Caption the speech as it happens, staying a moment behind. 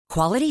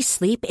Quality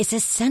sleep is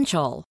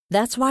essential.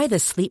 That's why the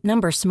Sleep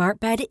Number Smart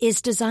Bed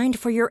is designed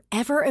for your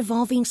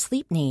ever-evolving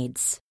sleep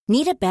needs.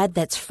 Need a bed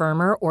that's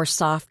firmer or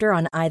softer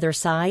on either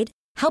side?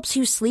 Helps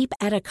you sleep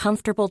at a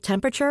comfortable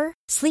temperature?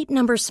 Sleep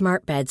Number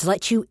Smart Beds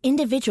let you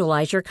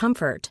individualize your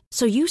comfort,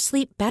 so you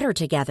sleep better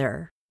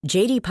together.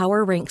 J.D.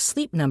 Power ranks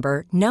Sleep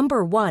Number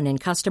number 1 in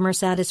customer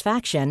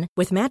satisfaction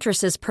with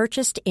mattresses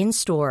purchased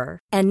in-store.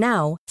 And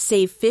now,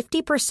 save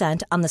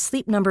 50% on the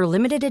Sleep Number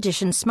Limited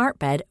Edition Smart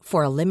Bed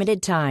for a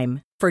limited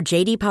time. For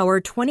J.D. Power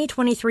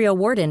 2023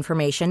 award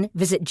information,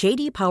 visit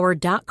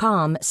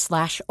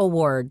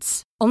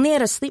jdpower.com/awards. Only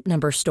at a Sleep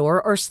Number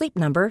store or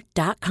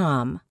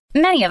sleepnumber.com.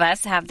 Many of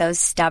us have those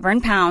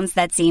stubborn pounds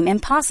that seem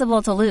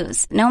impossible to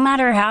lose, no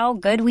matter how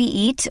good we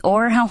eat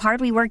or how hard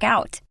we work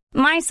out.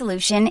 My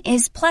solution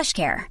is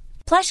PlushCare.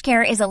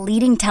 PlushCare is a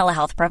leading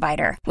telehealth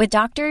provider with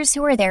doctors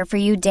who are there for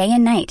you day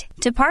and night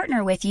to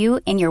partner with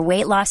you in your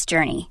weight loss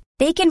journey.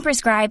 They can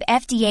prescribe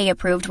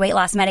FDA-approved weight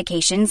loss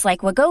medications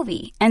like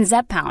Wegovy and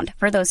Zepbound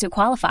for those who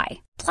qualify.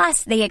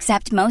 Plus, they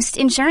accept most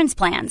insurance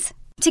plans.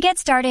 To get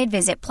started,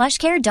 visit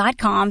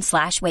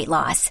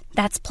plushcare.com/weightloss.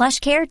 That's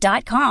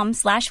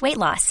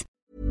plushcare.com/weightloss.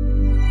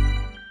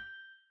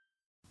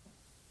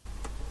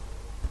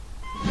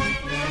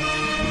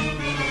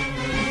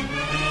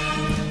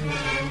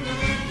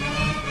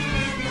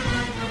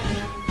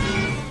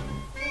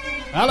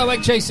 Hello,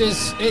 Egg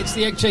Chasers. It's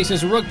the Egg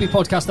Chasers Rugby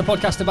Podcast, the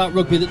podcast about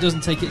rugby that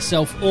doesn't take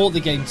itself or the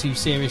game too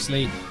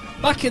seriously.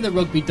 Back in the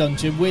rugby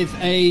dungeon with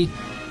a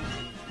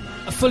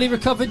fully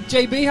recovered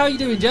JB. How are you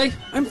doing, Jay?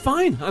 I'm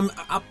fine. I'm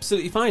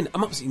absolutely fine.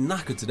 I'm absolutely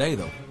knackered today,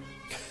 though.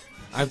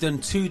 I've done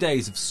 2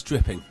 days of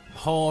stripping.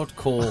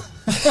 Hardcore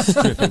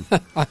stripping.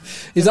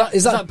 Is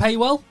that pay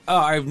well? Oh,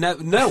 I've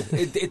never. No,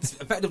 it's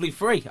effectively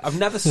free. I've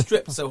never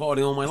stripped so hard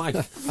in all my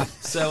life.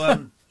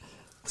 So,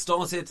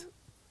 started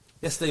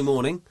yesterday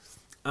morning.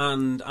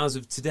 And as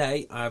of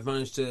today, I've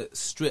managed to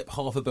strip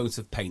half a boat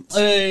of paint.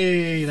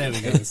 Hey, there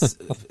we go. It's,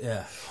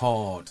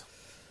 hard.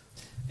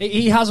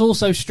 He has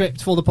also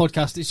stripped for the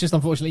podcast. It's just,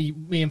 unfortunately,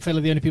 me and Phil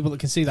are the only people that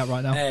can see that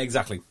right now.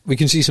 Exactly. We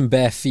can see some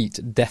bare feet,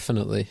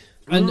 definitely.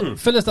 And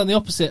Phil has done the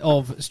opposite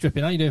of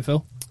stripping. How are you doing,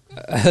 Phil?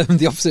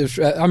 The opposite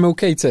of... I'm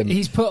okay, Tim.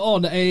 He's put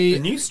on a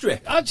new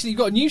strip. Actually, you've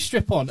got a new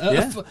strip on.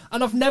 And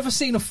I've never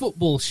seen a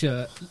football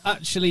shirt,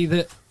 actually,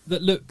 that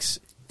looks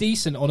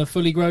decent on a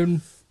fully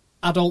grown...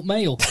 adult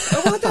male.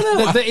 Oh, I don't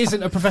know. that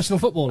isn't a professional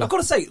footballer. I've got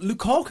to say,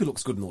 Lukaku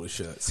looks good in all his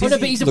shirts. Oh, no,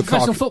 but he's a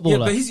professional footballer.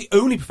 Yeah, but he's the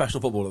only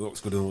professional footballer that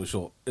looks good in all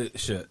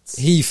his shirts.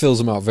 He fills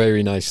them out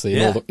very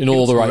nicely in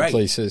all the right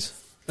places.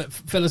 But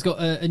Phil has got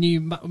a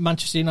new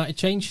Manchester United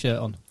change shirt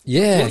on.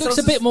 Yeah. It looks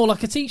a bit more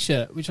like a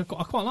T-shirt, which I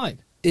quite like.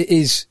 It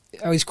is.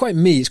 It's quite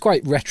me. It's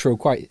quite retro,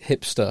 quite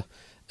hipster.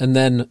 And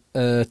then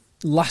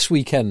last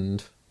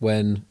weekend,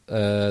 when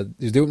it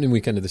was the opening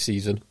weekend of the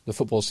season, the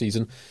football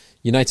season,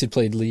 United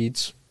played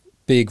Leeds.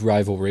 Big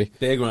rivalry.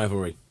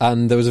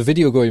 And there was a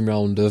video going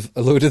round of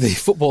a load of the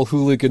football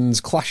hooligans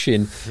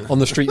clashing on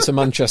the streets of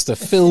Manchester,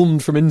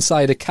 filmed from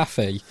inside a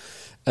cafe.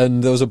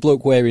 And there was a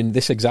bloke wearing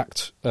this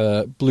exact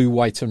blue,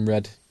 white and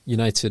red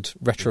United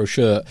retro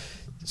shirt,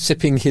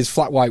 sipping his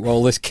flat white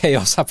while this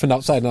chaos happened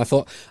outside. And I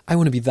thought, I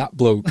want to be that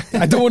bloke.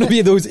 I don't want to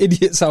be those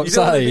idiots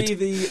outside. You don't want to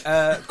be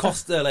the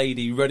Costa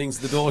lady running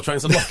to the door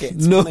trying to lock it.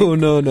 No.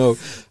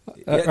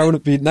 I want to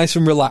be nice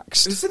and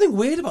relaxed. There's something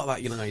weird about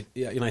that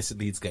United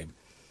Leeds game.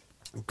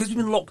 Because we've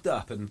been locked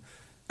up and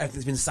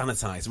everything's been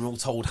sanitised and we're all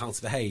told how to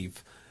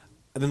behave,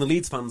 and then the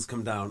Leeds fans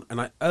come down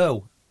and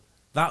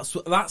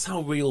that's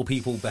how real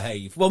people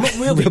behave. Well, not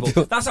real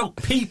people. That's how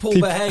people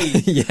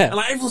behave. Yeah.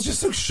 And everyone's just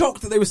so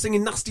shocked that they were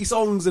singing nasty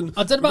songs and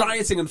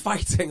rioting and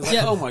fighting.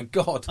 Oh my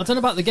God. I don't know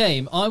about the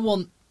game. I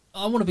want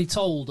to be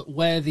told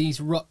where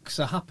these rucks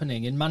are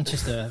happening in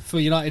Manchester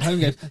for United home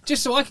games,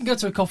 just so I can go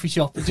to a coffee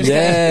shop and just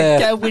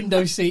get a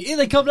window seat. Here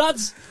they come,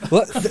 lads.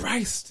 Well,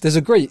 Christ. There's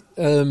a great...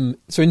 so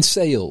in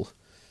Sale...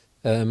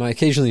 I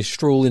occasionally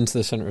stroll into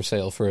the centre of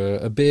Sale for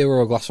a beer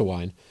or a glass of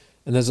wine,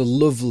 and there's a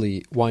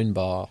lovely wine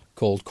bar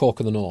called Cork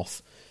of the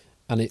North,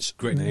 and it's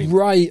great name.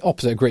 Right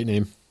opposite. Great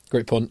name,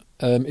 great pun.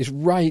 It's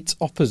right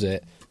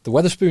opposite the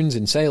Wetherspoons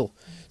in Sale,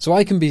 so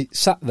I can be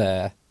sat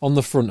there on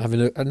the front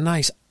having a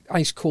nice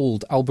ice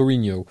cold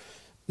Albarino,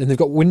 and they've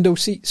got window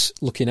seats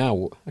looking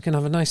out. I can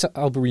have a nice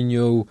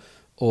Albarino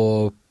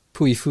or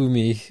Pui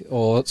Fumi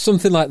or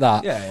something like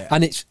that,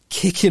 and it's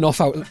kicking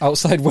off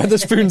outside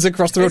Wetherspoons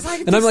across the road,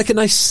 and I'm like a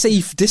nice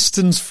safe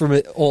distance from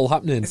it all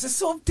happening. It's a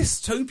sort of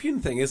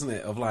dystopian thing, isn't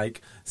it, of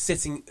like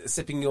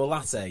sipping your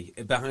latte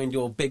behind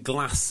your big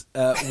glass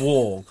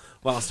wall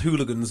whilst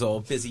hooligans are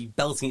busy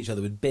belting each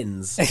other with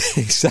bins.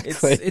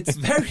 Exactly. It's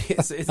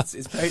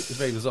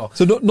very bizarre.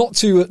 So not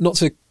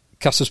to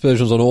cast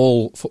aspersions on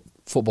all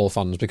football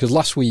fans, because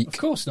last week, of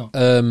course not,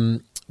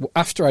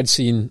 after I'd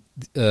seen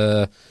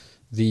the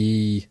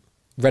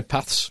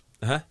Redpaths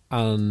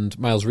and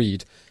Miles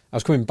Reid, I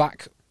was coming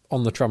back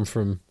on the tram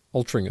from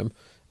Altrincham,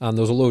 and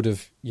there was a load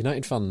of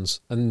United fans,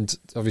 and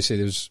obviously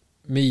there was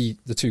me,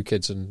 the two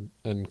kids, and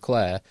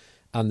Claire,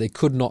 and they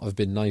could not have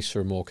been nicer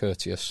and more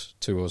courteous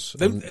to us.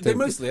 They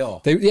mostly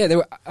are. They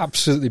were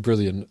absolutely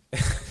brilliant.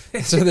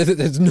 So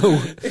there's no...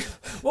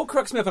 What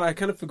cracks me up, and I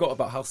kind of forgot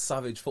about how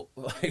savage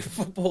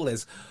football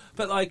is,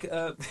 but like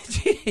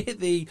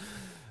the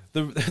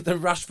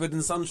Rashford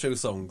and Sancho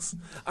songs,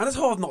 and it's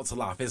hard not to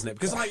laugh, isn't it?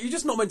 Because like, you're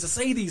just not meant to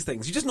say these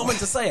things. You're just not meant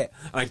to say it.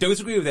 And I don't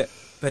agree with it,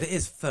 but it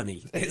is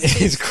funny.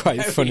 It is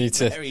quite funny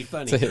very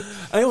funny.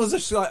 And it was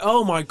just like,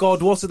 oh my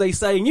god, what are they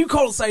saying? You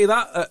can't say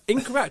that.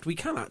 Incorrect. We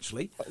can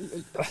actually.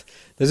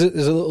 There's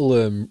a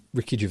little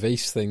Ricky Gervais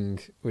thing,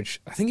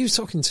 which I think he was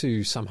talking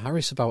to Sam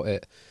Harris about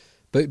it,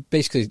 but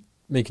basically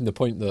making the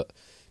point that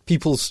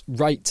people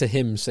write to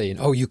him saying,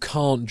 "Oh, you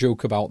can't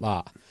joke about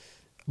that."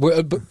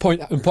 But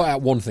point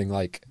out one thing,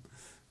 like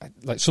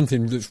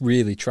something that's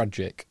really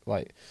tragic,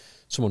 like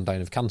someone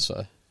dying of cancer.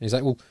 And he's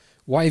like, well,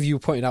 why have you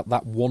pointed out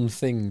that one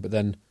thing, but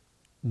then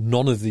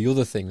none of the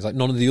other things, like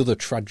none of the other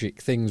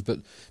tragic things?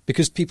 But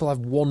because people have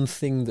one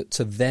thing that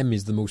to them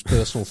is the most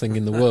personal thing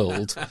in the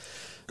world,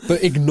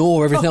 but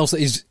ignore everything else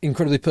that is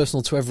incredibly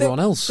personal to everyone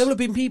else. There would have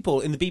been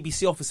people in the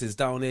BBC offices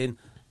down in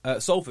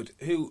Salford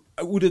who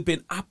would have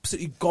been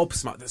absolutely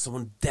gobsmacked that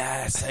someone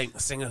dare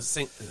sing a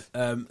song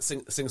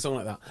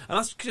like that, and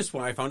that's just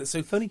why I found it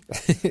so funny.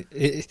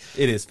 It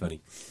is funny.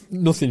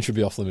 Nothing should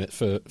be off limit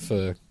for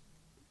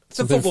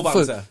some football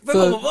banter.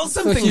 Well,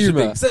 some things should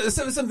be.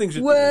 Some things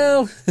should be.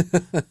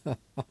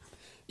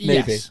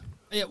 Maybe. Yes.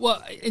 Yeah,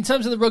 well, in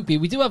terms of the rugby,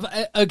 we do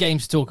have a game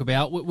to talk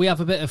about. We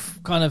have a bit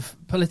of kind of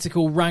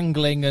political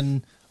wrangling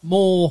and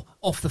more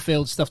off the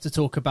field stuff to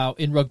talk about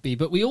in rugby,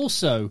 but we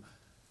also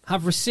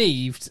have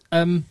received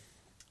I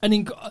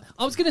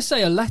was going to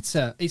say a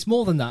letter. It's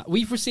more than that.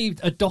 We've received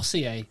a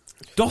dossier.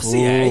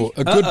 Ooh,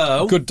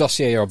 a good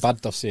dossier or a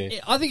bad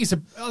dossier? I think it's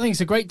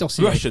a great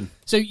dossier. Russian.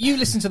 So you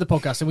listen to the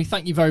podcast, and we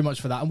thank you very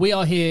much for that. And we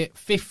are here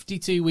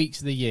 52 weeks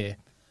of the year,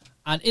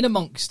 and in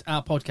amongst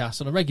our podcasts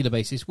on a regular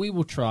basis, we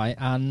will try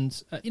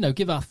and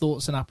give our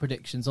thoughts and our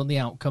predictions on the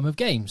outcome of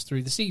games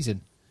through the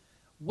season.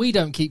 We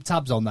don't keep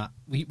tabs on that.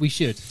 We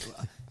should.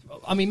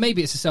 I mean,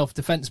 maybe it's a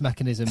self-defense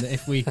mechanism that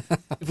if we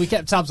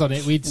kept tabs on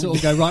it, we'd sort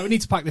of go, right, we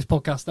need to pack this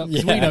podcast up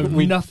because we know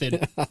nothing.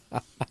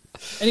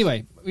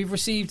 Anyway, I've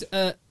received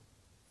a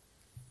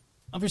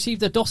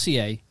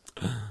dossier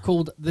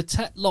called the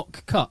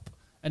Tetlock Cup,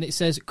 and it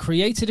says,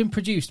 created and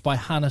produced by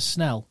Hannah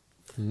Snell.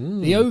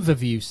 The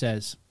overview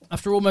says,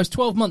 after almost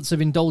 12 months of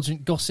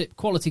indulgent gossip,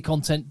 quality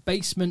content,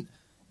 basement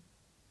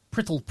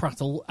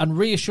prittle-prattle and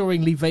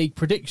reassuringly vague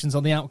predictions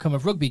on the outcome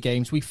of rugby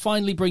games, we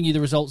finally bring you the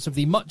results of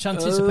the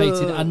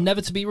much-anticipated and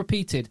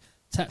never-to-be-repeated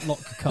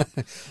Tetlock Cup.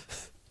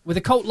 With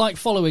a cult-like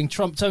following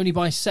trumped only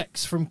by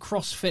sects from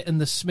CrossFit and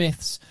the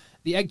Smiths,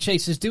 the Egg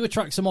Chasers do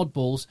attract some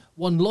oddballs.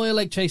 One loyal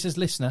Egg Chasers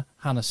listener,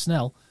 Hannah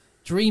Snell,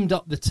 dreamed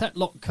up the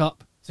Tetlock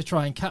Cup to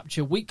try and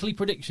capture weekly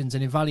predictions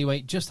and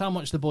evaluate just how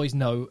much the boys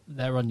know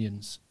their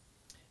onions.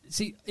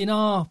 See, in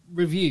our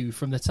review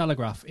from The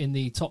Telegraph in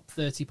the top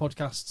 30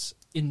 podcasts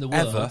in the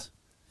world,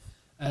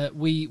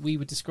 we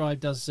were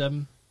described as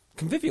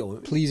convivial,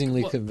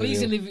 pleasingly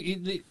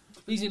convivial,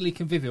 pleasingly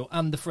convivial,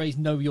 and the phrase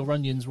 "know your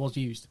onions" was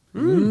used.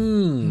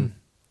 Brackets.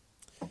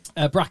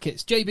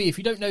 JB, if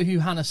you don't know who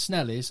Hannah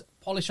Snell is,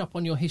 polish up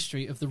on your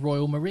history of the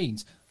Royal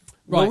Marines.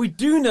 Right. Well, we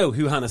do know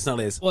who Hannah Snell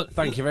is. Well,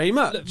 thank you very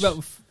much.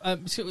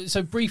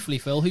 So briefly,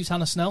 Phil, who's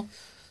Hannah Snell?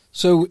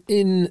 So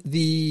in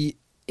the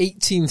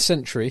 18th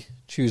century,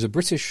 she was a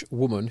British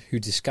woman who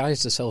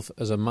disguised herself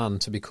as a man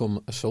to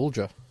become a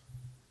soldier.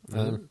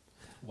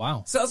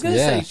 Wow. So I was going to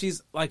say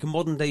she's like a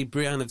modern-day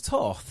Brienne of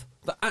Tarth,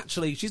 but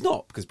actually she's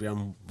not, because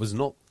Brienne was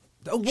not...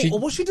 Or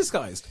was she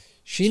disguised?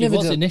 She never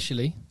was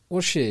initially.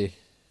 Was she?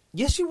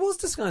 Yes, she was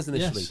disguised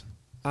initially. Yes.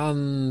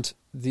 And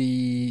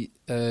the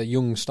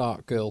young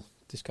Stark girl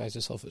disguised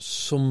herself at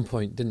some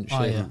point, didn't she?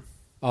 Yeah.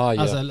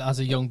 As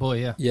a young boy,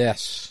 yeah.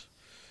 Yes.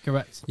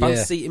 Correct.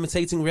 Fancy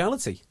imitating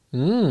reality.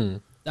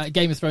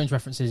 Game of Thrones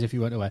references, if you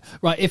weren't aware.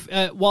 Right, if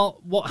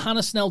what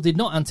Hannah Snell did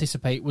not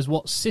anticipate was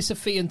what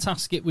Sisyphean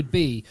task it would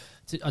be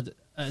to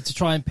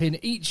try and pin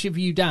each of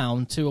you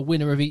down to a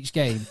winner of each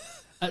game.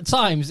 At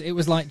times, it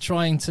was like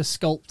trying to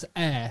sculpt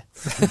air.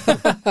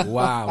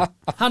 Wow.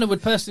 Hannah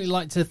would personally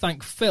like to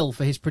thank Phil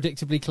for his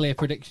predictably clear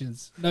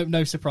predictions.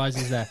 No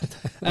surprises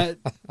there.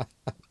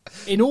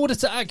 In order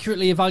to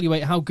accurately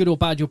evaluate how good or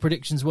bad your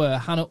predictions were,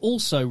 Hannah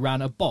also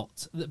ran a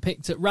bot that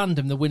picked at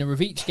random the winner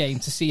of each game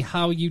to see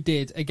how you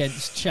did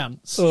against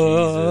chance.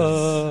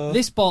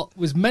 This bot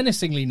was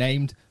menacingly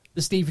named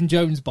the Stephen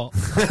Jones bot.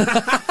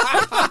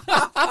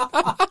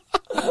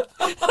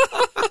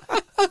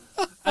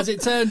 As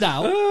it turned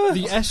out,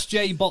 the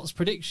SJ bot's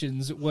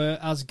predictions were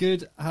as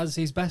good as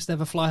his best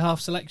ever fly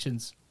half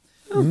selections.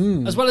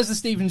 As well as the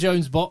Stephen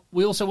Jones bot,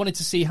 we also wanted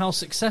to see how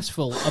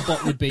successful a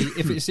bot would be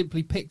if it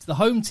simply picked the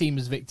home team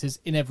as victors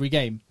in every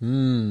game.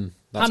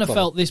 Hannah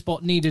felt this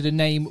bot needed a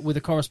name with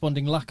a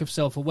corresponding lack of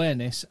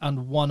self-awareness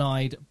and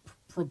one-eyed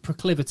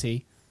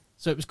proclivity,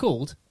 so it was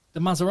called the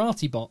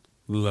Maserati bot.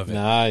 Love it.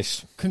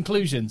 Nice.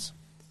 Conclusions.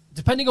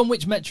 Depending on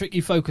which metric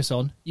you focus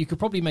on, you could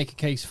probably make a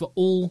case for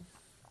all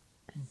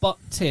but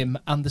Tim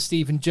and the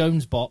Stephen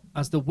Jones bot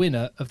as the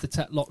winner of the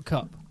Tetlock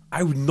Cup.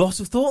 I would not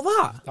have thought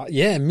that.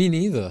 Yeah, me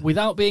neither.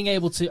 Without being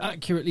able to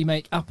accurately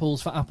make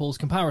apples for apples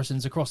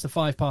comparisons across the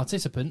 5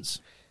 participants,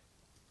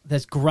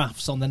 there's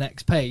graphs on the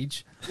next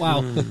page.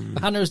 Wow.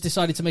 Hannah has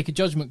decided to make a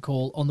judgment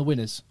call on the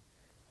winners.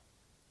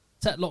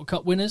 Tetlock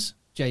Cup winners,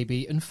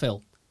 JB and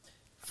Phil.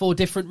 For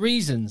different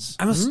reasons.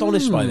 I'm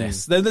astonished by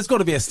this. There's got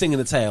to be a sting in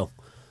the tail.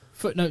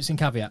 Footnotes and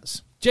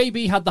caveats.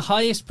 JB had the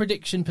highest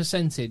prediction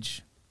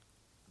percentage.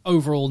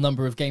 Overall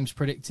number of games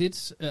predicted,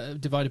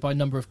 divided by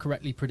number of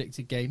correctly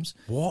predicted games.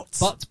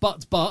 What?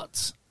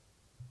 But,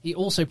 he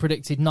also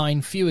predicted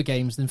 9 fewer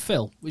games than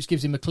Phil, which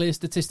gives him a clear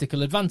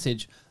statistical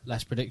advantage.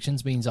 Less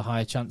predictions means a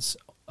higher chance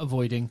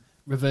avoiding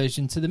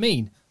reversion to the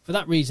mean. For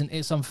that reason,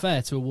 it's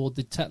unfair to award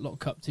the Tetlock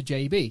Cup to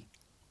JB.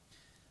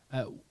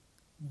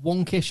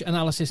 Wonkish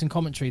analysis and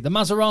commentary. The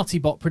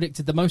Maserati bot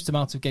predicted the most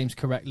amount of games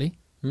correctly,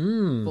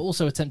 but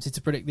also attempted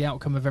to predict the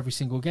outcome of every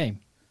single game,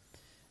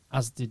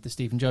 as did the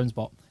Stephen Jones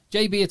bot.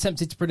 JB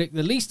attempted to predict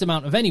the least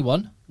amount of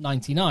anyone,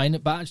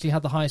 99, but actually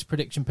had the highest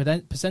prediction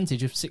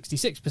percentage of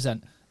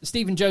 66%. The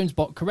Stephen Jones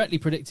bot correctly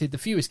predicted the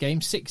fewest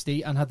games,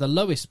 60, and had the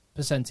lowest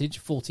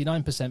percentage,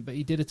 49%, but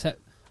he did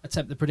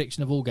attempt the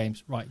prediction of all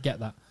games. Right, get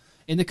that.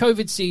 In the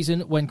COVID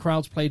season, when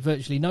crowds played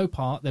virtually no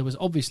part, there was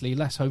obviously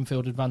less home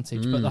field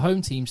advantage, but the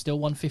home team still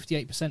won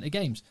 58% of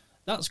games.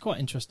 That's quite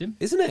interesting.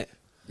 Isn't it?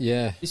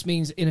 Yeah. This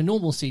means in a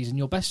normal season,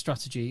 your best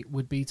strategy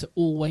would be to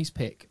always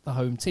pick the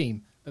home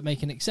team, but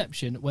make an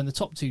exception when the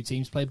top 2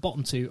 teams play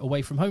bottom 2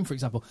 away from home, for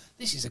example.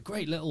 This is a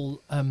great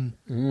little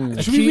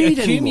Should we read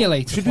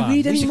accumulator Should plan. we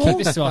read any should more?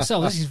 keep this to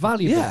ourselves. This is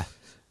valuable. Yeah.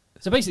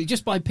 So basically,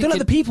 just by picking... Don't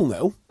let the people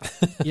know.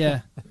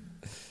 Yeah.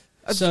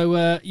 So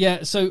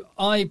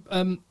I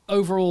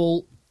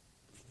overall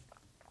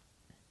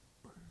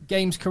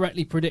games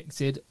correctly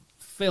predicted.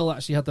 Phil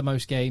actually had the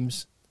most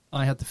games.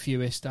 I had the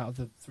fewest out of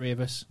the 3 of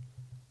us.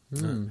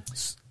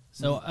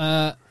 So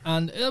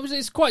and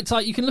it's quite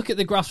tight. You can look at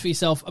the graphs for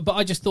yourself, but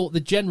I just thought the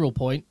general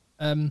point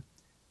it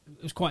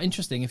was quite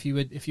interesting if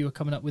you were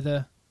coming up with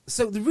a.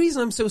 So the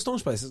reason I'm so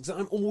astonished by this is that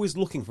I'm always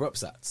looking for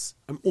upsets.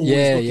 I'm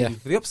always looking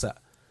for the upset.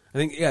 I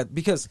think,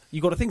 because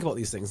you got to think about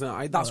these things.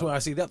 That's where I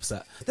see the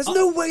upset. There's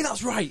no way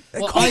that's right.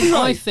 Well,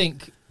 I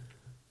think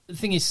the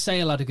thing is,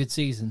 Sale had a good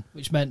season,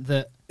 which meant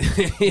that...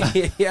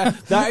 Yeah,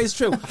 that is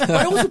true. But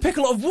I also pick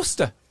a lot of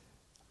Worcester.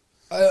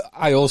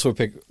 I also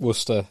pick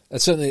Worcester.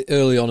 Certainly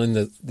early on in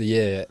the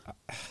year,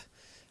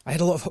 I had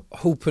a lot of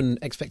hope and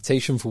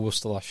expectation for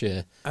Worcester last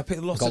year. I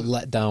picked a lot. Got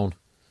let down.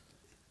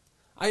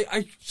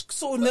 I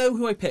sort of know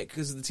who I pick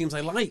because of the teams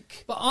I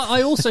like. But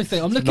I also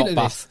think, I'm looking at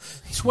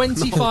Bath. this,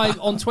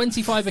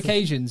 25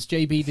 occasions,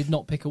 JB did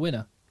not pick a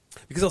winner.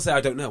 Because I'll say I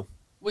don't know.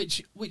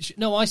 Which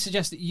no, I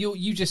suggest that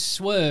you just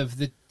swerve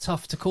the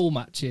tough to call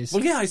matches.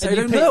 Well, yeah, I say I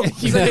and don't know.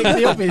 You pick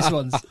the obvious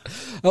ones.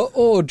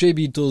 Or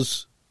JB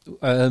does.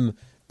 The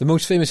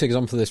most famous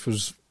example of this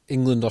was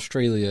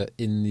England-Australia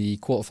in the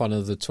quarterfinal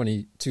of the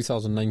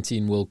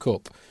 2019 World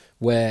Cup,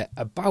 where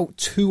about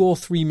 2 or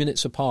 3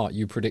 minutes apart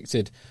you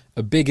predicted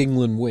a big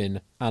England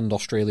win and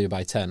Australia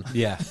by 10.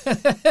 Yeah.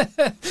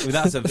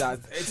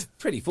 It's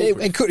pretty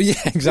foolproof. It could,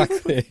 yeah,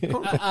 exactly.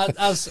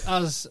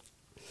 as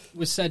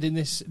was said in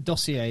this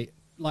dossier,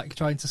 like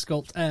trying to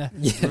sculpt air.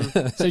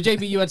 Yeah. So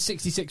JB, you had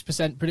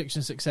 66%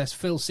 prediction success,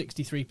 Phil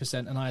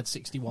 63%, and I had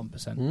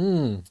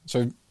 61%.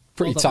 So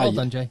pretty well tight. Well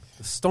done, Jay.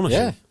 Astonishing.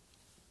 Yeah.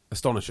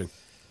 Astonishing.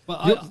 But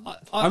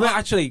I'm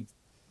actually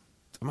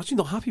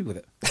not happy with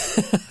it.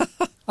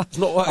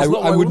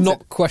 I would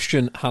not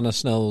question Hannah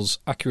Snell's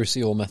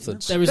accuracy or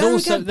methods.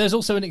 There's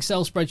also an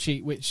Excel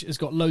spreadsheet which has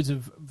got loads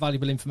of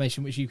valuable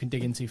information which you can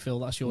dig into, Phil.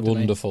 That's your domain.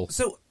 Wonderful.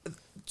 So,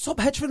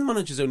 top hedge fund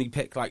managers only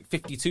pick like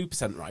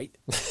 52% right.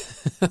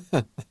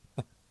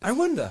 I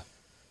wonder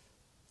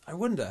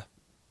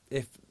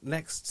if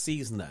next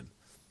season then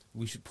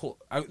we should put...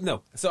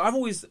 So I've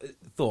always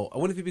thought, I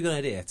wonder if it'd be a good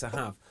idea to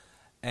have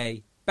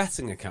a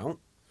betting account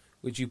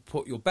which you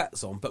put your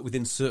bets on, but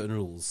within certain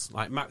rules,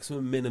 like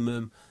maximum,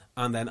 minimum,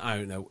 and then, I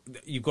don't know,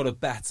 you've got to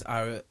bet,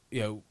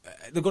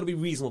 they've got to be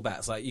reasonable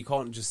bets. Like, you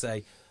can't just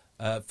say,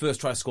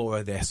 first try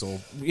scorer this, or,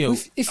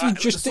 if you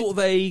just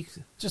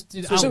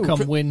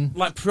outcome, win,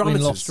 like parameters.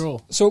 Win, lost, draw.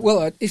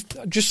 So, if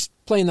just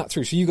playing that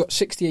through, so you got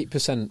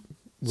 68%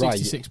 right.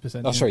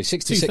 66%. Oh, sorry,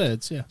 66.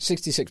 2/3, yeah.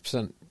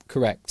 66%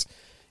 correct.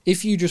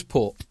 If you just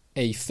put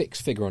a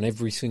fixed figure on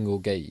every single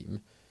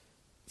game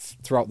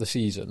throughout the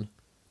season,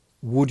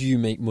 would you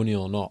make money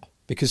or not?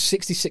 Because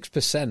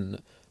 66%,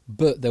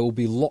 but there will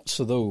be lots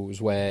of those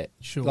where,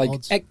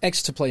 odds.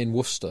 Exeter playing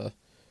Worcester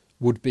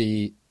would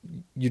be,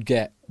 you'd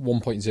get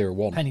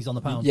 1.01 pennies on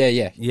the pound.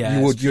 Yeah.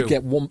 You'd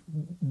get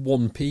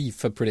 1p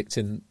for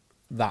predicting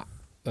that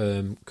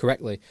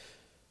correctly.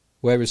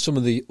 Whereas some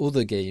of the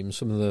other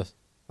games, I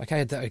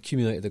had that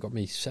accumulated that got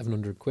me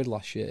 £700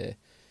 last year,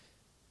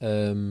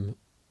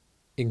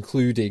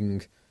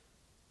 including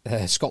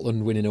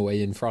Scotland winning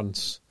away in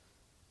France.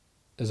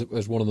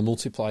 as one of the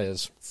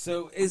multipliers.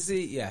 So is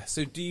it? Yeah.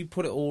 So do you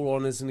put it all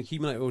on as an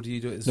accumulator, or do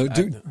you do it as No,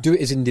 do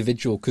it as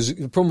individual, because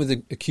the problem with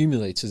the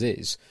accumulators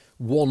is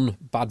one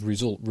bad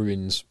result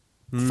ruins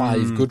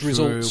 5 good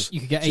results.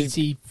 You could get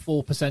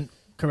 84%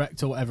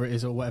 correct or whatever it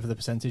is, or whatever the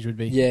percentage would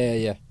be.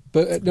 Yeah.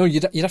 But no,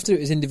 you'd have to do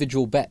it as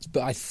individual bets.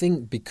 But I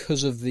think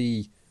because of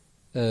the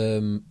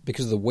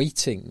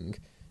weighting,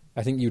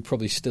 I think you'd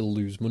probably still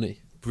lose money.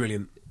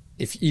 Brilliant.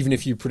 Even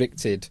if you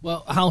predicted,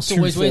 well, House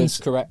always wins.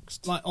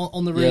 Correct. Like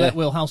on the roulette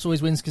wheel, House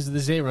always wins because of the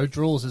 0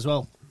 draws as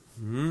well.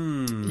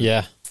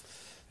 Yeah.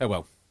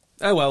 Oh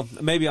well.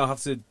 Maybe I'll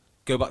have to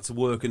go back to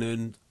work and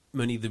earn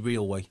money the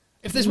real way.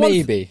 If there's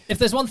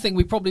one thing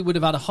we probably would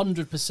have had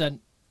 100%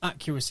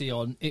 accuracy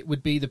on, it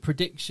would be the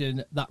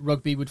prediction that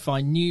rugby would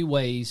find new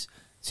ways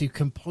to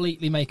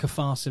completely make a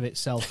farce of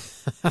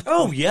itself.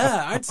 Oh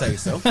yeah, I'd say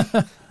so.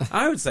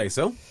 I would say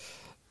so.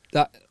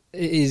 That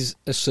is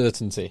a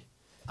certainty.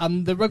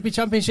 And the Rugby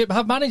Championship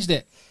have managed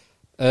it.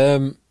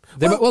 It's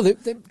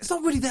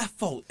not really their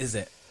fault, is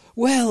it?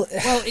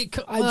 I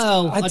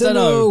don't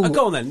know.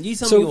 Go on then. You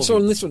tell me your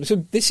on this one. So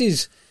this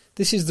is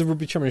the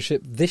Rugby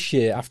Championship this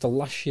year. After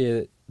last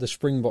year, the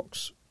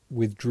Springboks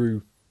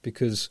withdrew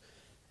because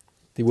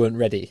they weren't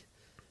ready,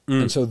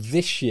 and so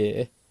this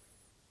year,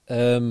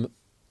 New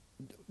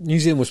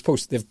Zealand was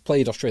supposed. They've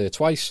played Australia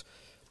twice.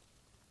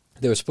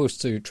 They were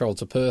supposed to travel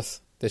to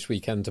Perth this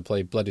weekend to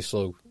play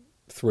Bledisloe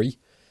 3.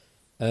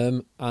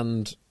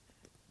 And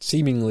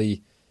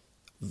seemingly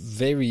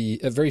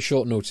at very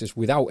short notice,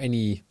 without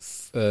any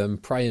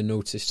prior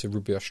notice to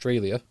Rugby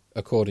Australia,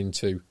 according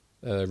to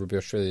Rugby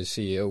Australia's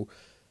CEO,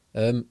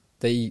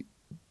 they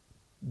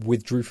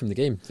withdrew from the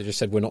game. They just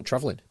said, we're not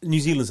travelling. New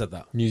Zealand said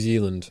that? New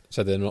Zealand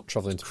said they're not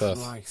travelling to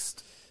Perth.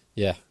 Christ.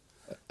 Yeah.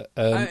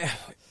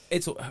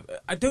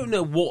 I don't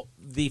know what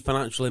the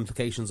financial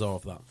implications are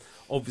of that.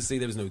 Obviously,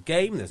 there is no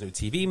game, there's no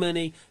TV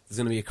money, there's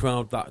going to be a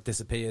crowd that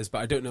disappears, but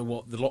I don't know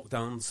what the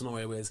lockdown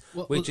scenario is.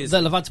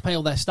 They'll have had to pay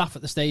all their staff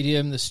at the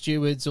stadium, the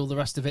stewards, all the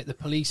rest of it, the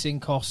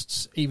policing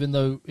costs, even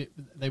though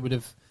they would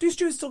have... Do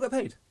stewards still get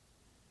paid?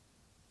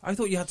 I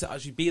thought you had to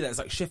actually be there. It's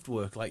like shift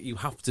work, like you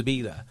have to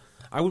be there.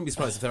 I wouldn't be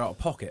surprised if they're out of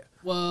pocket.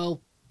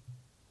 Well,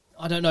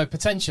 I don't know,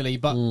 potentially,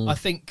 but I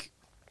think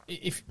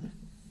if...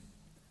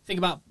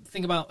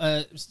 Think about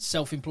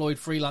self-employed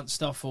freelance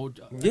stuff or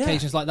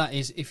occasions like that.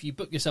 Is if you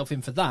book yourself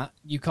in for that,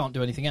 you can't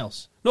do anything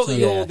else. Not that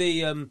you're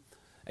the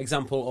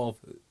example of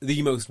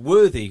the most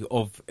worthy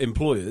of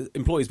employees,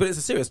 but it's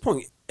a serious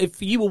point.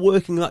 If you were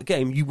working that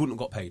game, you wouldn't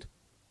have got paid.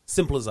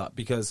 Simple as that,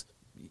 because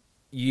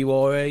you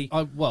are a...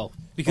 I would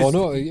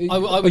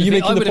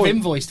have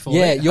invoiced for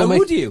it. Yeah,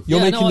 would you? You're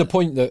making the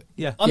point that...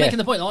 Yeah. I'm making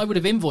the point that I would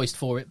have invoiced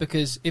for it,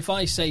 because if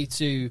I say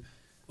to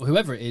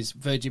whoever it is,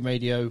 Virgin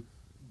Radio...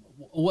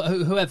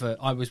 whoever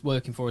I was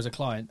working for as a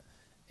client,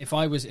 if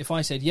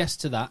I said yes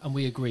to that and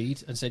we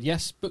agreed and said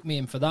yes, book me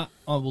in for that,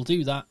 I will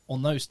do that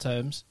on those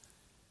terms,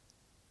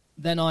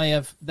 then I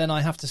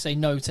have to say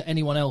no to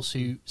anyone else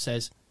who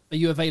says, are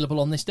you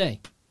available on this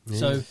day?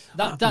 So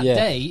that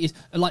day is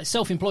like,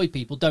 self-employed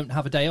people don't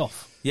have a day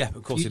off. Yeah,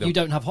 of course you don't. You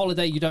don't have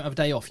holiday, you don't have a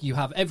day off. You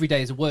have every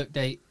day as a work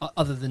day,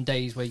 other than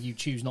days where you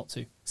choose not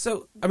to.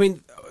 So, I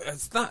mean,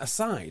 that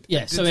aside...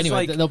 Yeah, so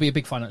anyway, there'll be a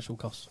big financial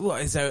cost. Well,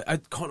 I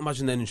can't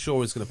imagine then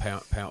insurers going to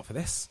pay out for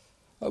this.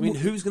 I mean,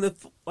 who's going to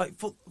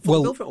foot the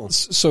bill for it all?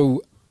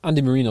 So,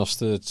 Andy Marinos,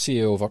 the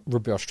CEO of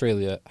Rugby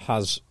Australia,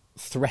 has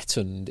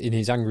threatened, in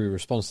his angry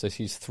response to this,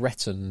 he's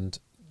threatened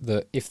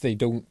that if they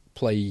don't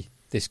play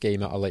this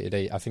game at a later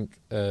date, I think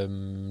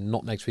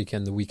not next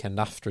weekend, the weekend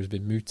after has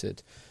been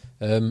mooted,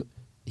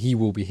 he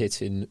will be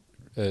hitting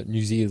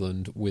New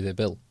Zealand with a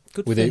bill.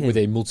 With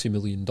a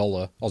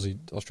multi-million-dollar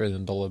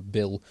Australian dollar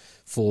bill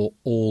for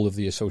all of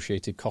the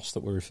associated costs that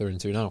we're referring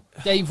to now.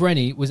 Dave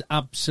Rennie was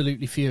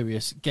absolutely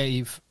furious.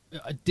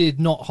 Did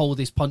not hold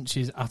his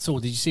punches at all.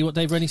 Did you see what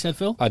Dave Rennie said,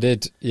 Phil? I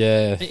did,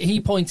 yeah. He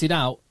pointed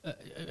out,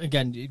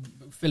 again,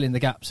 fill in the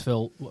gaps,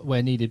 Phil,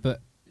 where needed, but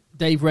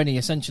Dave Rennie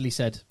essentially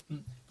said,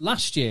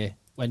 last year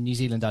when New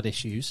Zealand had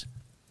issues,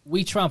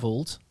 we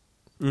travelled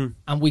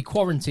and we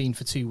quarantined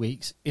for 2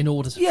 weeks in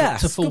order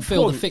to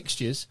fulfil the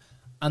fixtures.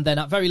 And then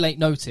at very late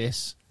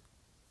notice,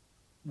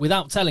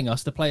 without telling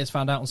us, the players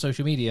found out on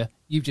social media,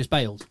 you've just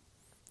bailed.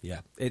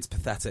 Yeah, it's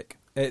pathetic.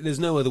 There's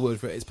no other word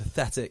for it. It's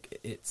pathetic.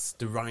 It's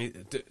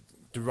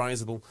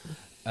derisable.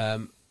 I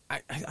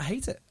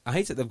hate it. I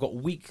hate it. They've got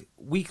weak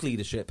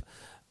leadership,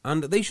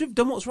 and they should have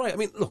done what's right. I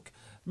mean, look,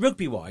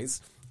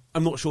 rugby-wise,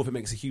 I'm not sure if it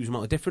makes a huge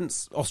amount of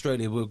difference.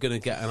 Australia were going to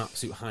get an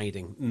absolute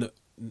hiding,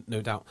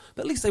 no doubt.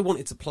 But at least they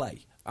wanted to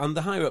play. And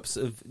the higher-ups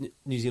of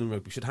New Zealand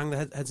rugby should hang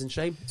their heads in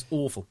shame. It's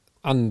awful.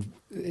 And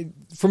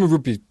from a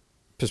rugby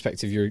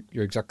perspective, you're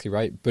exactly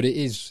right. But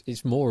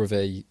it's more of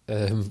a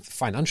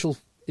financial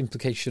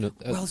implication at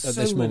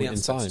this moment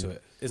in time, to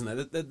it,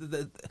 isn't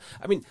there?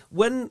 I mean,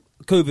 when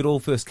COVID all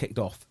first kicked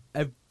off,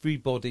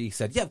 everybody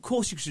said, "Yeah, of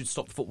course you should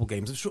stop the football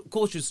games. Of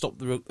course you should stop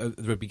the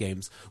rugby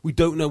games. We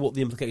don't know what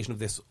the implication of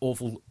this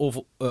awful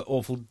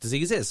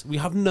disease is. We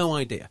have no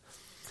idea."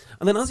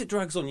 And then as it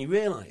drags on, you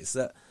realise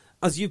that,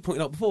 as you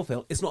pointed out before,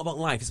 Phil, it's not about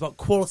life; it's about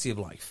quality of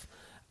life.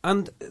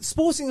 And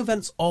sporting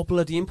events are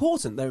bloody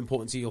important. They're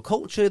important to your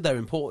culture. They're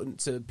important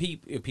to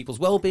people's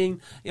well-being.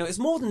 It's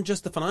more than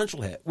just the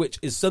financial hit, which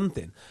is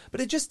something.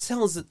 But it just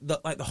tells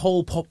that like the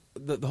whole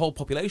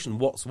population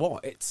what's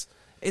what. It's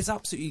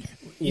absolutely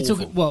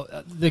awful.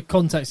 The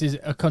context is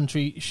a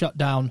country shut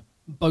down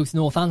both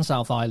North and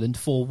South Island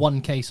for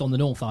one case on the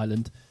North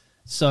Island.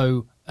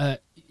 So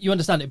you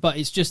understand it, but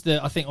it's just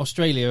that I think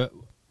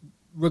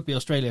Rugby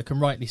Australia can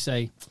rightly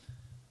say,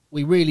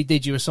 we really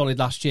did you a solid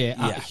last year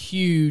at a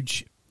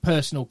huge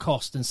personal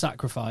cost and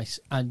sacrifice,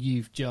 and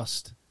you've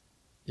just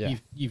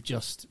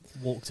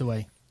walked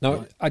away.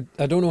 Now, right.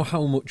 I don't know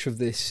how much of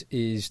this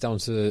is down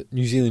to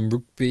New Zealand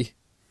Rugby,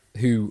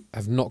 who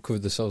have not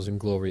covered themselves in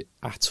glory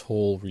at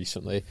all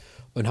recently,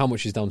 and how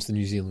much is down to the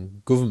New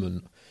Zealand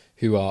government,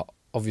 who are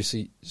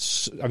obviously,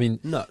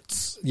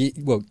 nuts. Yes,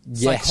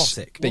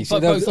 psychotic.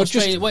 Basically, both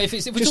Australia. If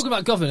we're talking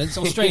about governance,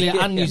 Australia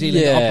and New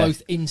Zealand are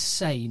both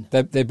insane.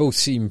 They both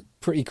seem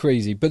pretty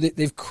crazy, but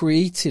they've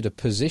created a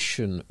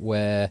position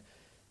where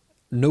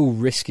no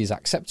risk is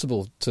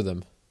acceptable to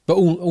them, but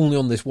only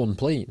on this one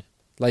plane.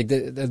 Like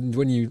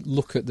when you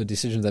look at the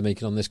decisions they're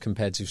making on this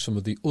compared to some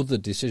of the other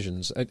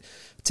decisions,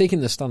 taking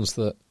the stance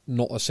that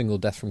not a single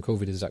death from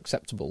COVID is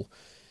acceptable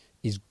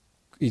is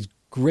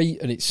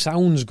great, and it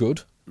sounds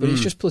good, but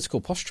it's just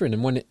political posturing.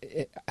 And when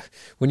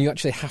you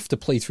actually have to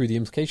play through the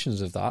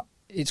implications of that,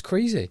 it's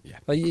crazy. Yeah.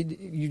 Like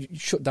you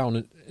shut down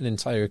an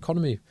entire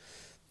economy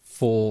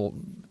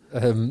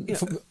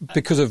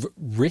because of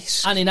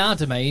risk. And in our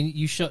domain,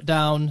 you shut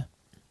down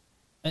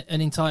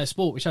an entire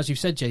sport, which, as you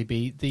said,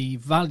 JB, the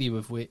value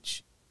of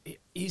which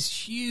is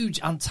huge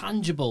and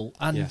tangible,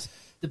 and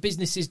the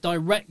businesses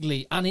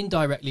directly and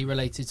indirectly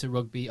related to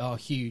rugby are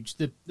huge.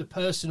 The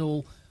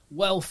personal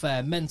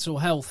welfare, mental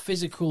health,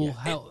 physical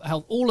health,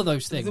 all of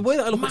those things. The way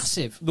that I look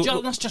massive.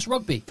 That's just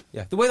rugby.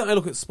 Yeah, the way that I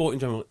look at sport in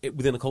general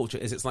within a culture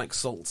is it's like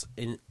salt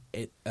in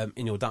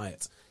your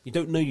diet. You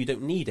don't know you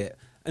don't need it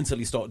until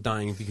you start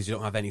dying because you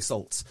don't have any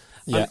salt.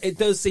 Yeah. It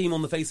does seem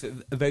on the face of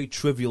it a very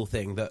trivial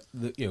thing that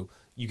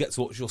you get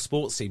to watch your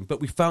sports team,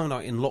 but we found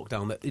out in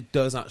lockdown that it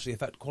does actually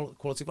affect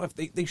quality of life.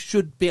 They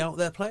should be out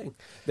there playing.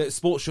 That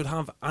sports should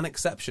have an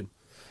exception.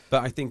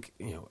 But I think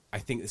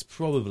it's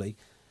probably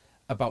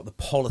about the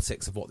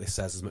politics of what this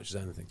says as much as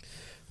anything.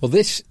 Well,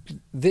 this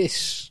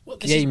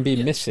game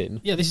being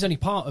missing. Yeah, this is only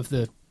part of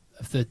the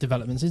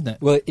developments, isn't it?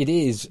 Well, it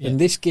is, and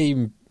this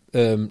game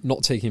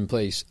not taking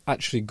place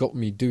actually got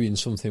me doing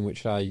something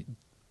which I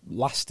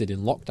lasted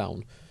in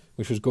lockdown,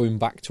 which was going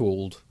back to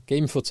old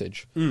game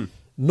footage.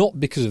 Not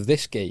because of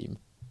this game,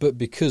 but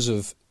because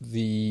of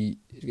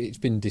it's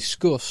been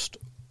discussed,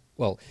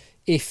 well,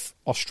 if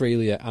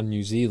Australia and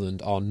New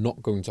Zealand are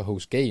not going to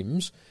host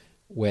games,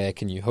 where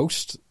can you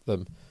host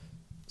them?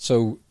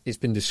 So it's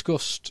been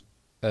discussed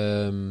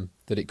that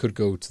it could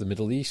go to the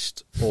Middle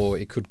East, or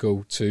it could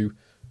go to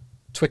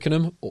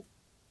Twickenham, or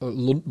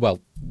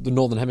the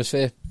Northern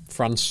Hemisphere,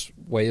 France,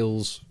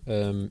 Wales,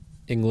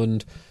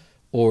 England,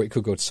 or it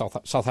could go to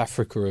South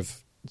Africa.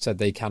 Have said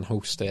they can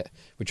host it,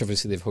 which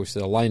obviously they've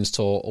hosted a Lions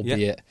tour,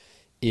 albeit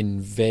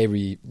in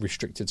very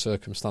restricted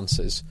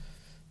circumstances.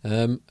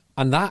 And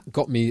that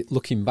got me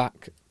looking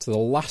back to the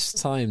last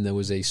time there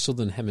was a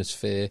Southern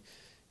Hemisphere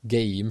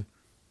game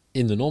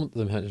in the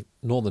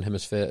Northern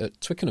Hemisphere at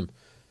Twickenham,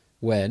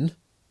 when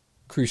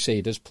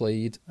Crusaders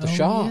played the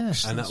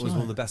Sharks. Yes, and that was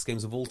one of the best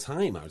games of all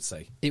time, I would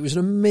say. It was an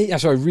amazing...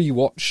 So I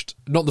rewatched,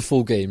 not the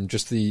full game,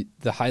 just the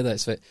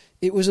highlights of it.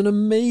 It was an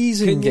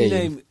amazing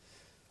game.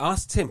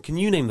 Ask Tim, can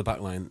you name the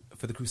backline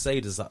for the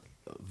Crusaders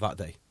that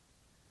day?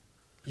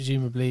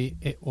 Presumably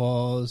it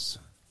was...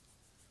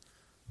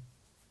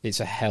 It's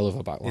a hell of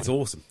a backline. It's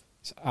awesome.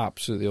 It's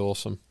absolutely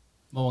awesome.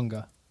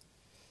 Moanga.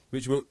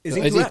 Which one? Is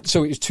it correct?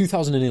 So it was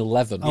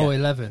 2011. Oh,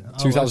 11.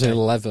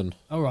 2011.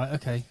 Oh, right,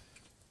 okay.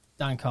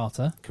 Dan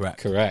Carter.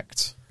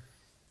 Correct.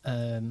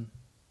 The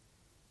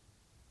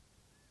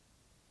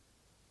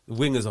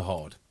wingers are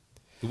hard.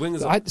 The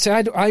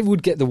wingers I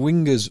would get the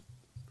wingers...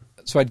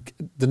 So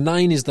the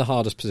 9 is the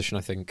hardest position,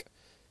 I think.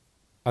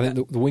 I think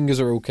the wingers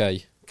are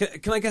okay.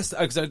 Can I guess?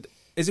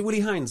 Is it Woody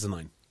Hines, the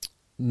 9?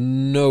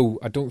 No,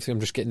 I don't think. I'm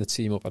just getting the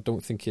team up. I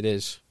don't think it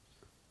is.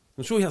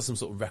 I'm sure he has some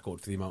sort of record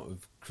for the amount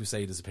of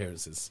Crusaders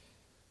appearances.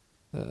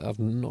 I've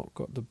not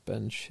got the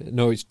bench here.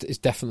 No, it's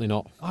definitely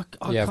not. I've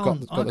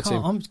got the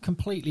team. I'm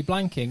completely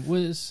blanking.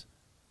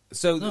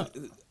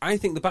 I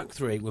think the back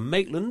three were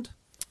Maitland.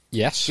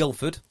 Yes.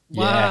 Guildford.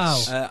 Wow.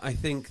 Yes. I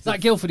think... That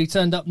Guildford who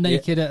turned up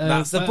naked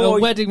at a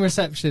wedding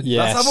reception.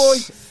 Yes. That's our boy.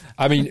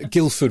 I mean,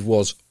 Guildford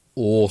was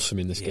awesome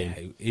in this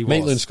game. He was.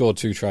 Maitland scored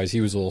 2 tries. He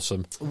was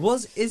awesome.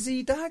 Was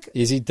Izzy Dag?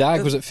 Izzy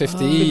Dag was at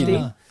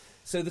 15.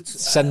 So the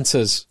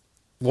centres.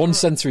 One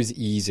centre is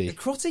easy.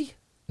 Crotty?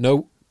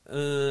 No.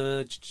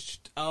 Oh,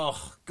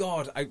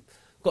 God. I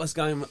got this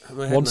guy in my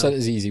head One now. centre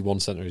is easy, one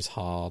centre is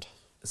hard.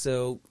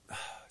 So...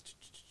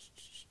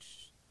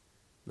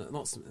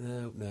 No. Sonny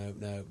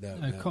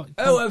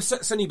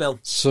Bill.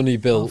 Sonny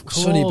Bill.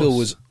 Sonny Bill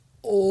was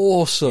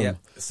awesome. Yeah.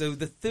 So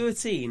the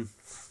 13.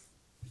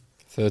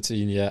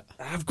 13, yeah.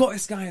 I've got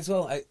this guy as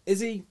well. Is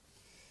he?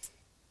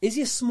 Is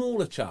he a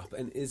smaller chap?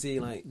 And is he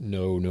like...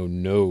 No.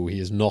 He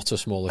is not a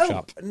smaller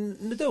chap.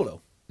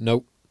 Nadolo?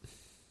 No.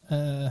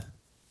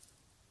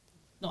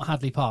 Not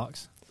Hadley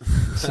Parks.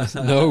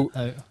 No.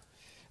 Oh.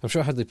 I'm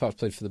sure Hadley Parks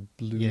played for the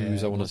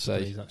Blues, I want to say.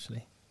 Blues,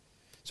 actually.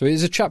 So it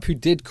is a chap who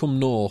did come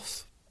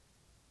north.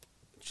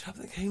 Chap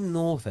that came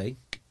north, eh?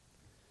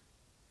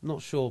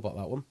 Not sure about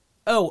that one.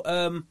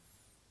 Oh,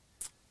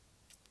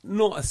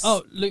 not a...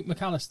 Oh, Luke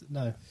McAllister.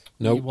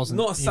 No. He wasn't.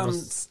 Not a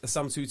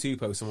Sam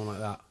Tutupo, someone like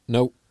that.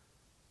 No.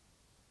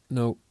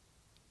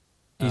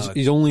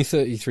 He's only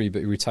 33, but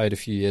he retired a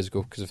few years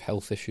ago because of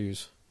health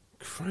issues.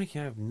 Crikey,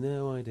 I have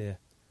no idea.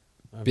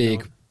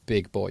 Big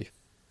boy.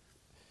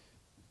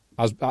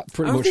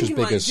 Pretty much as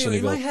big as Sonny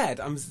in Bill. my head,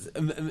 I'm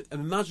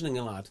imagining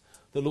a lad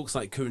that looks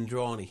like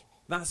Kurandrani.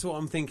 That's what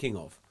I'm thinking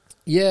of.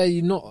 Yeah,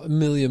 you're not a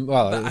million...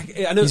 Well,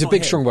 I know he's a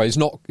big, him. strong boy. It's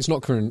not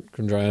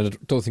Kurandrani. I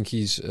don't think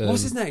he's...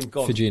 What's his name?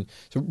 God. Fijian.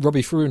 So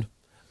Robbie Fruin.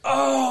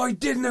 Oh, I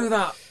did know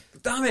that.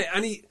 Damn it.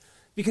 And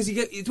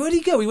where did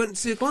he go? He went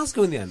to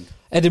Glasgow in the end.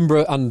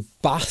 Edinburgh and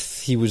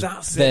Bath. He was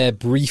there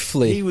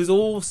briefly. He was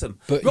awesome.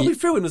 But Robbie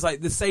Fruin was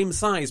like the same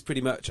size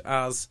pretty much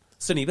as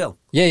Sonny Bill.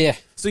 Yeah.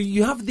 So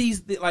you have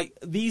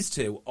these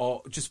two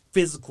are just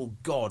physical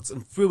gods,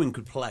 and Fruin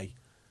could play.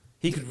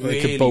 He could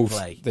really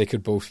play. They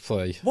could both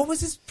play. What was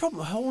his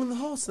problem? A hole in the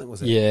heart, thing,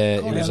 was it? Yeah,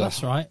 God, it was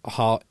that's right. a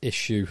heart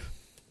issue.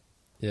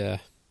 Yeah.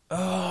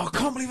 Oh, I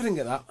can't believe I didn't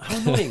get that. How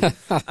annoying.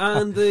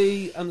 and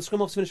the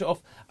scrum off to finish it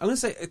off. I'm going to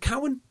say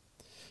Cowan.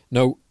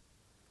 No.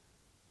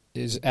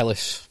 Is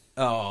Ellis.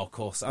 Oh, of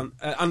course.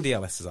 Andy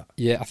Ellis, is that?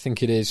 Yeah, I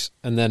think it is.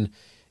 And then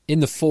in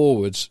the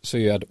forwards, so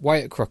you had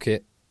Wyatt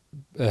Crockett,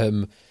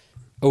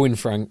 Owen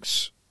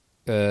Franks,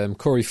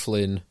 Corey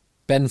Flynn,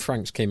 Ben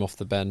Franks came off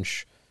the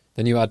bench.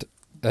 Then you had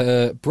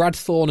Brad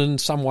Thorne and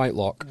Sam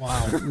Whitelock.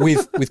 Wow.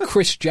 with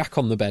Chris Jack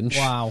on the bench.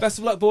 Wow. Best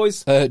of luck,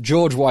 boys.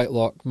 George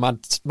Whitelock,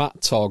 Matt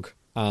Togg,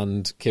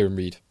 and Kieran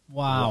Reid.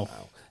 Wow.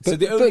 So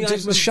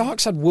the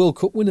Sharks had World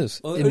Cup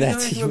winners in their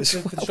team as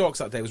well. The Sharks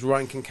that day was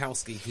Ryan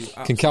Kinkowski.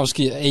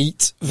 Kinkowski at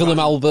 8, Willem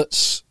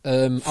Alberts,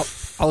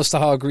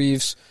 Alistair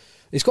Hargreaves.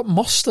 It's got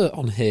Mostert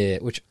on here,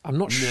 which I'm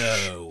not sure.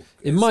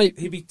 No.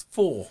 He'd be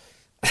 4.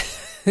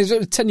 It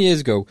was 10 years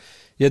ago.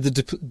 You had the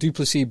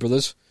Duplessis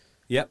brothers.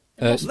 Yep.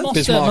 Mostert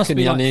Bismarck must and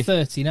be Yanni. like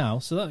 30 now,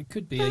 so that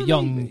could be a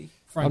young maybe.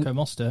 Franco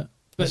Mostert.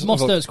 But Let's have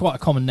Mostert's quite a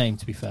common name,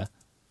 to be fair.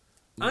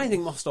 I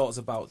think Mostert's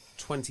about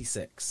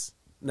 26.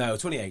 No,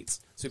 28.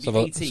 So it'd be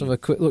Let's 18. have a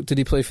quick look. Did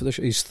he play for the...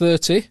 He's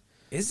 30.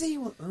 Is he?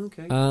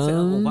 Okay. Sit that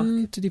all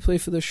back. Did he play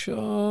for the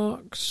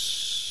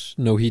Sharks?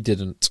 No, he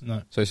didn't.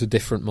 No. So it's a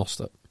different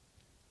Mostert.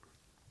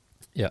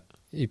 Yeah,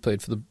 he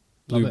played for the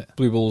Love it.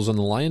 Blue Bulls and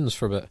the Lions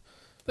for a bit.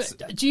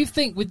 But do you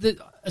think,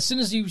 as soon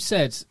as you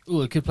said,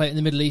 it could play it in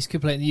the Middle East,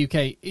 could play it in the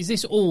UK, is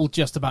this all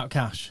just about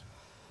cash?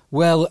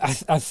 Well,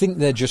 I think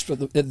they're just,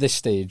 at this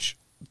stage,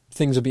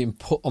 things are being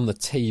put on the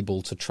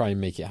table to try and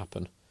make it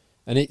happen.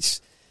 And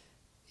it's...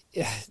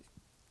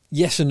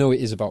 Yes and no,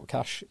 it is about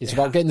cash. It's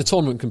about getting the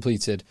tournament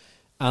completed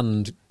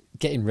and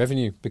getting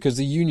revenue. Because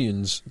the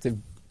unions,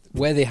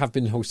 where they have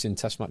been hosting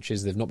test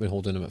matches, they've not been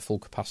holding them at full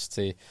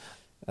capacity.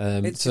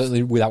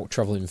 Certainly without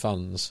travelling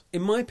fans.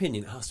 In my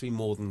opinion, it has to be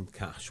more than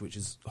cash, which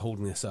is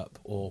holding this up,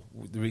 or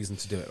the reason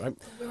to do it, right?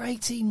 We're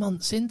 18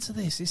 months into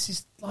this. This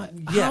is like,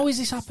 how is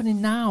this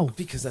happening now?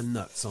 Because they're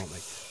nuts, aren't they?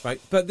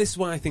 Right? But this is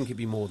why I think it'd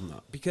be more than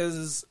that.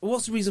 Because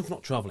what's the reason for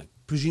not travelling?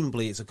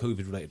 Presumably it's a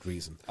COVID-related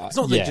reason. It's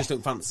not that they just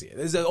don't fancy it.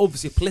 There's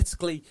obviously a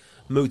politically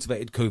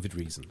motivated COVID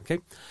reason, okay?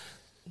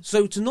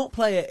 So to not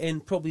play it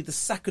in probably the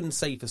second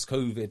safest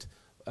COVID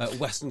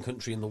Western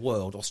country in the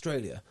world,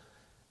 Australia...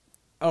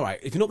 All right,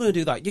 if you're not going to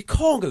do that, you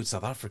can't go to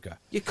South Africa.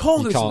 You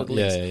can't go to the Middle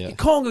East. You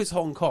can't go to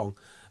Hong Kong.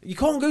 You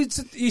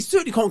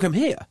certainly can't come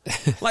here.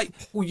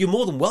 You're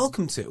more than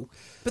welcome to,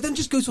 but then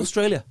just go to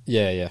Australia.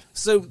 Yeah.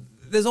 So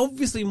there's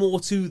obviously more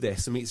to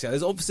this, Amicia.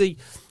 There's obviously,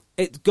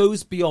 it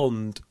goes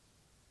beyond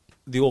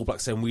the All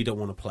Blacks saying we don't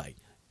want to play.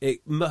 It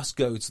must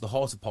go to the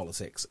heart of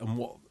politics and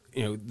what,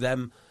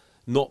 them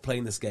not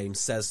playing this game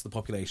says to the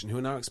population who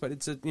are now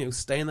expected to,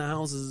 stay in their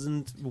houses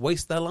and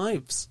waste their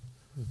lives.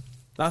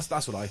 That's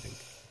what I think.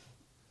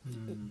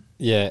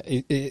 Yeah,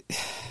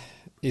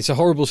 it's a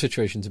horrible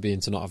situation to be in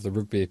to not have the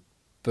rugby,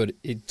 but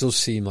it does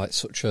seem like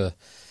such a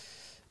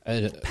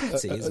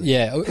petty, isn't it?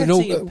 Yeah,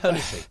 petty and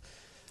punishing.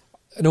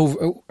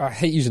 I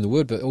hate using the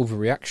word, but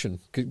overreaction,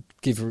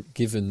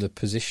 given the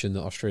position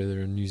that Australia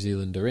and New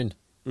Zealand are in.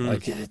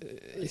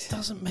 It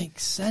doesn't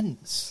make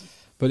sense.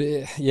 But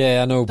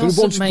I know. But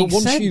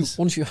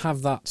once you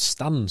have that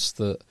stance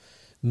that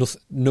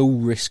no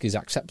risk is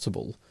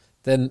acceptable,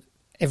 then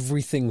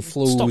everything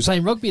flows. Stop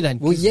playing rugby then.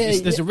 Well,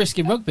 there's a risk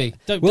in rugby.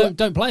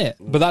 Don't play it.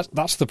 But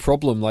that's the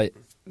problem. Like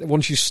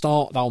once you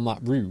start down that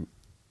route,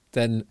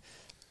 then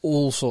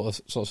all sorts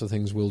of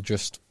things will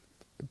just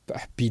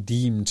be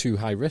deemed too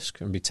high risk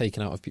and be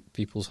taken out of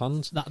people's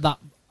hands. That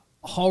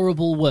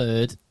horrible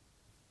word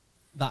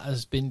that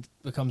has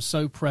become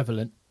so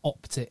prevalent,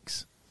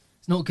 optics.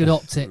 It's not good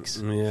optics.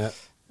 Yeah.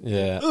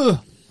 Ugh.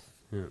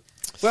 Yeah.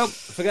 Well,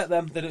 forget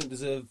them. They don't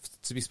deserve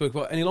to be spoken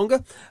about any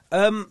longer.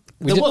 A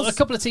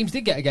couple of teams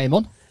did get a game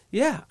on.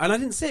 Yeah, and I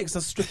didn't see it because I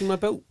was stripping my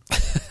boat.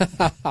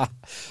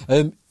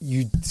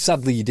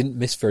 Sadly, you didn't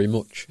miss very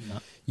much. No.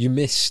 You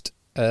missed,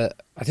 I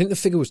think the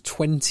figure was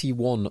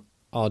 21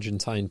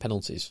 Argentine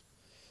penalties.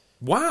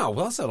 Wow,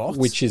 that's a lot.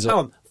 Which is...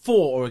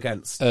 for or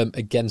against?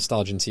 Against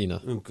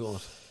Argentina. Oh,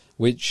 God.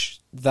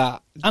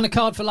 And a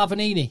card for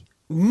Lavanini.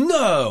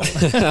 No!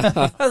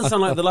 That doesn't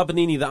sound like the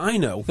Labanini that I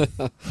know.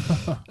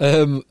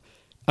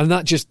 And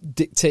that just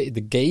dictated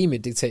the game.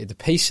 It dictated the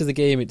pace of the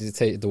game. It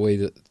dictated the way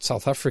that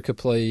South Africa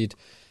played.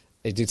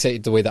 It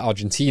dictated the way that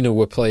Argentina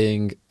were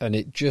playing. And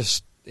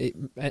it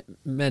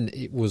meant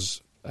it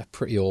was a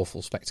pretty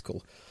awful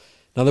spectacle.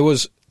 Now, there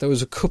was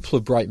a couple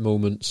of bright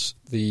moments.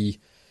 The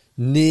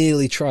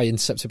nearly try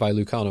intercepted by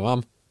Lucano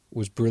Am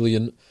was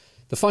brilliant.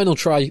 The final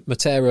try,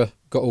 Matera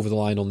got over the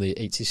line on the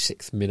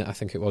 86th minute, I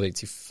think it was,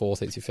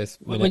 84th,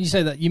 85th minute. When you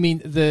say that, you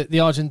mean the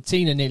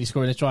Argentina nearly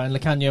scoring a try and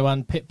Lucano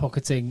and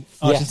pickpocketing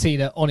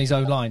Argentina on his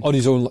own line? On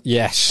his own,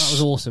 yes. That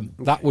was awesome.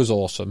 That was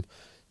awesome.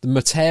 The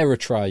Matera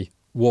try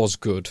was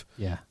good.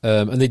 Yeah.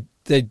 And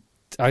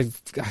I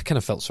kind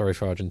of felt sorry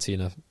for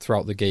Argentina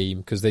throughout the game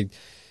because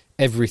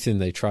everything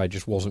they tried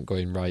just wasn't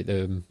going right.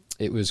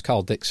 It was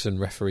Carl Dixon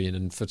refereeing,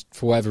 and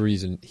for whatever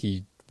reason,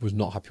 he was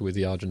not happy with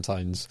the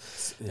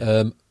Argentines.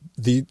 Yeah.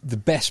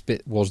 The best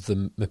bit was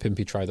the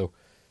Mapimpi try, though.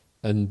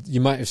 And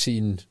you might have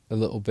seen a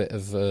little bit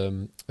of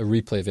a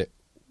replay of it,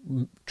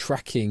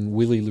 tracking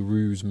Willie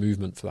LaRue's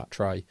movement for that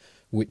try,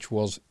 which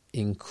was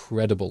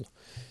incredible.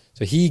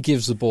 So he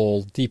gives the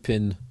ball deep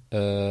in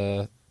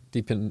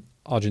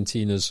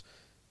Argentina's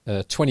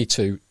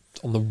 22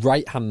 on the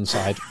right-hand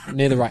side,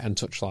 near the right-hand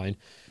touchline.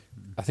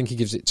 I think he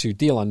gives it to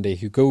Diolande,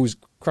 who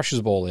crashes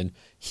the ball in.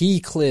 He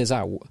clears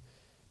out.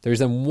 There is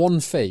then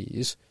one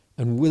phase,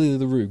 and Willie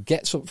LaRue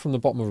gets up from the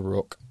bottom of a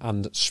ruck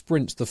and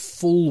sprints the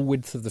full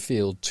width of the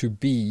field to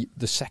be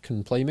the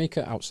second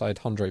playmaker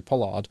outside Andre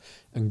Pollard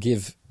and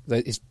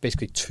it's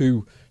basically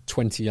two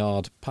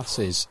 20-yard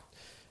passes.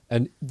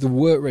 And the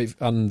work rate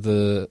and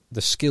the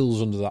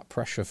skills under that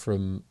pressure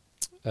from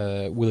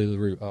Willie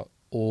LaRue are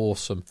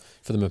awesome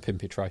for the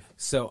Mapimpi try.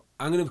 So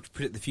I'm going to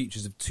predict the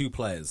futures of two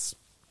players,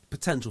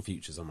 potential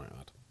futures, I might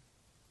add.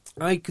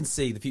 I can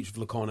see the future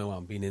of Lucano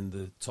Am being in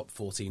the top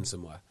 14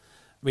 somewhere.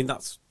 I mean,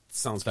 that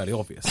sounds fairly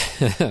obvious.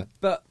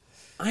 But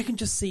I can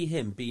just see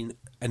him being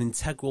an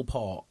integral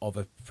part of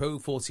a Pro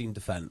 14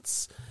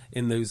 defence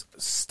in those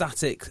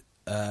static,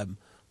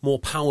 more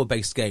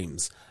power-based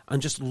games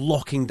and just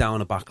locking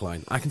down a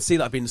backline. I can see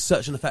that being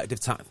such an effective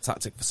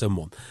tactic for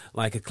someone.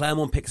 Like a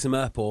Clermont picks him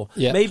up, or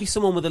maybe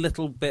someone with a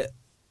little bit...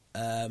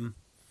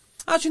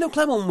 Actually, no,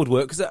 Clermont would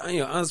work, because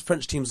as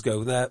French teams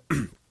go,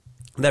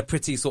 they're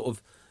pretty sort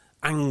of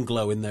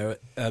Anglo in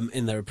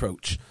their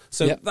approach,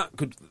 so that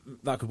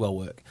could well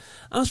work.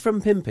 As for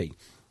Mapimpi,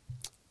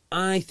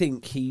 I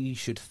think he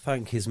should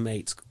thank his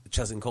mate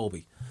Cheslin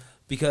Colby,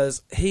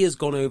 because he has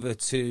gone over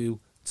to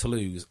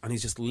Toulouse and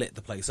he's just lit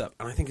the place up.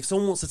 And I think if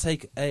someone wants to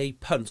take a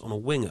punt on a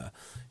winger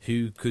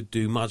who could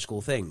do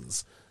magical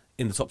things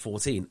in the top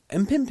 14,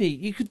 Mapimpi,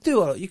 you could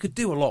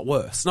do a lot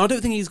worse. Now, I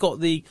don't think he's got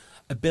the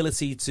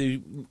ability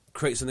to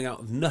create something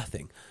out of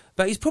nothing,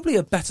 but he's probably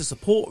a better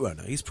support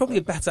runner. He's probably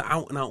a better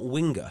out-and-out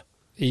winger.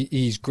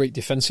 He's great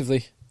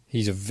defensively.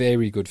 He's a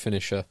very good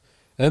finisher.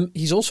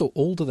 He's also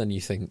older than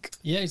you think.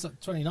 Yeah, he's like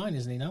 29,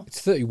 isn't he now?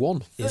 It's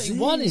 31.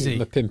 31, is he?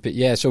 Mapimpi,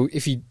 yeah. So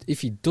if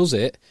he does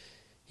it,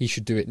 he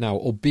should do it now.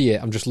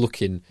 Albeit, I'm just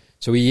looking.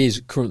 So he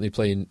is currently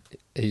playing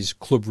his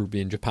club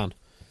rugby in Japan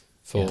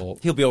for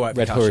He'll be all right.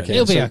 Red for Hurricane.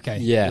 He'll be okay.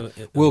 Yeah,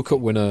 World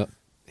Cup winner.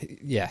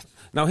 Yeah.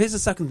 Now, here's the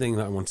second thing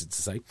that I wanted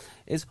to say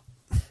is,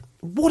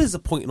 what is the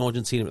point in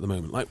Argentina at the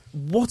moment? Like,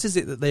 what is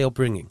it that they are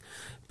bringing?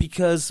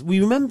 Because we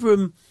remember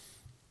them...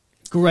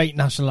 Great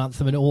national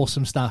anthem and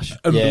awesome stash.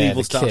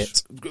 Unbelievable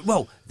stash. Kit.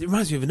 Well, it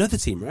reminds me of another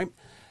team, right?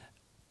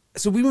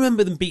 So we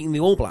remember them beating the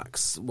All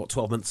Blacks,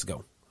 12 months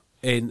ago?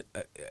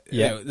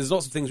 There's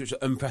lots of things which are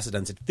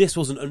unprecedented. This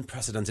was an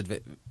unprecedented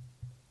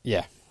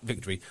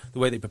victory. The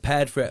way they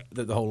prepared for it,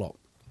 the whole lot.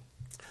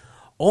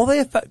 Are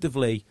they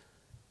effectively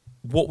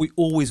what we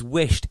always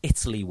wished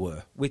Italy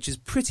were, which is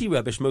pretty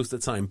rubbish most of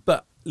the time,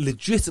 but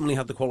legitimately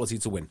had the quality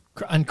to win?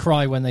 And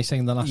cry when they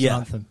sing the national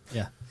anthem.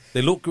 Yeah.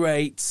 They look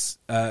great.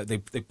 They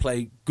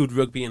play good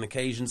rugby on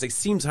occasions. They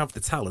seem to have the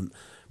talent,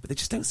 but they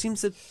just don't seem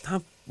to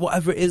have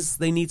whatever it is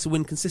they need to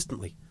win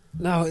consistently.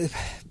 No,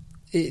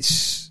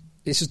 it's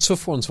a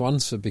tough one to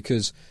answer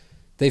because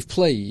they've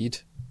played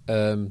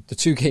the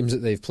two games that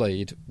they've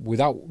played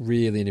without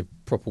really any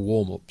proper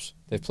warm-ups.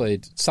 They've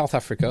played South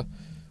Africa,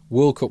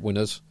 World Cup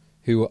winners,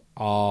 who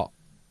are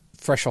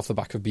fresh off the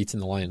back of beating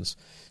the Lions.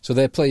 So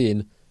they're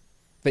playing,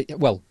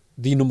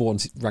 the number one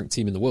ranked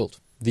team in the world.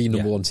 The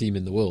number one team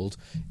in the world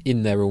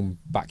in their own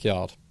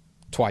backyard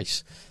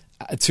twice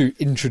to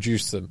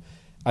introduce them.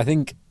 I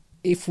think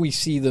if we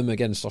see them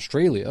against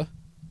Australia,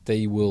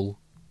 they will,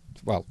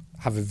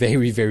 have a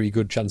very, very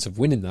good chance of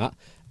winning that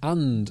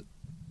and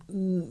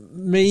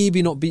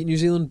maybe not beat New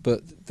Zealand,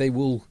 but they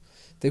will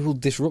they will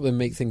disrupt and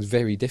make things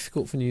very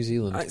difficult for New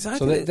Zealand.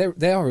 Exactly. So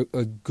they are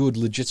a good,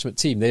 legitimate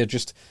team.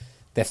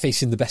 They're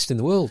facing the best in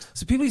the world.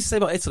 So people used to say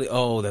about Italy,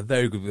 they're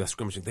very good with their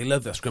scrimmaging. They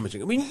love their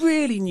scrimmaging. I mean,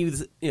 really knew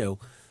that,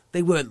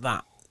 they weren't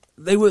that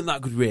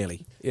good,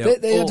 really.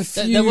 They had a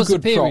few there was good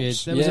a period.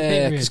 props. There was a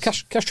period.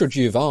 Because Castro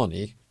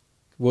Giovanni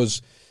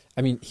was,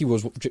 he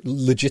was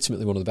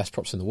legitimately one of the best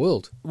props in the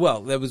world.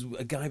 Well, there was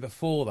a guy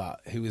before that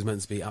who was meant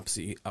to be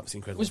absolutely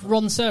incredible. Was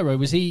Roncero,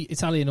 was he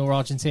Italian or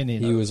Argentinian?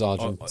 He was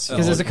Argentine. Because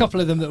there's a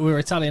couple of them that were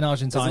Italian,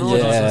 Argentine,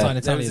 Italian.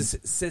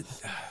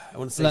 I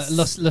want to say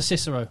La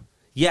Cicero.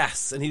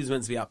 Yes, and he was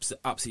meant to be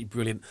absolutely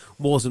brilliant.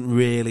 Wasn't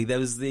really. There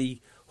was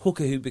the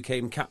hooker who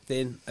became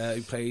captain,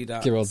 who played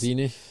at...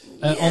 Giraldini.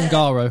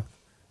 Ongaro.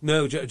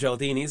 No,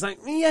 Geraldini. He's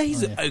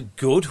he's a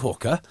good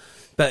hooker,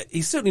 but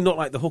he's certainly not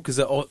like the hookers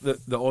that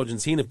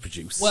Argentina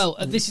produce. Well,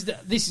 this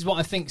is what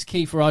I think is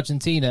key for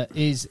Argentina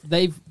is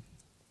their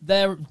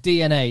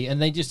DNA,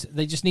 and they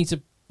just need to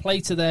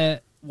play to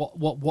their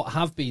what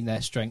have been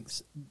their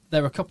strengths.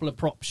 They're a couple of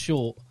props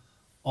short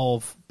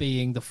of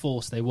being the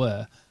force they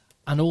were.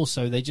 And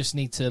also, they just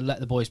need to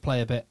let the boys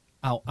play a bit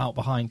out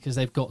behind because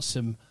they've got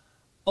some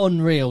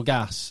unreal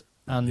gas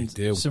and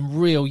some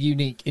real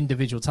unique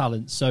individual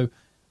talent. So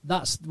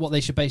that's what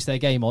they should base their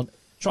game on.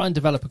 Try and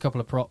develop a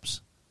couple of props,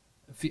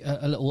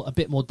 a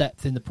bit more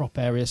depth in the prop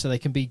area so they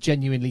can be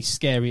genuinely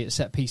scary at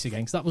set piece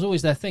again. Because that was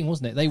always their thing,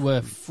 wasn't it? They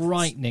were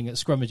frightening at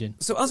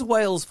scrummaging. So as a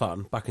Wales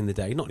fan back in the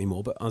day, not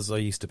anymore, but as I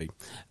used to be,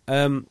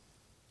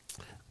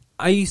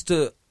 I used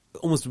to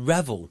almost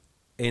revel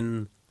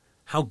in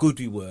how good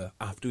we were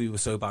after we were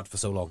so bad for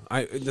so long.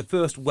 The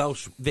first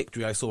Welsh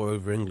victory I saw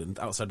over England,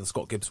 outside of the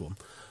Scott Gibbs one,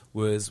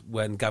 was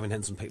when Gavin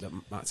Henson picked up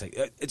Matt Tate.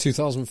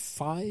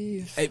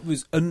 2005. It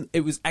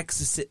was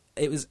ecstasy.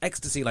 It was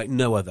ecstasy like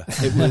no other.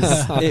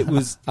 It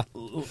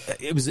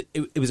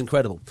was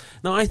incredible.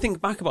 Now I think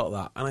back about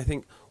that, and I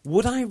think,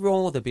 would I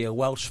rather be a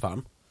Welsh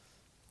fan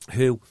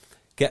who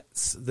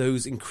gets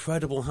those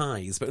incredible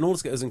highs, but in order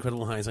to get those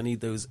incredible highs, I need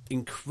those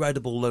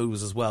incredible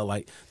lows as well,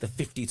 like the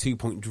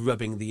 52-point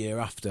drubbing the year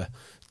after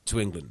to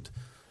England?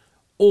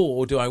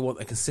 Or do I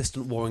want a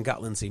consistent Warren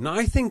Gatland team? Now,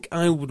 I think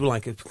I would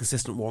like a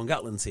consistent Warren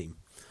Gatland team.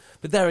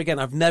 But there again,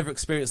 I've never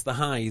experienced the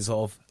highs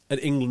of an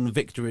England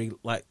victory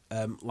like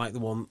the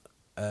one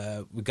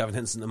with Gavin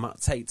Henson and Matt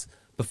Tate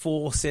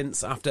before,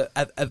 since, after,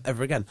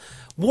 ever again.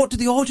 What do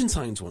the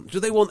Argentines want? Do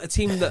they want a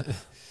team that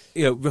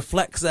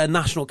reflects their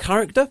national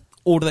character?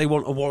 Or do they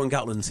want a Warren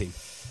Gatland team?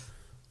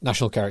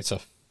 National character.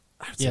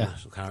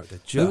 National character.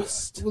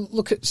 Just. Well,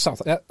 look at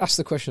ask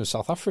the question of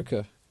South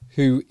Africa,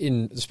 who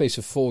in the space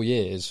of 4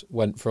 years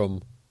went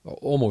from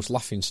almost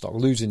laughingstock,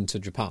 losing to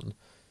Japan,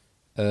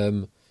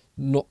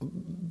 not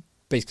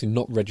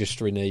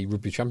registering a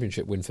rugby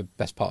championship win for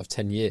best part of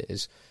 10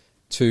 years,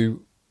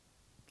 to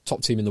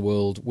top team in the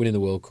world, winning the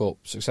World Cup,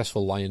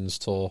 successful Lions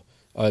tour,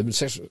 a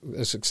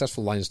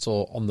successful Lions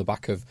tour on the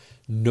back of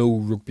no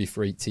rugby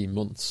for 18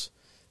 months.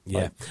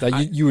 Yeah,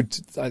 you would.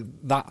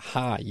 That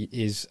high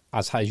is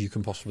as high as you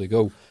can possibly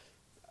go.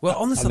 Well,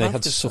 on the South and they Africa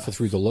had to suffer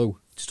through the low.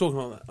 Just talking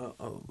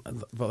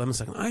about them a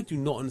second. I do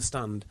not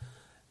understand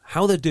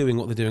how they're doing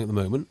what they're doing at the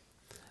moment,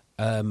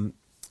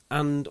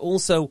 and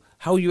also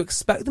how you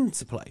expect them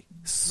to play.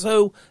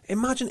 So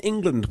imagine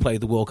England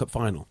played the World Cup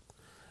final,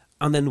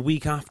 and then the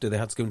week after they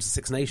had to go into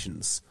Six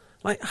Nations.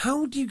 Like,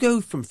 how do you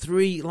go from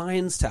 3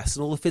 Lions tests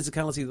and all the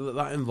physicality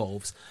that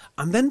involves,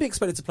 and then be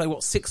expected to play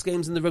 6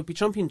 games in the Rugby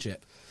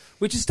Championship?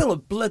 Which is still a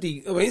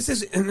bloody... I mean,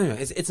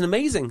 it's an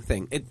amazing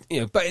thing.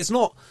 But it's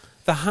not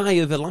the high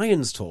of the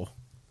Lions tour.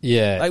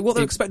 Yeah. Like, what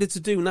they're expected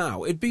to do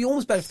now, it'd be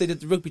almost better if they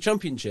did the Rugby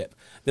Championship,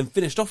 then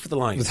finished off with the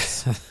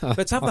Lions.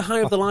 But to have the high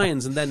of the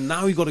Lions, and then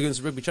now you've got to go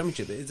into the Rugby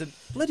Championship, it's a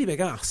bloody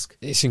big ask.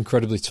 It's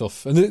incredibly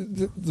tough. And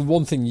the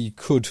one thing you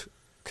could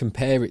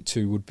compare it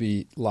to would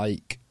be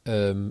like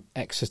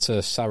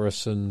Exeter,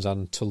 Saracens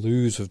and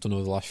Toulouse have done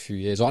over the last few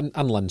years, and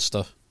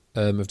Leinster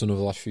have done over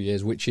the last few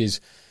years, which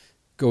is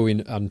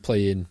going and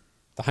playing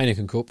the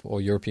Heineken Cup or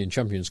European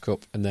Champions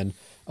Cup, and then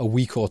a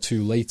week or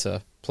two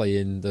later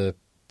playing the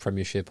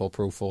Premiership or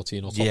Pro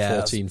 14 or Top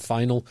 14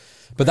 final.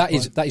 But that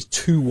is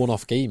 2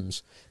 one-off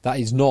games. That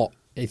is not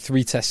a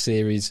 3-test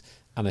series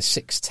and a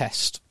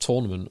 6-test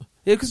tournament.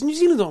 Yeah, because New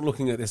Zealand aren't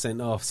looking at this saying,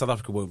 South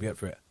Africa won't be up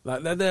for it.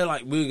 Like they're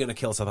like, we're going to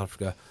kill South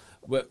Africa.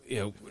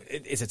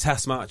 It's a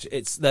test match.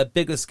 It's their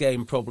biggest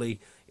game probably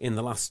in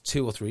the last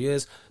 2 or 3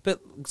 years. But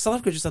South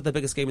Africa just had their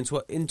biggest game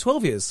in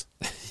 12 years.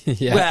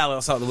 Yeah. Well,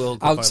 outside of the World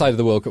Cup outside of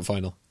the World Cup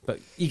final. But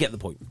you get the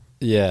point.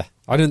 Yeah,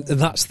 and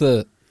that's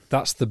the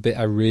bit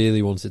I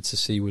really wanted to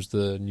see, was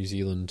the New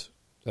Zealand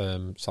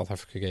South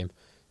Africa game,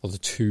 or the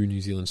 2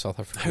 New Zealand South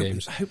Africa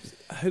games.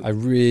 I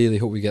really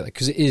hope we get that,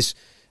 because it is.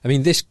 I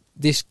mean, this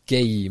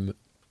game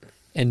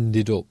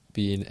ended up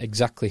being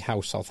exactly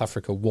how South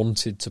Africa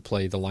wanted to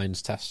play the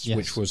Lions tests,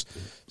 which was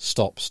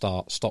stop,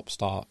 start, stop,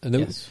 start.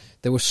 And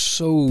there were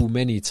so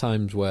many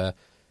times where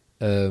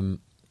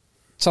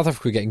South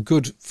Africa were getting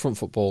good front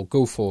football,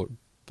 go forward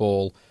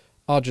ball.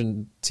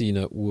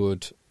 Argentina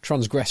would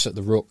transgress at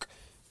the ruck.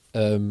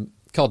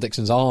 Carl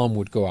Dixon's arm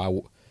would go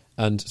out,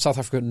 And South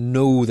Africa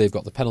know they've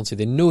got the penalty.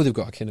 They know they've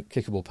got a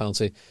kickable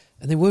penalty,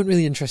 and they weren't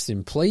really interested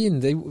in playing.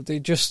 They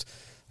just,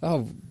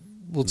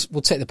 we'll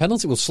take the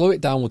penalty, we'll slow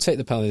it down, we'll take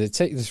the penalty, they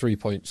take the 3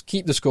 points,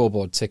 keep the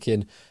scoreboard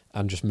ticking,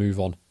 and just move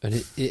on. And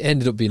it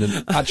ended up being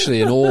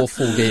actually an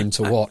awful game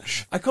to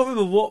watch. I can't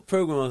remember what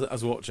programme I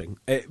was watching.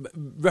 It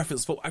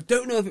referenced football. I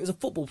don't know if it was a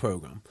football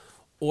programme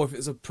or if it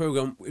was a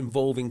programme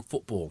involving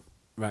football.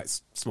 Right,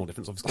 small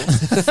difference,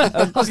 obviously.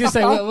 I was going to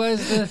say, where's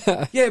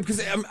the... Yeah,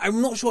 because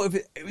I'm not sure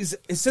if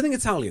it's something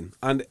Italian,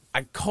 and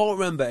I can't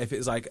remember if it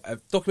was like a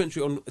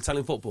documentary on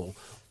Italian football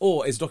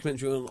or it's a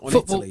documentary on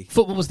Italy.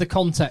 Football was the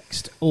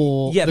context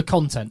or the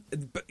content?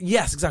 But,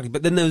 yes, exactly.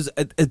 But then there was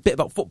a bit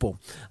about football,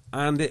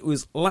 and it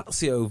was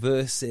Lazio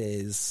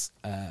versus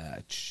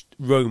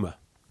Roma.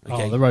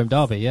 Okay. Oh, the Rome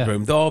Derby, yeah.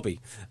 Rome Derby.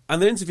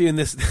 And they're interviewing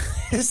this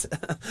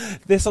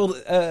old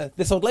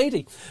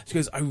lady. She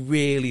goes, I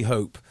really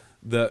hope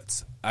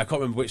that, I can't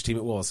remember which team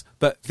it was,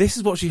 but this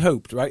is what she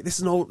hoped, right? This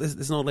is an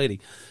old lady.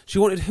 She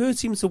wanted her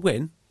team to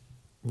win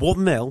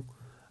 1-0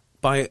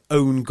 by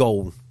own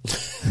goal.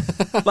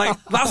 Like,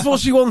 that's what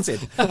she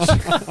wanted.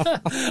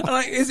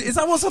 Like, is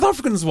that what South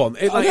Africans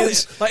want?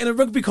 Like in a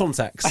rugby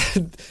context.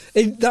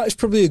 That's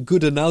probably a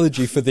good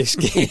analogy for this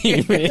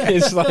game.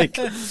 It's like,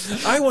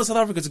 I want South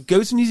Africa to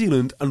go to New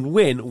Zealand and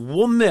win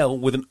 1-0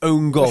 with an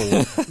own goal.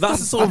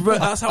 That's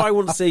how I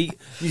want to see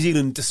New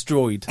Zealand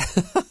destroyed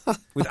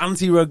with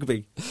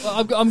anti-rugby.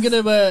 Well, I'm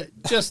going to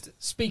just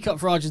speak up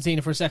for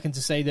Argentina for a second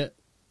to say that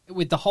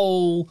with the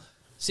whole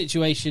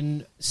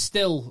situation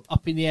still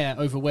up in the air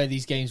over where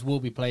these games will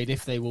be played,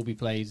 if they will be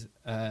played,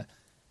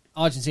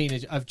 Argentina,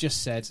 I've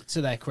just said, to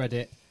their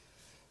credit,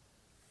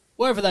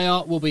 wherever they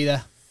are, we'll be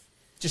there.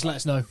 Just let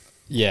us know.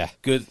 Yeah.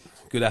 Good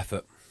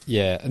effort.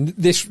 Yeah, and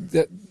this,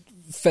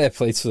 fair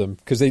play to them,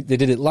 because they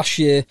did it last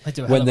year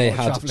when they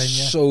had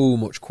so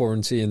much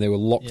quarantine and they were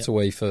locked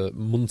away for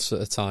months at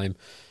a time.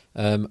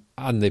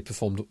 And they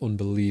performed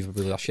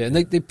unbelievably last year. And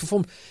they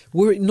performed,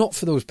 were it not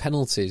for those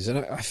penalties, and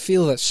I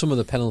feel that some of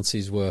the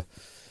penalties were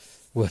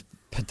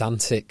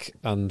pedantic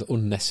and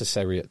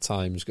unnecessary at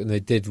times, and they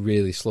did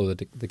really slow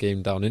the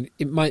game down. And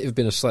it might have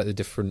been a slightly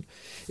different,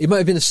 a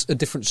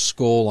different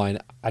scoreline.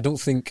 I don't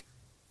think,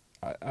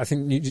 I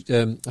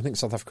think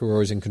South Africa were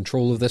always in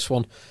control of this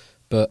one,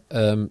 but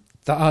that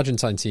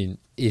Argentine team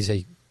is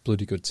a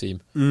bloody good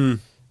team.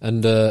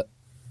 And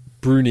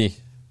Bruni,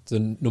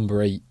 the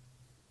number 8,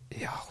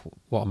 yeah,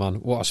 what a man,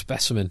 what a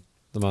specimen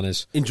the man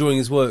is. Enjoying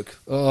his work.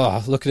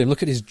 Oh, look at him,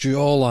 look at his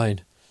jawline.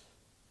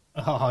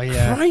 Oh,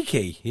 yeah.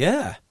 Crikey,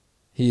 yeah.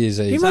 He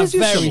is a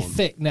very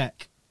thick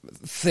neck.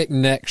 Thick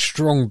neck,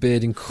 strong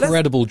beard,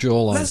 incredible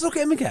jawline. Let's look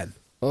at him again.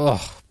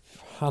 Oh,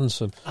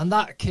 handsome. And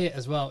that kit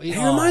as well. He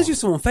reminds you of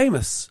someone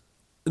famous.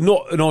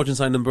 Not an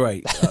Argentine number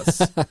 8.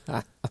 That's...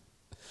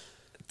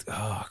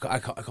 I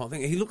can't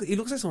think. He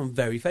looks like someone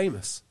very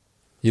famous.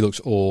 He looks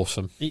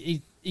awesome.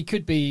 He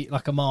could be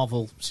like a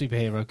Marvel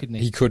superhero, couldn't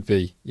he? He could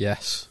be,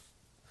 yes.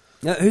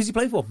 Yeah, who's he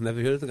play for? Never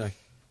heard of the guy.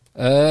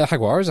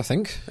 Jaguares, I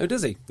think. Oh,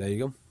 does he? There you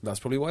go. That's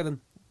probably why then.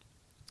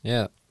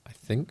 Yeah, I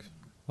think.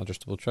 I'll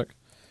just double check.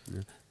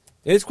 Yeah.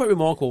 It's quite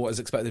remarkable what is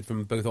expected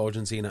from both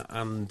Argentina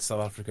and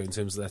South Africa in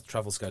terms of their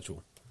travel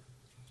schedule.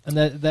 And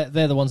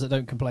they're the ones that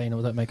don't complain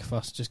or don't make a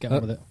fuss. Just get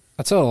on with it.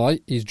 I tell a lie.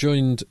 He's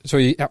joined. So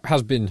he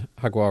has been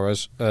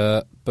Jaguares,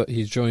 but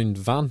he's joined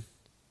Van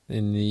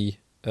in the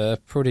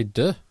Pro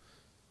D2.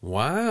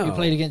 Wow! He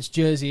played against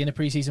Jersey in a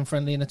pre-season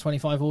friendly in a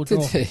 25-all draw.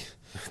 Did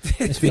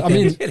he? I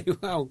mean,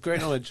 wow, great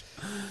knowledge.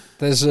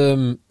 There's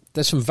some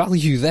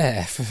value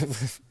there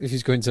if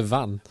he's going to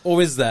Van.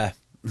 Or is there?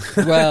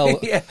 Well,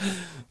 yeah,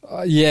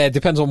 it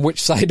depends on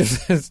which side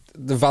of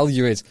the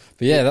value is.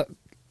 But yeah,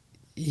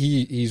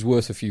 he's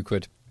worth a few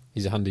quid.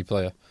 He's a handy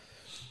player.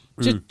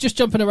 Just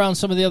jumping around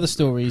some of the other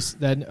stories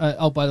then.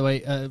 By the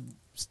way,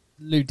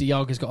 Lou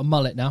Diaga's got a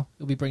mullet now.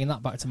 He'll be bringing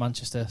that back to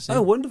Manchester. So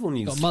oh, wonderful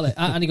news! Got a mullet,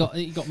 and he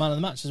got man of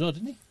the match as well,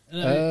 didn't he?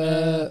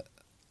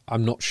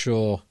 I'm not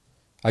sure.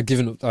 I'd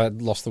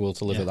lost the will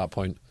to live at that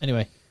point.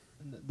 Anyway,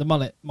 the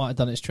mullet might have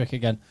done its trick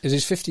again. It was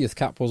his 50th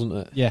cap, wasn't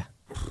it? Yeah.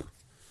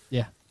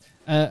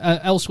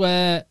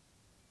 Elsewhere,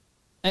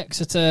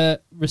 Exeter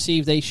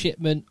received a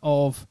shipment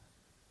of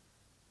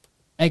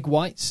egg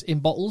whites in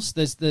bottles.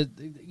 There's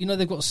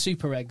they've got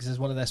Super Eggs as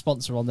one of their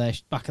sponsor on their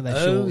back of their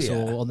shorts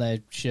or on their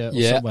shirt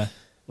or somewhere.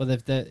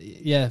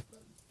 Well,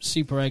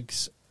 Super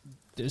Eggs.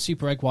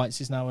 Super Egg Whites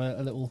is now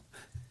a little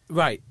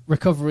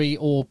recovery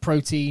or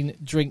protein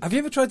drink. Have you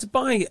ever tried to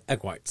buy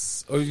egg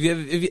whites? Or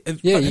you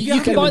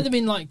can buy them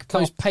in like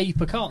those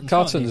paper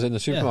cartons. In the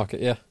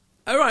supermarket. Yeah.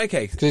 Oh, right,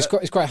 okay. Because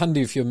it's quite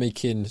handy if you're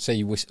making,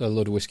 say, a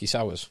load of whiskey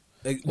sours.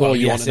 Or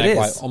you want an egg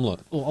white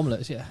omelette. Or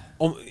omelettes, yeah.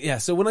 Yeah,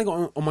 so when I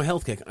got on my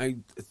health kick, I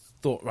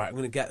thought, right, I'm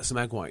going to get some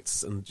egg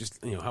whites and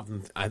just have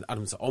them, add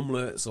them to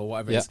omelettes or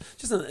whatever. Yeah. It's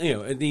just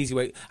an easy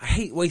way. I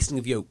hate wasting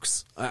of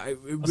yolks. I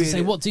was going to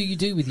say, what do you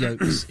do with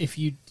yolks if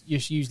you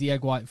just use the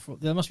egg white?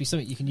 There must be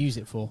something you can use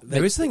it for.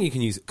 There is something you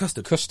can use it.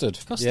 Custard.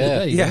 Yeah,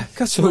 there you go.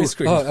 Custard ice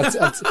cream.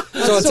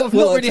 Not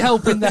really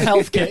helping the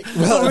health kick.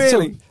 Well,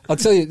 really. I'll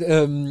tell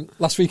you,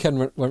 last weekend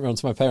went round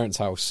to my parents'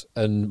 house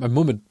and my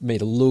mum had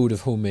made a load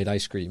of homemade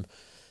ice cream.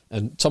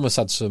 And Thomas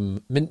had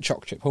some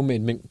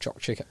homemade mint choc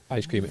chip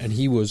ice cream, and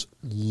he was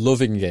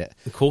loving it.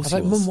 Of course, I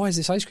was like, Mum, why is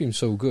this ice cream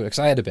so good? Because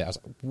I had a bit. I was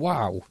like,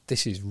 wow,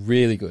 this is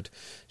really good.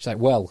 She's like,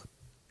 well,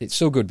 it's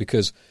so good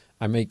because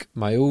I make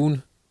my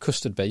own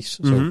custard base,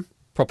 so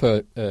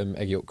proper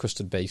egg yolk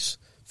custard base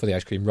for the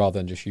ice cream, rather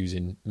than just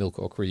using milk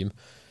or cream.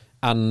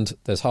 And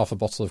there's half a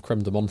bottle of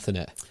creme de menthe in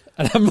it.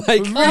 And I'm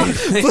like, wow.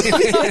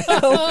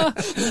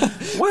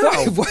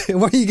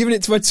 Why are you giving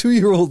it to my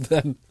 2-year-old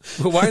then?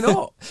 Well, why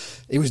not?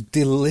 It was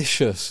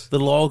delicious. The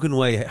Logan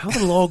way. How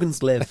the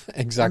Logans live.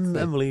 Exactly.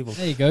 Unbelievable.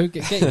 There you go.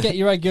 Get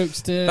your egg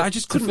yolks to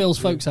Phil's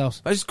folks'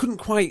 house. I just couldn't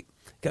quite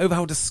get over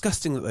how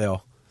disgusting that they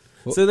are.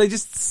 So they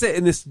just sit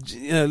in this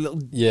little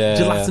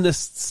gelatinous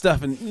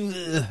stuff. And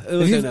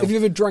have you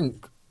ever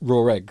drank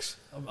raw eggs?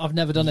 I've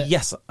never done it.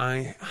 Yes,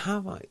 I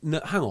have. No,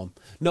 hang on.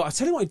 No, I'll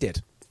tell you what I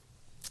did.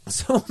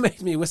 Someone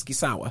made me a whiskey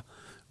sour,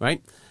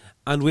 right?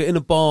 And we're in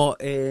a bar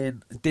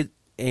in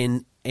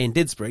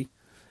Didsbury.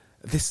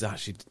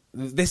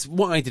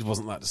 What I did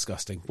wasn't that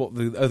disgusting. What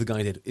the other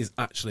guy did is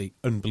actually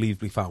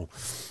unbelievably foul.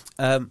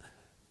 And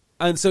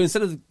so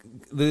instead of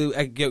the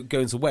egg yolk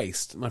going to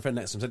waste, my friend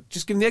next to him said,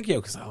 "Just give me the egg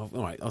yolk." I said, "Oh,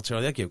 all right, I'll try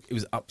the egg yolk." It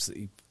was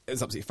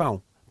absolutely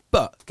foul.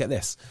 But get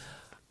this,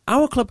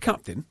 our club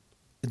captain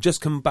had just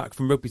come back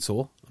from rugby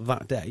tour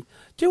that day.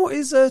 Do you know what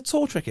his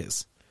tour trick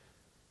is?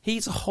 He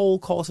eats a whole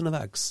carton of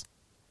eggs,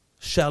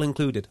 shell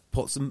included.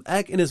 Puts some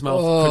egg in his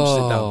mouth, crunches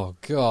it down. Oh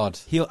God!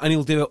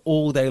 He'll do it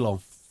all day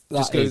long.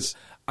 That is.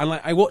 And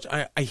like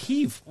I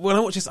heave when I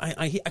watch this.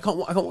 I can't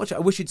watch it. I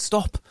wish he'd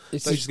stop.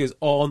 So he just goes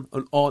on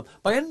and on.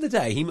 By the end of the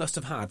day, he must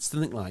have had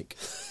something like,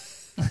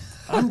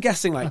 I'm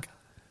guessing like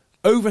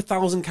over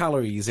 1,000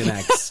 calories in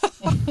eggs,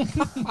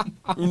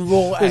 in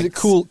raw eggs. Is it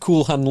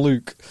Cool Hand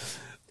Luke?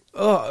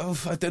 Oh,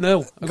 I don't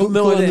know. I got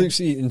no Cool idea. Hand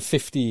Luke's eating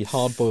 50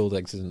 hard-boiled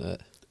eggs, isn't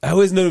it?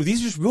 Oh, no,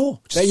 these are just raw.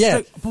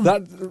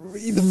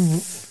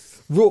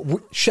 Raw,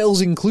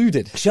 shells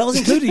included. Shells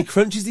included. He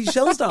crunches these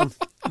shells down.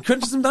 He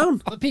crunches them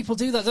down. But people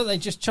do that, don't they?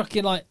 Just chuck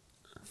in like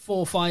 4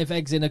 or 5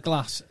 eggs in a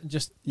glass and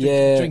just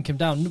drink them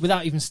down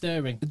without even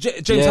stirring.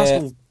 James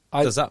Haskell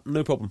does that,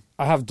 no problem.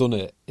 I have done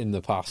it in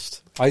the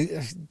past.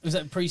 Was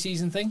that a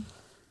pre-season thing?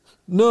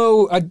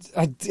 No, I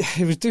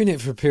was doing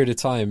it for a period of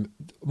time,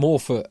 more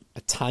for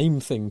a time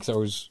thing,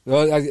 because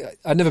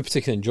I never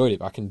particularly enjoyed it,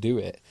 but I can do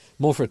it.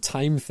 More for a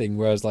time thing,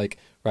 where I was like,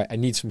 right, I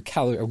need some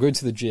calories. I'm going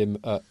to the gym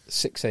at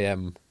 6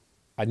 a.m.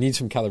 I need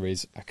some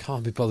calories. I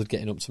can't be bothered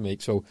getting up to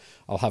make, so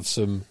I'll have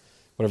some,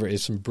 whatever it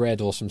is, some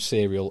bread or some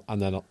cereal, and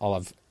then I'll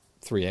have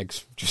 3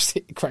 eggs just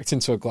cracked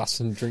into a glass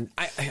and drink.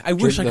 I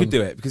wish I could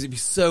do it, because it'd be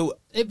so...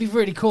 It'd be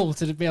really cool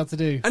to be able to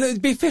do. And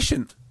it'd be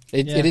efficient.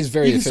 It is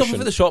very efficient. You can stop off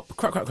at the shop,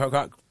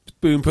 crack,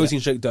 boom, protein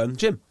shake done,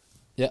 gym.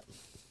 Yeah.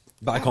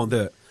 But I can't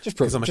do it,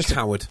 because I'm a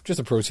coward. Just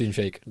a protein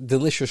shake.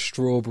 Delicious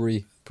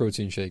strawberry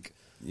protein shake.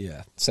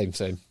 Yeah. Same.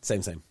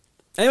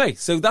 Anyway,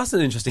 so that's an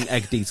interesting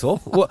egg detour.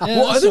 What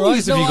other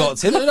news have you got,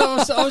 Tim?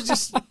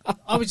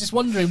 I was just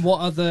wondering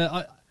what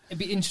other... it'd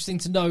be interesting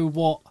to know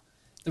what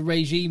the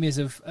regime is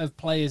of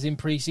players in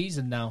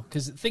pre-season now,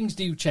 because things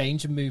do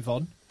change and move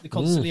on. They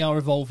constantly are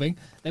evolving.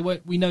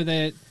 We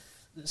know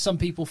some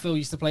people Phil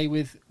used to play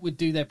with would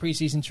do their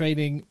pre-season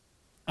training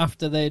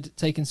after they'd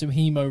taken some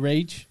Hemo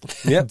Rage.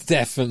 Yeah,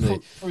 definitely.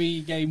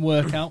 Pre-game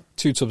workout.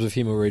 2 tubs of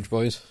Hemo Rage,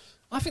 boys.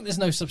 I think there's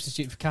no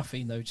substitute for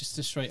caffeine, though, just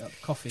a straight-up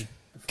coffee.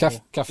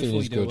 Caffeine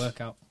is good.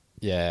 Workout.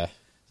 Yeah.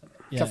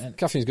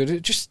 Caffeine's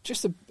good.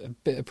 Just a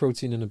bit of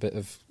protein and a bit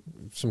of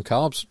some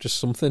carbs, just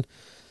something.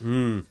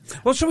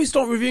 Well, shall we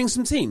start reviewing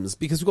some teams?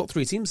 Because we've got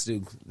 3 teams to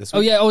do this week.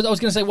 Oh, yeah, I was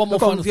going to say one more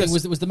final thing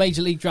was the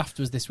Major League Draft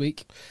was this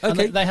week.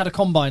 Okay. And they had a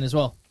combine as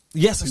well.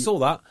 Yes, I saw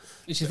that.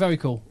 Which is very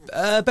cool.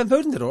 Ben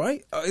Foden did all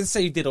right. I'd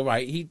say he did all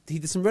right. He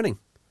did some running.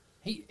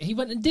 He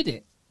went and did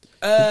it?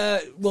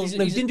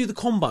 He didn't do the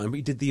combine, but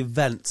he did the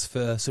event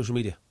for social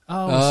media.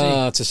 Oh,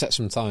 I see. To set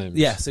some time.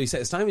 Yeah, so he set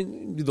his time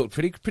and he looked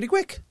pretty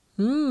quick.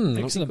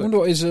 Excellent. I wonder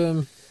what his...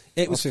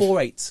 it was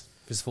 4.8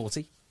 for his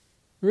 40.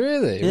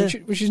 Really? Yeah.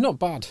 Which is not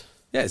bad.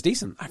 Yeah, it's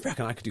decent. I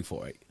reckon I could do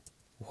 4.8.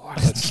 Wow,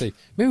 let's see.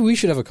 Maybe we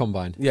should have a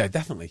combine. Yeah,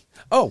 definitely.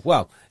 Oh,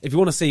 well, if you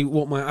want to see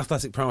what my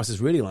athletic prowess is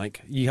really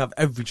like, you have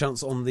every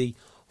chance on the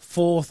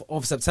 4th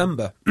of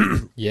September.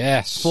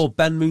 Yes. For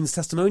Ben Moon's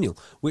testimonial,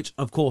 which,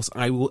 of course,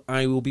 I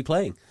will be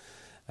playing.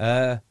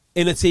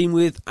 In a team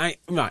with...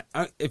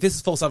 if this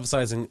is false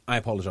advertising, I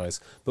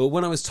apologise. But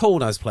when I was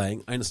told I was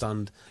playing, I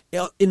understand.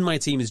 In my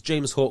team is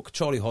James Hook,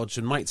 Charlie Hodge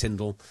and Mike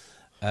Tyndall,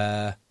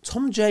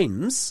 Tom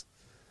James,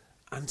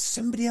 and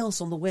somebody else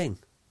on the wing.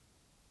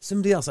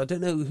 Somebody else. I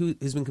don't know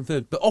who's been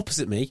confirmed. But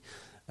opposite me,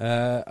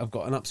 I've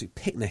got an absolute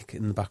picnic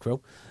in the back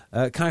row.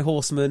 Kai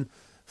Horseman,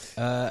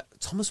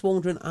 Thomas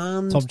Waldron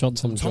and Tom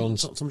Johnson.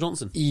 Tom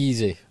Johnson.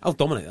 Easy. I'll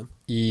dominate them.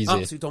 Easy.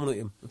 Absolutely dominate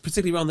them.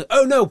 Particularly around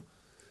the...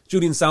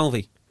 Julian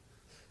Salvi.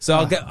 So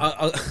I'll get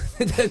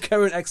the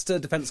current Exeter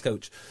defence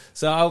coach.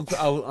 So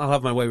I'll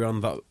have my way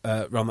around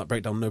that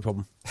breakdown, no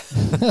problem.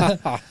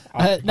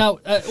 Now,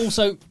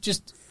 also,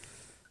 just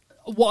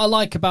what I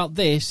like about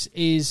this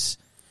is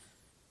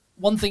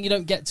one thing you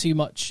don't get too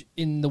much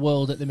in the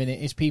world at the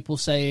minute is people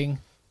saying,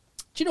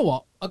 "Do you know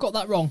what? I got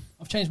that wrong.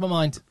 I've changed my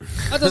mind."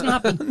 That doesn't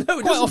happen. No, it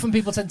Quite doesn't. often,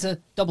 people tend to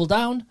double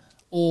down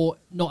or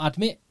not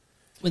admit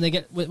when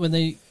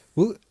they.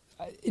 Well,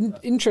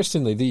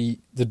 interestingly,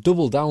 the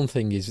double down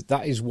thing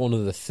is one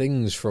of the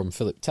things from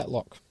Philip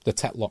Tetlock, the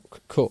Tetlock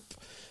Cup,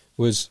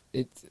 was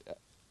it.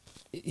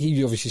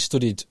 He obviously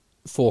studied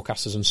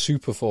forecasters and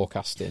super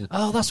forecasting.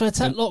 Oh, that's where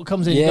Tetlock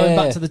comes in. Yeah. Going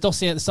back to the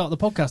dossier at the start of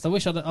the podcast, I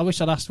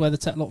wish I'd asked where the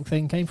Tetlock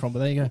thing came from, but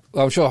there you go.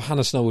 Well, I'm sure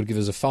Hannah Snell would give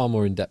us a far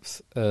more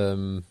in-depth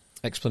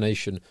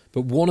explanation.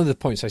 But one of the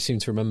points I seem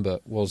to remember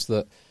was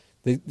that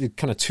the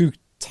kind of two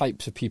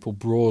types of people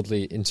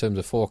broadly in terms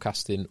of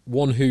forecasting: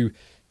 one who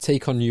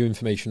take on new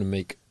information and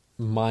make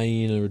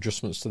minor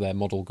adjustments to their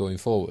model going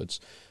forwards,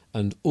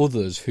 and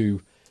others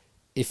who,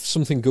 if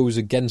something goes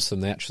against them,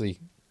 they actually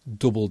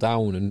double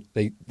down, and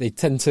they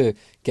tend to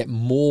get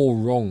more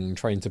wrong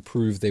trying to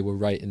prove they were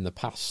right in the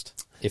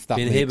past, if that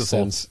Been makes here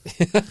before. sense.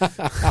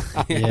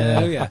 Yeah.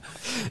 Oh, yeah.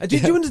 Do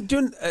you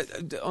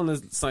on a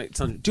slight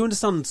tangent, do you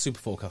understand super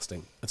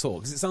forecasting at all?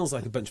 Because it sounds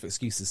like a bunch of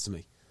excuses to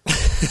me.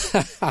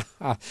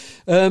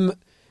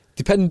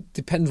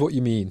 Depends what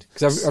you mean,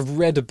 because I've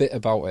read a bit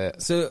about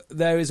it. So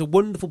there is a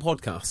wonderful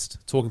podcast,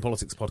 Talking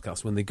Politics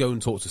podcast, when they go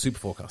and talk to a super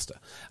forecaster,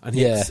 and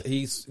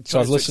he's So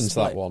I've listened to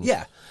that explain- one.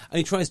 Yeah, and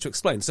he tries to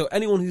explain. So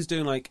anyone who's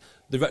doing like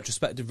the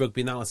retrospective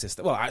rugby analysis,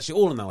 well, actually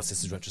all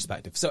analysis is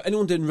retrospective. So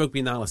anyone doing rugby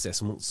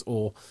analysis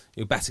or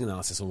betting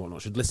analysis or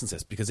whatnot should listen to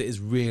this, because it is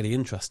really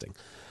interesting.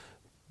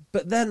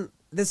 But then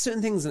there's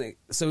certain things in it.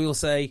 So he'll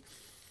say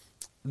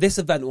this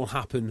event will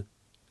happen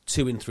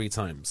 2 in 3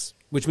 times,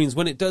 which means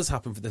when it does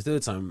happen for the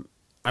third time,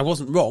 I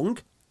wasn't wrong.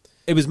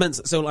 It was meant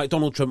so, like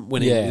Donald Trump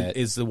winning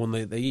is the one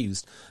they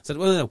used. Said,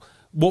 well, no.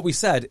 What we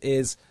said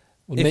is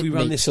if we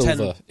run Nate this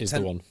Silver 10 is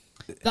the one.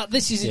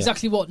 This is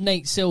exactly what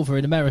Nate Silver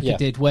in America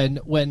did when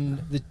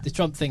the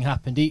Trump thing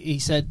happened. He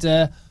said,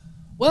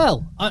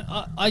 "Well,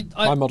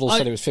 my model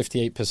said it was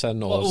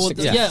 58% or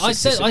 60%. Yeah,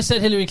 I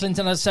said Hillary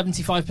Clinton has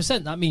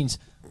 75%. That means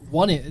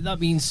That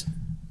means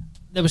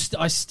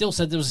I still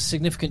said there was a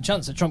significant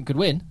chance that Trump could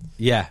win.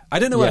 Yeah, I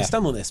don't know where I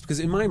stand on this, because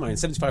in my mind,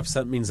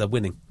 75% means they're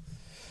winning.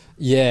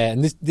 Yeah,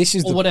 and this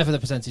is whatever the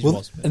percentage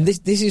was. And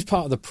this is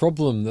part of the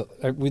problem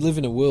that we live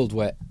in a world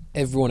where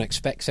everyone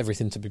expects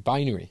everything to be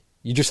binary.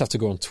 You just have to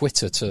go on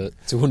Twitter to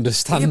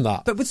understand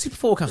that. But with super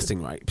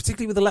forecasting, right,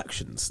 particularly with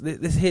elections,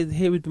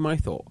 here would be my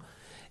thought.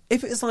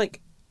 If it's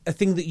like a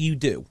thing that you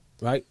do,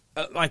 right,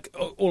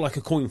 or like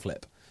a coin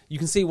flip, you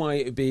can see why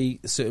it would be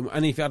certain.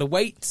 And if you had a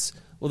weight,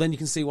 well, then you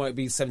can see why it'd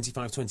be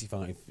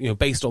 75-25,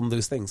 based on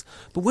those things.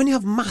 But when you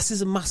have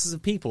masses and masses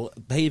of people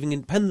behaving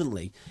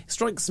independently, it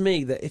strikes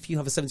me that if you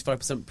have a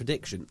 75%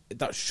 prediction,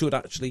 that should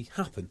actually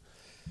happen,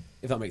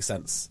 if that makes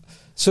sense.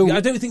 So I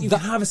don't think you can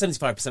have a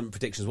 75%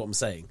 prediction, is what I'm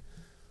saying.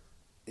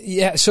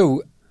 Yeah,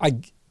 so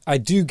I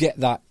do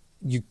get that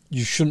you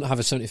shouldn't have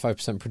a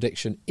 75%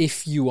 prediction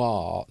if you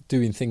are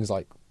doing things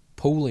like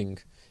polling.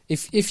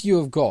 If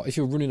you're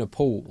running a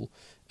poll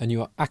and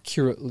you are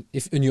accurate,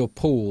 and your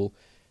poll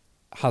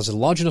has a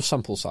large enough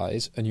sample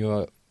size and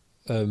you're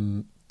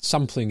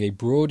sampling a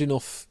broad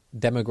enough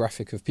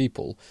demographic of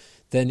people,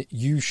 then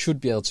you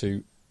should be able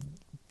to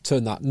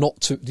turn that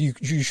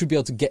you should be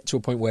able to get to a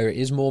point where it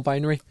is more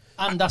binary.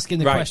 And asking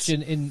the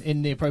question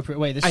in the appropriate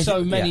way. There's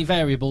so many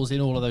variables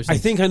in all of those things.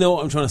 I think I know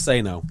what I'm trying to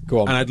say now.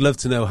 Go on. And I'd love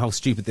to know how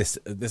stupid this.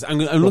 I'm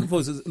looking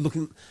forward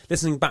to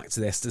listening back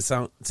to this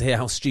to hear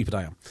how stupid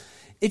I am.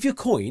 If your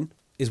coin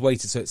is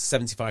weighted so it's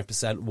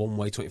 75% one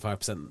way,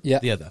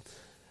 25% the other,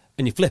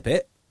 and you flip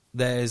it,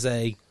 there's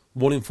a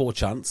 1 in 4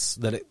 chance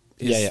that it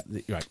is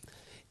right.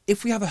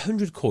 If we have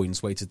 100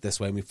 coins weighted this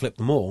way and we flip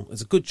them all,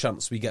 there's a good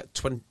chance we get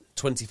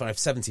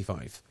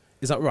 25-75.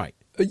 Is that right?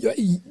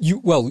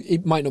 Well,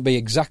 it might not be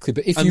exactly,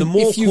 but if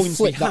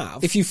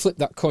you flip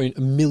that coin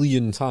 1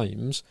 million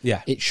times,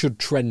 it should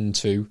trend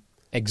to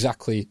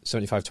exactly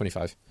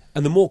 75-25.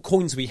 And the more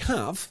coins we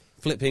have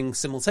flipping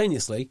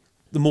simultaneously,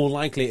 the more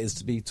likely it is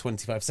to be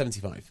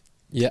 25-75.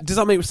 Yeah. Does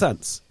that make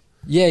sense?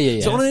 Yeah.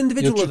 So on an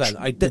individual event,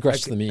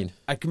 regress to the mean.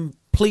 I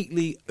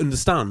completely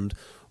understand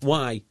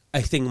why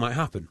a thing might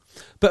happen.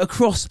 But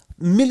across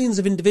millions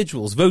of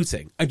individuals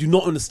voting, I do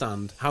not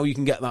understand how you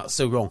can get that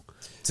so wrong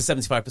to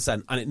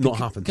 75% and it not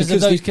happen.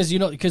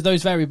 Because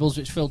those variables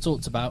which Phil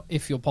talked about,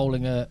 if you're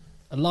polling a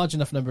large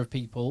enough number of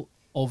people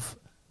of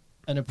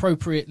an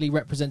appropriately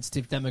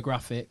representative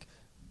demographic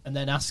and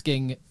then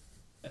asking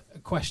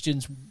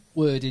questions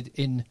worded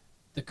in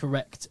the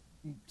correct,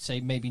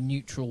 say, maybe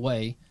neutral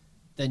way,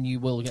 then you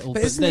will get all...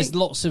 But there's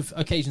lots of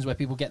occasions where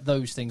people get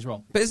those things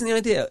wrong. But isn't the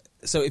idea...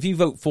 So if you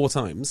vote 4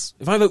 times...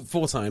 If I vote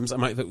 4 times, I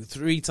might vote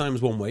 3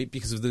 times one way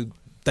because of the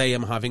day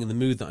I'm having and the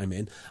mood that I'm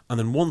in, and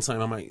then one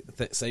time I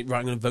might say, right,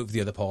 I'm going to vote for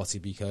the other party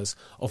because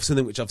of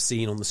something which I've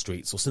seen on the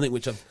streets or something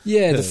which I've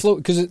heard. the float,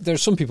 because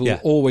there's some people who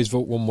always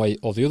vote one way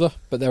or the other,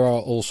 but there are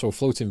also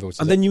floating voters.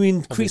 And then you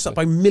increase that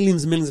by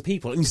millions and millions of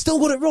people, and you still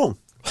got it wrong.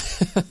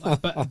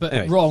 but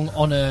Anyway. wrong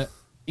on a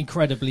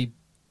incredibly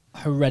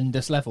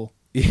horrendous level.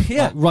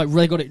 Yeah. Right,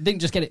 they got it.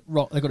 Didn't just get it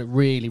wrong. They got it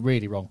really,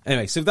 really wrong.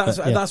 Anyway, so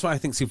that's why I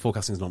think super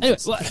forecasting is Anyway,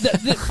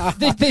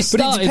 nonsense. this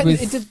started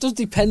with. It does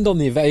depend on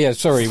the event. Yeah,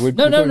 sorry.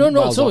 No, not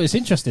at all. It's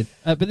interesting.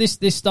 But this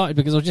started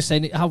because I was just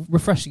saying how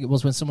refreshing it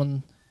was when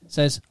someone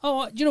says,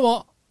 "Oh, you know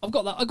what?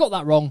 I got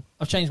that wrong.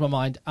 I've changed my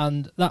mind."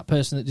 And that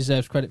person that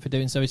deserves credit for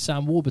doing so is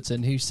Sam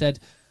Warburton, who said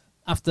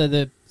after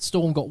the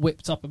Storm got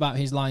whipped up about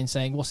his line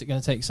saying, "What's it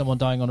going to take someone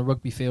dying on a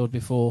rugby field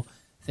before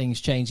things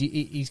change?"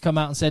 He's come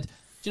out and said, "Do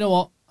you know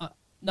what?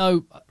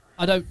 No,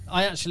 I don't.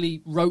 I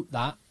actually wrote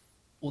that,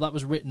 or that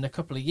was written a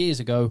couple of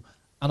years ago,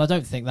 and I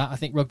don't think that. I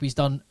think rugby's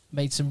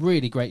made some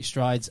really great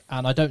strides,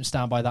 and I don't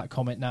stand by that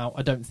comment now.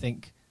 I don't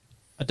think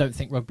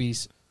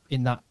rugby's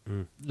in that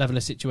level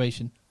of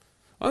situation."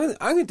 I'm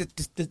going to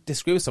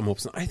disagree with someone.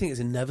 I think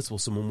it's inevitable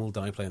someone will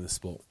die playing this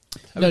sport.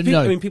 No.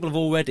 I mean, people have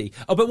already.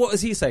 Oh, but what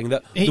is he saying?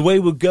 That the way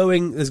we're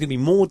going, there's going to be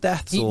more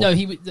deaths?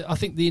 I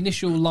think the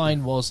initial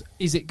line was,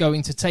 is it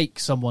going to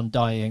take someone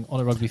dying on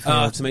a rugby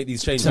field to make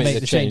these changes? To make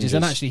the changes.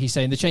 And actually, he's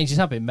saying the changes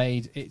have been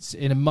made. It's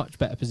in a much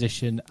better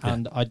position,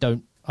 and I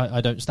don't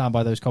stand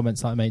by those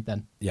comments that I made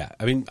then. Yeah,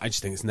 I mean, I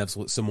just think it's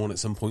inevitable that someone at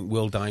some point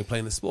will die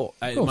playing the sport.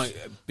 It might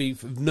be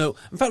no.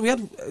 In fact, we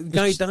had a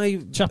guy die.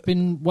 Chap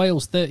in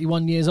Wales,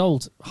 31 years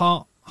old,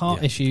 heart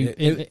issue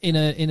in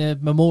a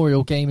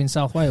memorial game in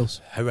South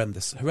Wales.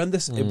 Horrendous.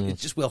 It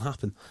just will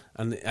happen,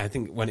 and I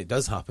think when it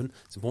does happen,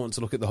 it's important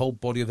to look at the whole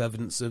body of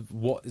evidence of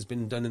what has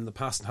been done in the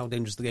past and how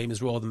dangerous the game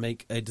is, rather than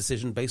make a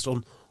decision based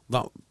on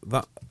that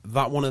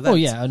one event. Oh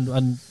yeah,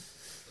 and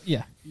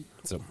yeah.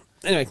 So.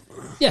 Anyway,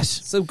 yes.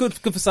 So good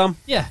for Sam.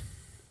 Yeah,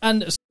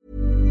 and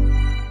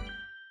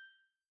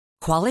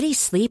Quality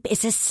sleep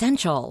is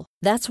essential.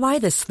 That's why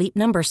the Sleep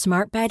Number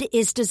Smart Bed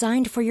is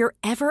designed for your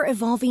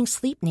ever-evolving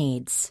sleep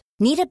needs.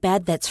 Need a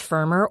bed that's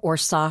firmer or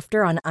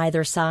softer on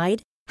either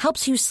side?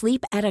 Helps you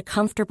sleep at a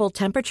comfortable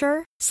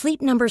temperature? Sleep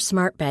Number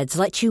Smart Beds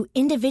let you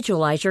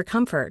individualize your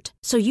comfort,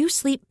 so you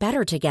sleep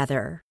better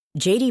together.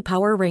 J.D.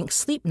 Power ranks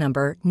Sleep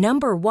Number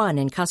number 1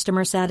 in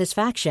customer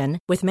satisfaction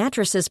with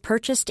mattresses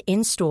purchased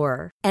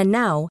in-store. And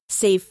now,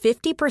 save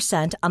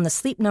 50% on the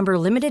Sleep Number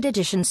Limited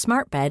Edition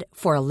Smart Bed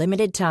for a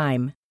limited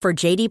time. For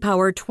J.D.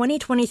 Power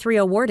 2023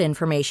 award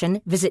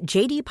information, visit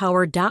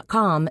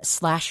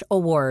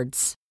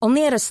jdpower.com/awards.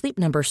 Only at a Sleep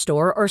Number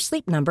store or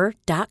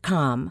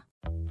sleepnumber.com.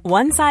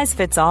 One size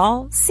fits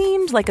all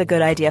seemed like a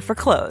good idea for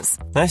clothes.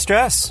 Nice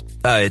dress.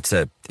 It's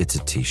a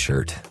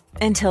t-shirt.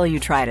 Until you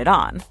tried it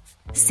on.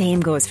 Same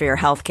goes for your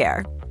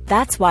healthcare.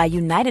 That's why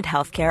United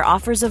Healthcare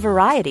offers a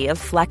variety of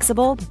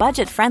flexible,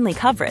 budget-friendly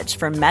coverage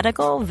for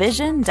medical,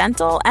 vision,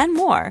 dental, and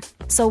more.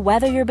 So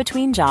whether you're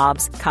between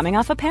jobs, coming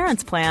off a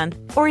parent's plan,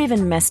 or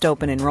even missed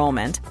open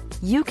enrollment,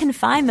 you can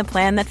find the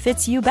plan that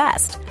fits you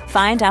best.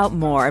 Find out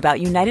more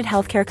about United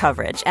Healthcare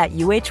coverage at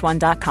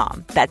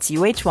uh1.com. That's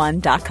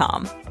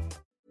uh1.com.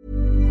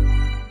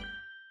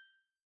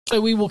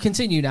 So we will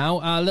continue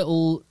now our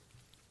little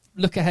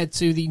look ahead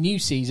to the new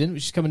season,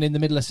 which is coming in the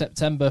middle of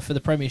September for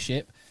the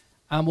Premiership,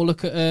 and we'll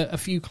look at a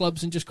few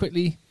clubs and just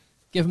quickly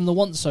give them the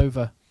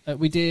once-over.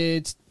 We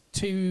did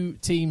 2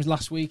 teams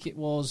last week. It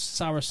was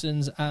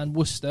Saracens and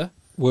Worcester.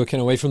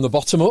 Working away from the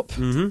bottom up,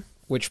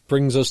 which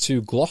brings us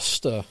to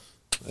Gloucester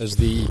as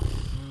the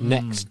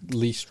next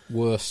least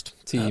worst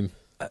team.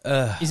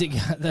 Is it?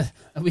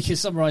 We can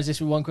summarise this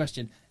with one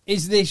question.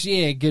 Is this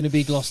year going to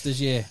be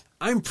Gloucester's year?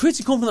 I'm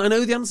pretty confident I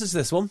know the answer to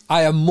this one.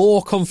 I am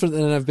more confident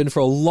than I've been for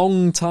a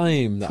long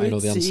time that I know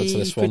the answer to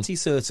this one. Pretty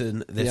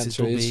certain this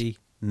will be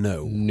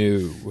no. No.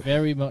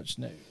 Very much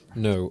no.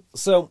 No.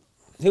 So,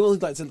 who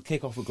would like to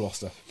kick off with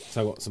Gloucester?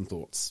 So I've got some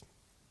thoughts.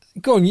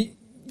 Go on,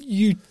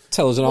 you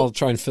tell us and I'll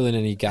try and fill in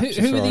any gaps.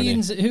 Who are the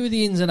ins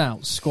and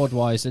outs,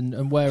 squad-wise,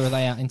 and where are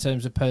they at in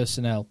terms of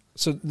personnel?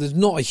 So there's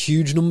not a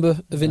huge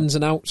number of ins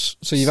and outs.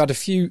 So you've had a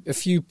few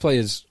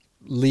players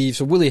leave.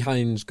 So Willie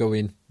Hines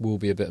going will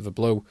be a bit of a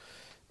blow.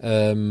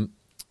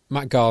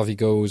 Matt Garvey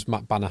goes.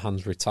 Matt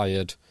Banahan's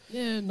retired.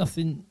 Yeah,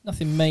 nothing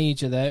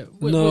major there.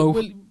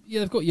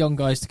 They've got young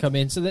guys to come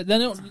in, so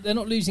they're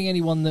not losing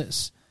anyone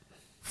that's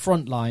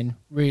frontline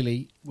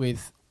really,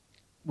 with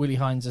Willie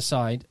Hines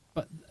aside.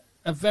 But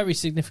a very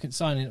significant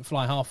signing at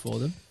fly half for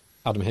them.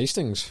 Adam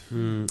Hastings.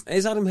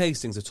 Is Adam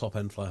Hastings a top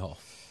end fly half?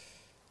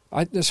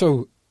 I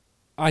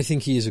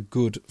think he is a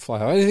good fly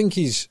half. I think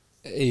he's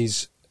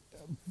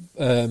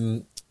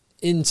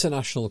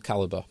international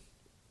calibre.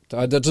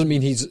 That doesn't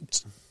mean he's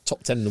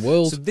top 10 in the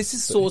world. So this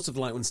is sort of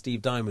like when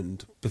Steve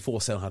Diamond, before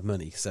Sale had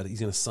money, said he's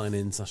going to sign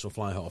in international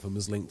fly half and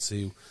was linked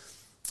to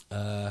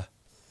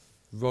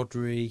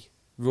Rory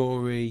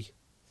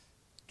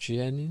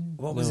Jennings.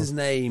 What was his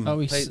name? Oh,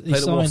 he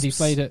signed. He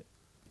played at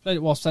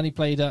Wasps, and he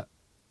played at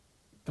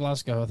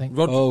Glasgow, I think.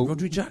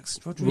 Rory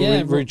Jackson.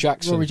 Rory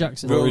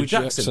Jackson. Rory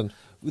Jackson.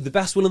 with the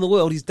best will in the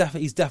world, he's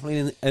definitely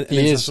an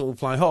international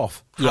fly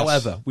half. Yes.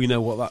 However, we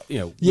know what that, we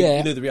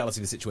know the reality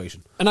of the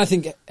situation. And I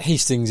think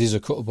Hastings is a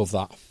cut above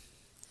that.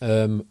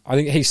 I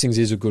think Hastings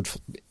is a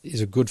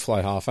good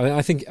fly half. I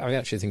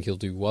actually think he'll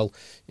do well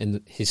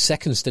in his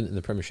second stint in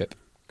the Premiership,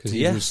 because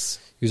he was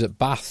at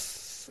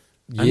Bath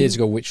years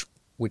ago, which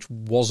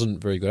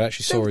wasn't very good. I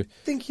actually saw him.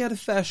 I think he had a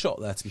fair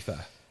shot there, to be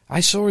fair.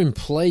 I saw him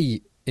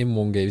play in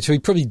one game, so he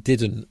probably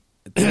didn't.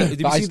 Did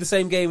you see the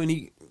same game and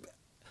he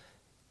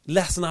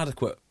less than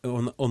adequate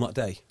on that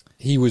day?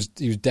 He was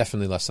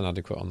definitely less than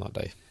adequate on that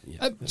day.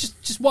 Yeah.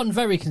 Just one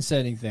very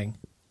concerning thing,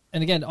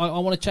 and again, I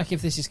want to check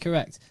if this is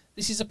correct.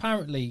 This is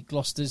apparently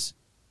Gloucester's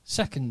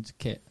second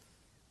kit.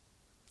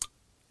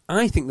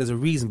 I think there's a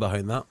reason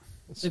behind that.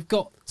 They've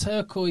got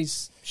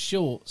turquoise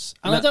shorts,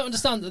 and I don't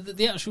understand that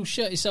the actual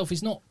shirt itself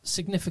is not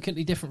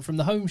significantly different from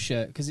the home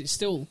shirt, because it's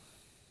still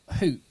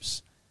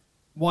hoops,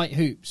 white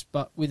hoops,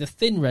 but with a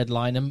thin red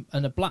line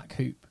and a black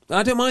hoop.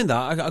 I don't mind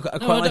that. I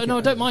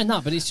don't mind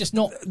that, but it's just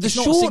not. It's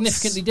not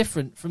significantly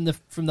different from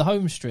the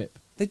home strip.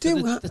 They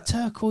do. The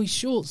turquoise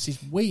shorts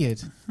is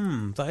weird.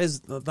 That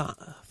is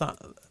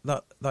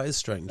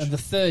strange. And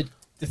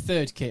the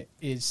third kit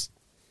is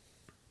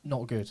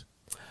not good.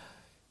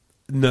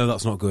 No,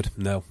 that's not good.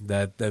 No,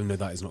 that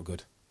is not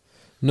good.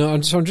 No,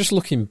 so I'm just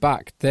looking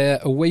back. Their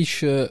away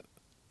shirt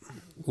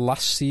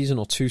last season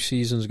or 2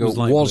 seasons ago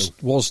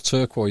was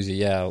turquoisey.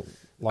 Yeah,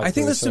 I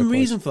think there's some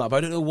reason for that, but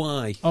I don't know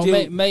why. Oh,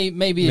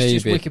 maybe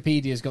it's just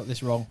Wikipedia's got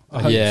this wrong.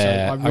 I hope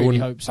so. I really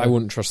hope so. I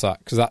wouldn't trust that,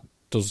 because that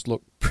does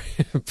look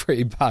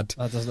pretty bad.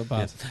 That does look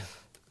bad. Yeah.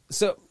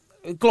 So,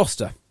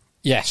 Gloucester.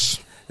 Yes.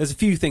 There's a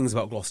few things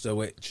about Gloucester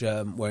which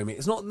worry me.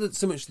 It's not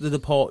so much the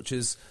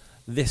departures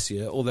this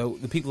year, although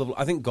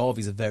I think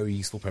Garvey's a very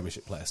useful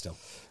Premiership player still.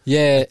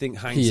 Yeah, I think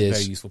Hines is a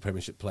very useful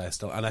Premiership player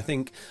still. And I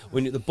think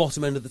when you're at the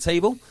bottom end of the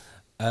table,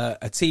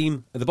 a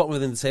team at the bottom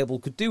end of the table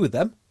could do with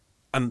them.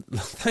 And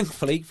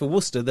thankfully for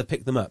Worcester, they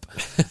picked them up.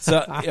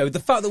 So the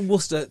fact that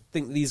Worcester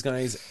think these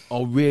guys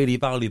are really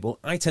valuable,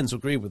 I tend to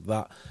agree with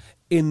that,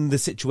 in the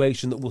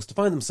situation that Worcester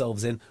find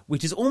themselves in,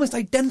 which is almost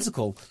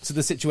identical to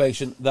the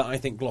situation that I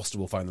think Gloucester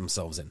will find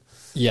themselves in.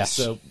 Yes.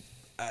 So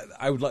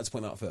I would like to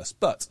point that out first.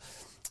 But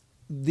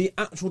the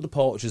actual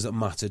departures that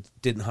mattered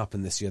didn't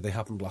happen this year. They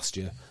happened last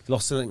year. They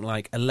lost something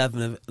like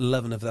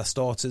 11 of their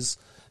starters.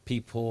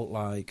 People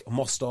like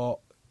Mostart,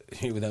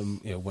 who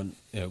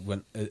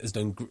has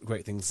done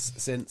great things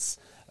since.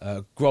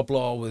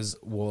 Groblar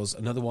was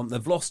another one.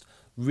 They've lost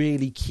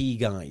really key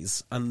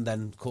guys, and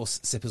then of course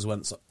Sippers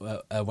went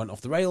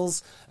off the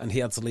rails, and he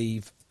had to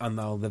leave, and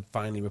now they've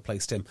finally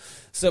replaced him.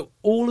 So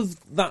all of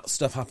that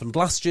stuff happened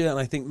last year, and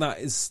I think that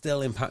is still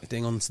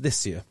impacting onto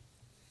this year.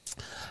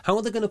 How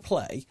are they going to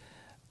play?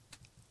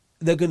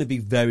 They're going to be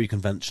very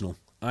conventional.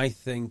 I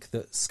think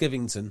that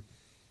Skivington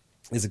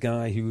is a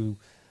guy who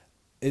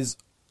is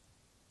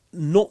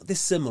not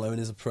dissimilar in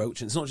his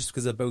approach, and it's not just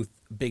because they're both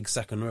big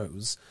second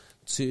rows,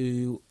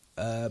 to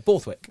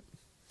Borthwick.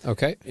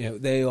 Okay.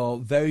 They are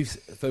very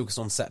focused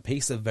on set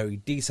piece, they're very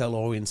detail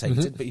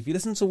orientated, but if you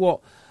listen to what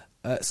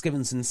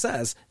Skivington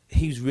says,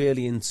 he's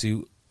really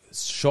into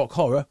shock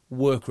horror,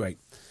 work rate.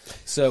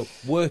 So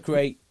work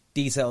rate,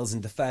 details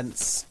in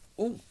defence.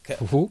 Okay.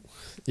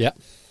 Yeah.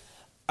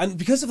 And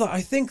because of that,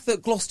 I think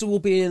that Gloucester will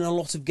be in a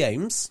lot of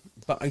games,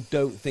 but I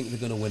don't think they're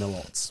going to win a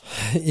lot.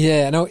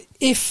 Yeah, now,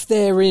 if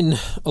they're in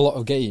a lot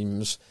of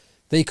games,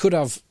 they could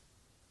have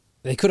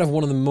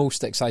one of the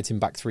most exciting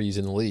back threes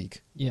in the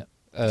league. Yeah.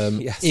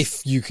 Yes.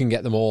 If you can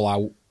get them all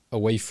out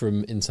away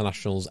from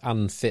internationals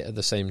and fit at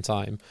the same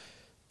time.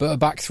 But a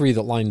back three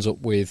that lines up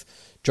with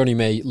Johnny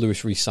May,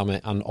 Lewis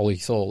Rees-Summit and Ollie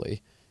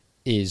Thorley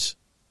is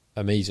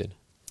amazing.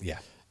 Yeah.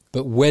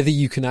 But whether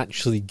you can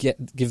actually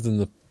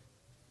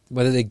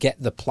whether they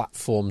get the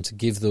platform to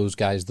give those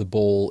guys the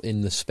ball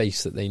in the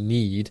space that they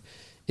need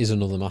is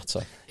another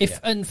matter.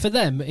 And for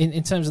them,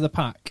 in terms of the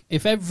pack,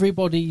 if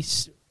everybody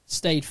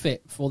stayed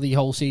fit for the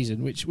whole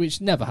season,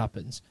 which never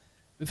happens,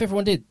 if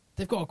everyone did,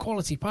 they've got a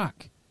quality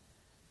pack.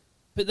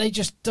 But they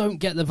just don't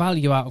get the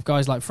value out of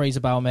guys like Fraser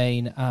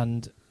Balmain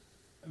and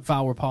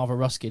Val Rapava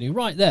Ruskin, who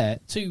right there,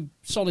 2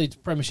 solid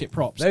Premiership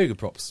props. Very good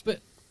props. But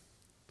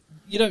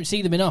you don't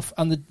see them enough,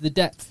 and the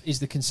depth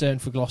is the concern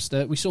for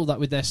Gloucester. We saw that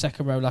with their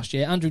second row last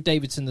year. Andrew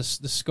Davidson, the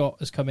Scot,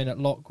 has come in at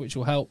lock, which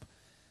will help.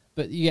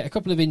 But you get a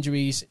couple of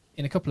injuries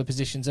in a couple of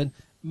positions, and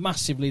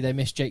massively they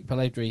miss Jake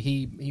Pelledri.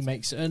 He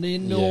makes an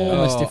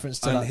enormous difference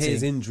to that team. And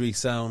his injury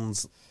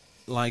sounds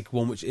like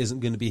one which isn't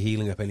going to be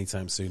healing up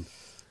anytime soon.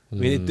 I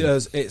mean, it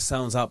does. It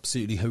sounds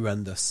absolutely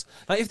horrendous.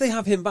 Like, if they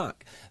have him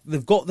back,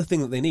 they've got the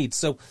thing that they need.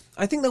 So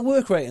I think their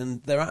work rate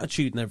and their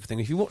attitude and everything,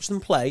 if you watch them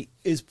play,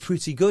 is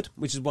pretty good.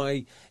 Which is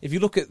why, if you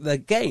look at their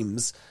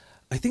games,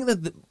 I think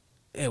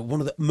they're one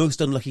of the most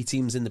unlucky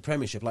teams in the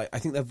Premiership. Like, I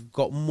think they've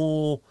got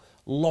more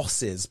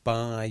losses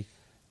by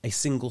a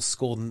single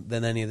score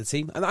than any other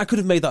team. And I could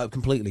have made that up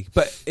completely.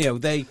 But,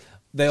 they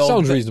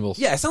Sounds reasonable.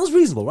 Yeah, it sounds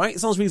reasonable, right? It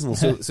sounds reasonable,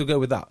 so go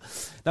with that.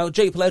 Now,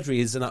 Jake Pelledri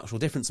is an actual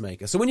difference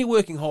maker. So when you're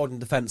working hard in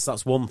defence,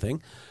 that's one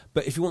thing.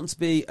 But if you want to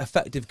be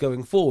effective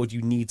going forward,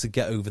 you need to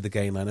get over the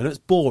game line. I know it's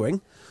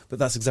boring, but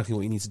that's exactly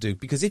what you need to do.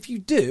 Because if you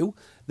do,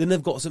 then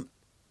they've got some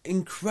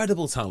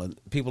incredible talent.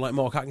 People like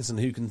Mark Atkinson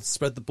who can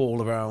spread the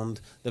ball around.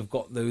 They've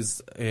got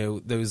those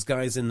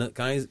guys in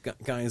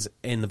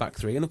the back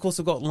three, and of course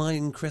they've got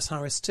Lion Chris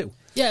Harris too.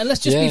 Yeah, and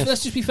let's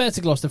just be fair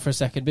to Gloucester for a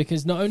second,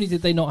 because not only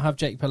did they not have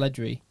Jake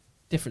Pelledri,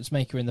 difference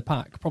maker in the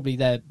pack, probably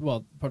their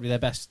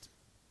best,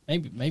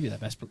 maybe their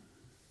best,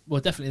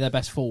 well, definitely their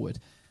best forward.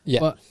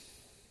 Yeah, but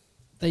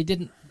they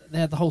didn't. They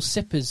had the whole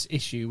Sippers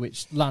issue,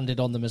 which landed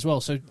on them as well.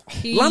 So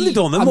landed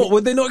on them? What, were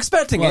they not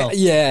expecting it?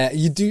 Yeah,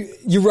 you do.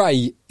 You're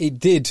right. It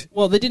did.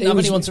 Well, they didn't have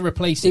anyone to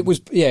replace him. It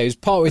was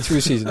partway through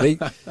the season.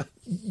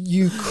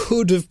 You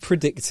could have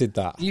predicted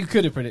that. You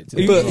could have predicted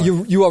it. But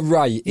you are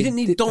right. You didn't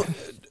need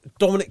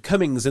Dominic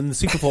Cummings and the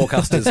super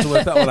forecasters to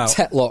work that one out.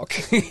 Tetlock.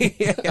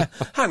 Yeah.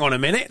 Hang on a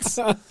minute.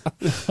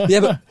 Yeah,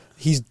 but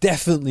he's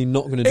definitely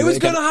not going to do it. It was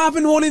going to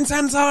happen 1 in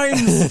 10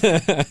 times.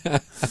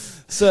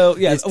 So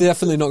yeah, it's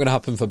definitely not going to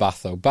happen for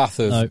Bath though. Bath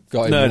have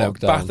got him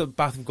locked down.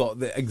 Bath have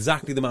got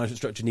exactly the management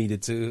structure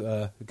needed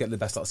to get the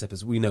best out of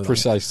Sippers. We know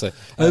precisely.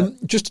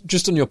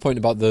 Just on your point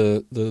about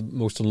the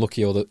most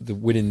unlucky or the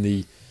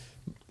winning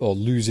or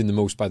losing the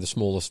most by the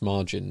smallest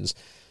margins,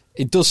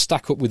 it does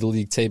stack up with the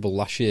league table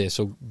last year.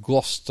 So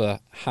Gloucester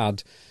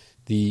had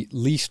the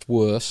least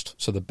worst,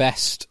 so the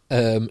best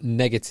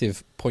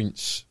negative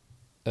points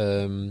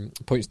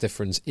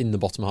difference in the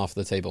bottom half of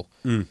the table.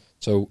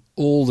 So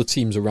all the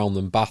teams around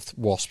them, Bath,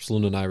 Wasps,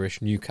 London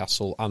Irish,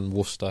 Newcastle and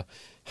Worcester,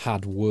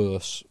 had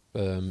worse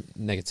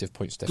negative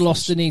points difference.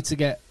 Gloucester need to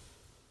get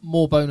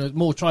more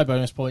try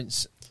bonus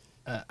points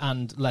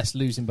and less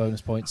losing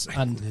bonus points,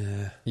 and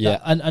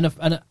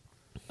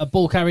a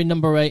ball carrying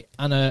number 8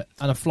 and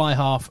a fly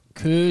half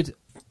could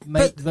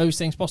make those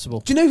things possible.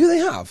 Do you know who they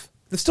have?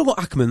 They've still got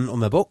Ackerman on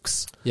their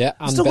books. Yeah,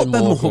 and still got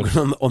Ben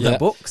Morgan on their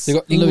books. They've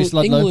got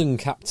England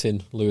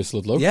captain Lewis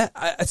Ludlow. Yeah,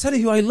 I tell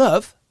you who I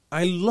love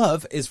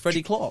is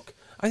Freddie Clark.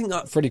 I think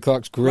that Freddie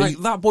Clark's great.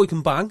 Right, that boy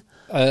can bang.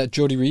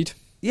 Jody Reid.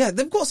 Yeah,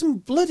 they've got some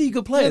bloody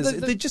good players. Yeah,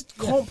 they just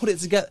can't put it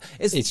together.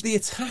 It's the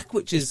attack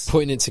which is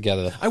putting it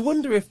together. I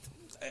wonder if,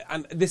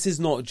 and this is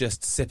not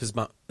just Sippers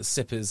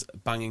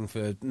banging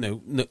for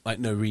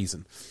no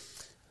reason,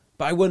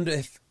 but I wonder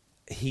if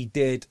he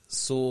did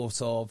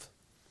sort of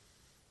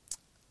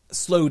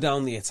slow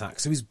down the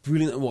attack. So he's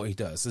brilliant at what he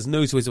does. There's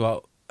no two ways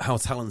about how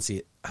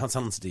talented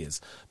he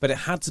is, but it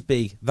had to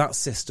be that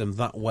system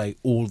that way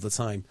all the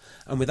time.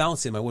 And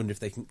without him, I wonder if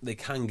they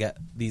can get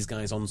these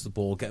guys onto the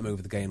ball, get them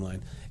over the game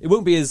line. It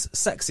won't be as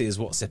sexy as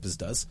what Sippers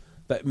does,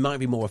 but it might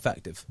be more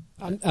effective.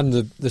 And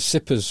the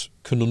Sippers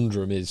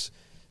conundrum is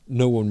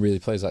no one really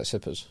plays like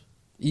Sippers.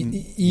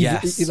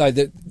 Yes. How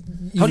do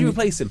you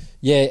replace him?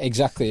 Yeah,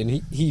 exactly. And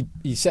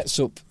he sets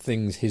up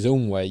things his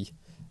own way,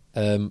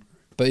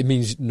 but it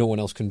means no one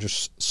else can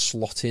just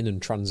slot in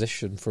and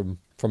transition from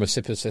a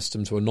Sipper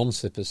system to a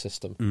non-Sipper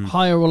system.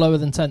 Higher or lower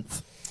than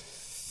 10th?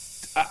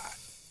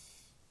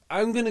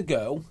 I'm going to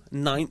go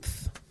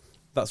 9th.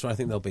 That's where I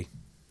think they'll be.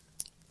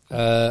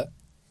 I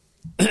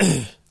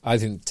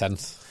think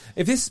 10th.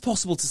 If this is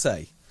possible to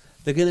say,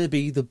 they're going to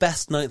be the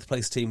best 9th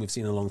place team we've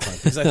seen in a long time,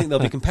 because I think they'll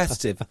be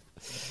competitive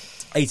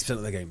 80%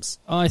 of their games.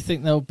 I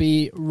think they'll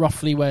be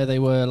roughly where they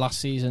were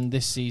last season,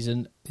 this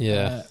season.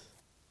 Yeah.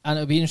 And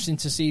it'll be interesting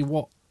to see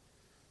what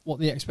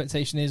the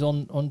expectation is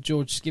on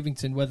George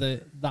Skivington,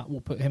 whether that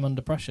will put him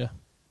under pressure.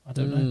 I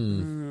don't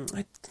know.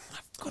 I've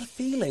got a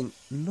feeling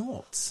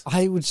not.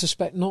 I would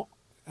suspect not.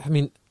 I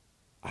mean,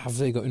 have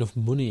they got enough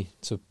money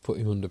to put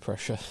him under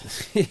pressure?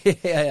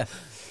 Yeah.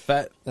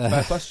 Fair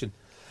question.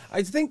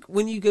 I think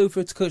when you go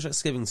for a coach like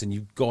Skivington,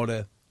 you've got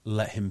to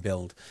let him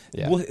build.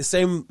 Yeah.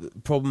 Same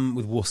problem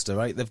with Worcester,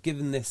 right? They've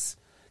given this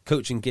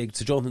coaching gig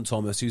to Jonathan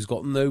Thomas, who's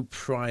got no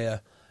prior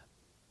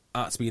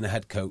at being a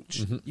head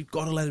coach. Mm-hmm. You've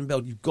got to let him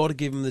build. You've got to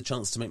give him the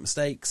chance to make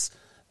mistakes.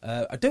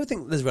 I don't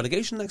think there's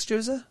relegation next year,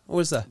 is there?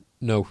 Or is there?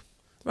 No.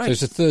 Right. So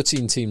it's a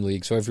 13-team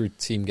league, so every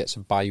team gets a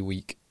bye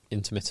week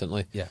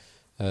intermittently. Yeah.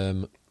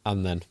 And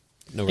then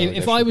no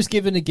relegation. If I was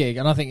given a gig,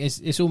 and I think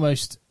it's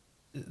almost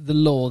the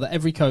law that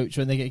every coach,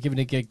 when they get given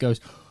a gig,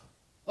 goes,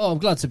 "Oh, I'm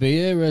glad to be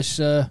here. It's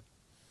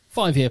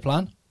 5-year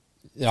plan."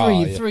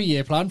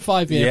 3-year plan,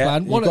 5-year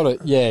plan.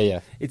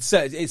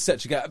 It's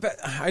such a gap. But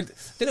I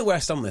don't know where I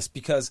stand on this,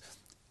 because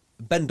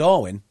Ben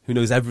Darwin, who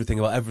knows everything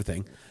about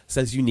everything,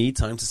 says you need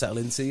time to settle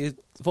into your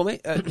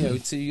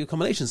to your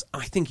combinations.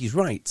 I think he's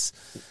right.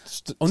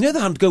 On the other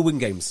hand, go win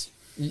games.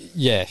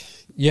 Yeah,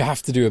 you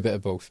have to do a bit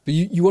of both. But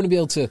you want to be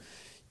able to...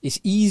 It's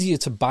easier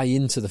to buy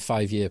into the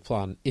 5-year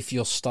plan if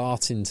you're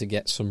starting to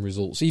get some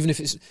results. Even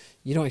if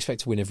you don't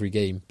expect to win every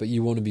game, but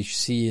you want to be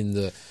seeing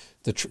the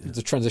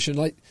transition.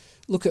 Like,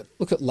 look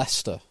at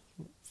Leicester.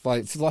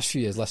 Like, for the last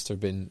few years, Leicester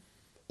have been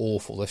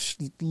awful. They're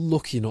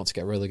lucky not to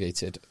get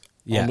relegated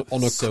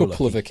on a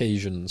couple of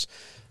occasions.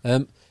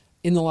 In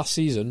the last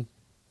season,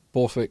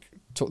 Borthwick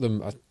took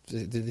them...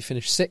 did they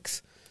finish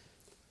 6th?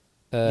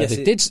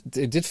 They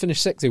did finish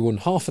sixth. They won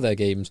half of their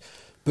games,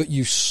 but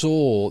you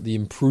saw the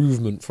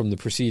improvement from the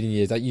preceding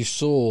years. That you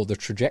saw the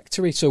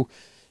trajectory. So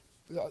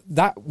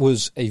that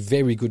was a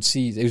very good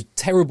season. It was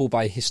terrible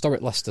by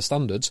historic Leicester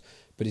standards,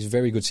 but it's a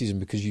very good season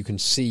because you can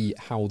see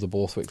how the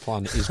Borthwick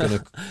plan is going to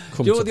come to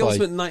play. Do you know what the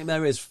ultimate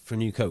nightmare is for a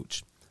new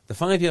coach? The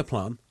 5-year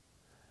plan.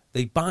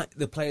 The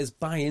players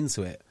buy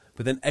into it,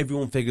 but then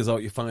everyone figures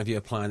out your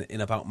 5-year plan in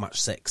about match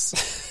 6.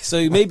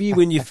 So maybe you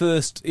win your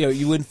first.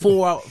 You win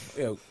 4 out of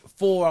 6.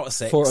 4 out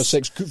of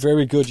 6,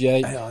 very good.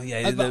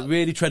 Yeah, they're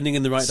really trending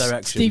in the right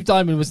direction. Steve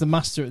Diamond was the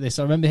master at this.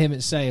 I remember him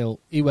at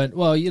Sale. He went,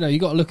 well, you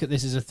got to look at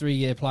this as a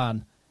 3-year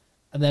plan.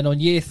 And then on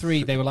year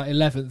 3, they were like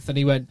 11th, and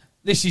he went,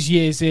 this is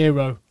year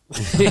 0. I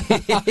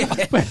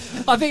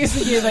think it's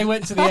the year they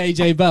went to the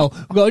AJ Bell.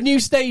 We've got a new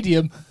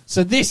stadium,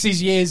 so this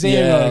is year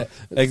 0.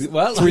 Yeah.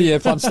 Well, 3-year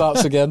plan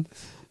starts again.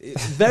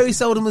 Very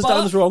seldom was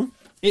Dan's wrong.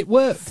 It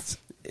worked.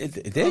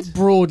 It did.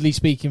 Broadly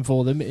speaking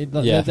for them,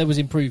 there was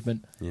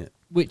improvement,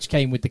 which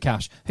came with the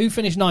cash. Who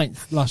finished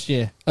 9th last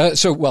year?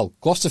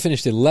 Gloucester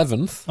finished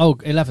 11th. Oh,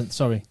 11th,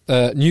 sorry.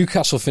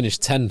 Newcastle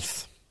finished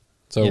 10th.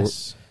 So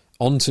yes.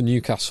 On to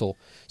Newcastle.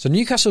 So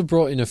Newcastle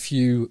brought in a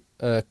few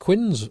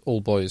Quins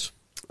old boys.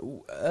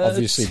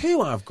 Obviously,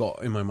 2 I've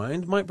got in my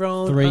mind: Mike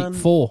Brown, 3,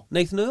 4,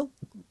 Nathan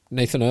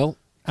Earl,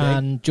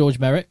 and George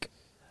Merrick.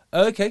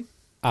 Okay,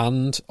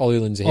 and Ollie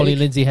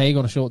Lindsay Haig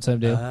on a short-term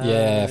deal.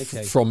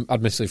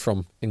 Admittedly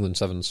from England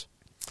Sevens.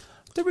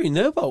 Don't really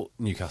know about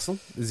Newcastle.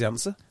 Is the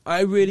answer?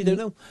 I really don't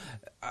know.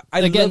 I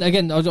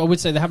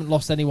would say they haven't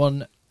lost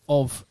anyone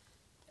of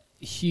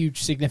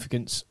huge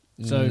significance.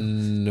 So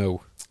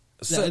no,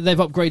 they've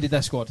upgraded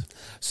their squad.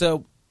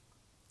 So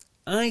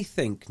I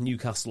think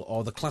Newcastle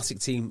are the classic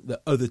team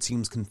that other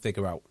teams can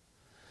figure out.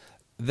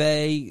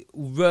 They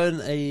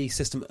run a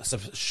system,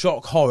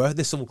 shock horror.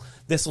 This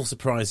will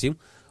surprise you,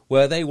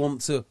 where they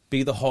want to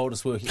be the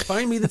hardest working.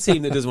 Find me the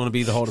team that doesn't want to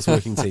be the hardest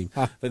working team.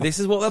 But this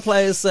is what their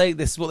players say.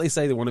 This is what they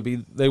say. They want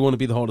to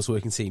be the hardest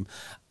working team,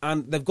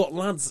 and they've got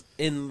lads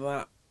in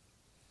that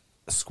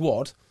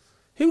squad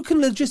who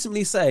can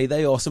legitimately say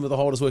they are some of the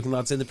hardest working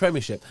lads in the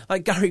Premiership.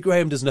 Like Gary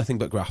Graham does nothing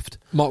but graft.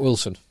 Mark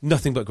Wilson.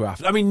 Nothing but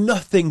graft. I mean,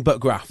 nothing but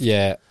graft.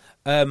 Yeah.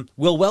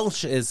 Will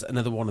Welsh is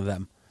another one of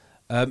them.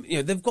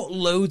 They've got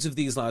loads of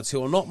these lads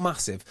who are not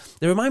massive.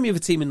 They remind me of a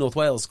team in North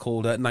Wales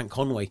called Nant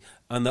Conway,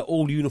 and they're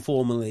all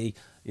uniformly,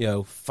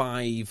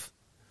 5'9"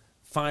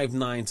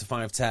 to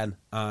 5'10",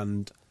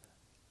 and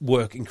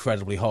work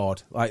incredibly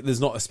hard. Like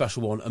there's not a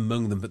special one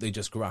among them, but they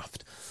just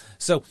graft.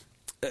 So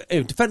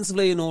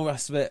defensively and all the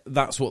rest of it,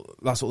 that's what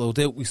they'll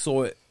do. We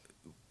saw it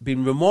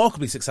being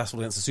remarkably successful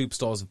against the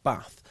superstars of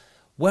Bath.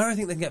 Where I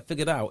think they can get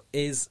figured out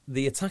is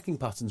the attacking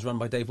patterns run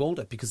by Dave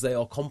Walder, because they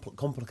are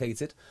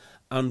complicated.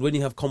 And when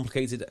you have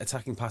complicated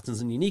attacking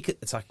patterns and unique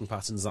attacking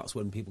patterns, that's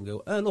when people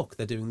go, oh, look,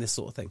 they're doing this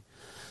sort of thing.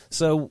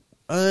 So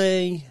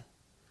I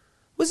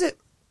can't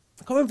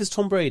remember if it's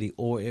Tom Brady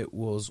or it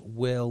was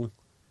Will,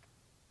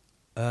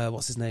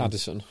 what's his name?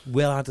 Addison.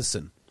 Will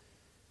Addison,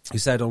 who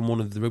said on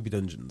one of the Rugby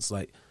Dungeons,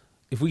 like,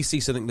 if we see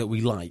something that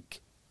we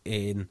like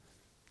in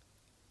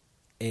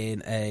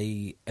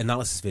a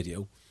analysis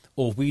video,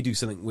 or if we do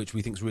something which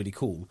we think is really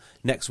cool,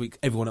 next week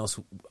everyone else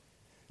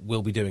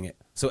will be doing it.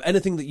 So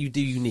anything that you do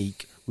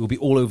unique will be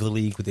all over the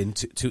league within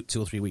 2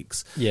 or 3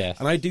 weeks. Yeah.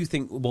 And I do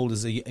think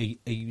Walder's a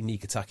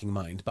unique attacking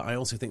mind, but I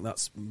also think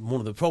that's one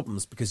of the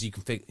problems, because you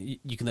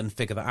can then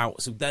figure that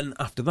out. So then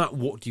after that,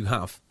 what do you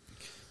have?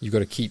 You've got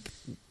to keep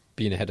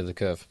being ahead of the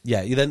curve.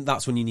 Yeah,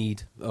 that's when you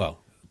need,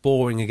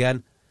 boring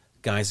again,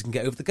 guys who can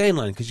get over the game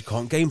line, because you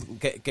can't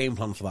game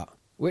plan for that.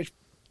 Which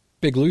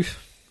big Lou?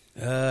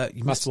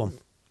 You missed one.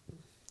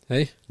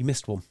 Hey? You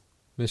missed one.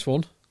 Missed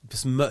one?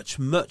 It's much,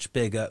 much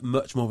bigger,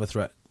 much more of a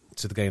threat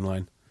to the game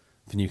line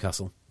for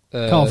Newcastle.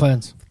 Carl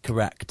Ferns.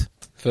 Correct.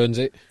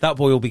 Fernsy. That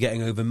boy will be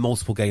getting over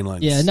multiple game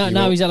lines. Yeah,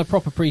 now he's had a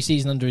proper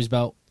pre-season under his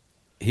belt.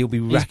 He'll be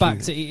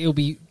he'll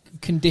be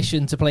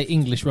conditioned to play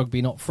English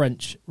rugby, not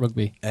French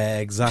rugby.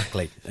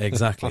 Exactly.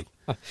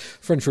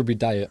 French rugby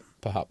diet,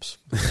 perhaps.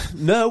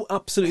 No,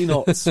 absolutely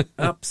not.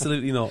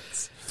 Absolutely not.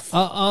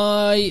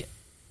 I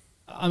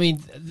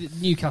mean,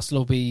 Newcastle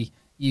will be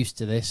used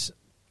to this.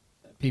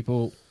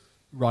 People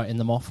writing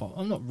them off.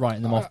 I'm not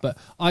writing them off, but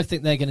I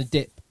think they're going to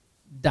dip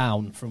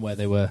down from where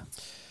they were.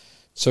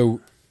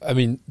 So, I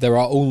mean, there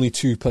are only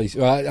 2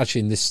 places. Well,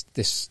 actually, in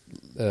this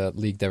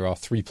league, there are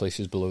 3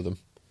 places below them.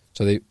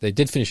 So they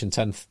did finish in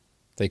 10th.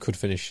 They could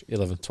finish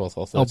 11th, 12th,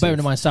 or 13th. Oh, bearing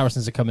in mind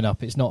Saracens are coming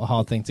up, it's not a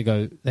hard thing to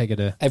go. They're going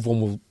to. Everyone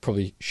will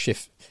probably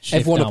shift.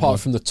 Everyone down apart one.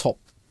 from the top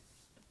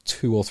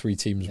 2 or 3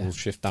 teams will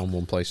shift down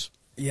one place.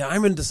 Yeah,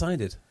 I'm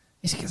undecided.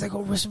 It's because they've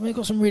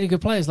got some really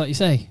good players, like you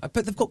say. I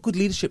bet they've got good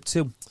leadership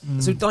too.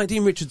 So, like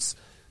Dean Richards,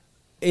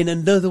 in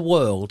another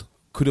world,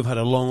 could have had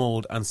a long,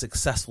 old and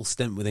successful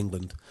stint with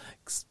England.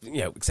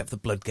 Except the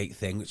Bloodgate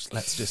thing, which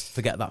let's just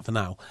forget that for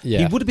now. Yeah.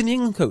 He would have been the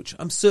England coach.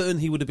 I'm certain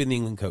he would have been the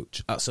England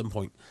coach at some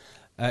point.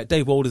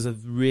 Dave Walder's a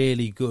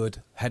really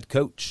good head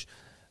coach.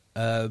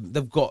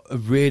 They've got a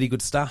really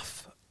good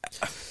staff.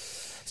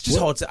 It's just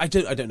hard to. I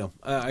don't know.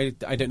 I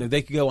don't know.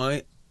 They could go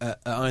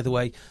either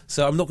way.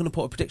 So I'm not going to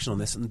put a prediction on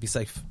this and be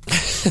safe.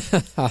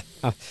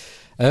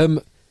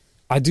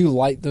 I do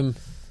like them,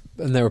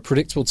 and they're a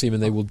predictable team,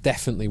 and they will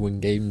definitely win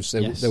games.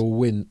 They will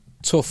win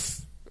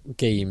tough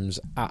games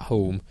at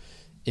home.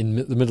 In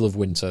the middle of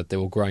winter, they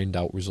will grind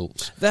out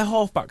results. Their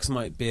halfbacks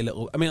might be a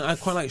little... I mean, I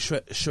quite like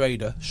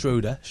Schroeder,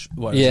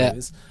 whatever his name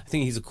is. I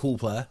think he's a cool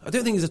player. I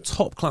don't think he's a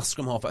top-class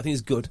scrum half, but I think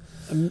he's good.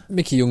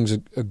 Mickey Young's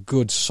a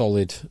good,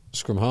 solid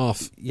scrum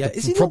half. Yeah,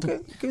 is he not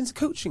going to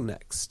coaching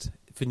next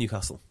for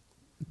Newcastle?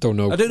 Don't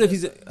know. I don't know if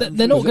he's...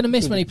 They're not going to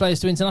miss many players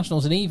to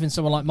internationals, and even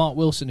someone like Mark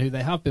Wilson, who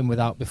they have been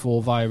without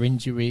before via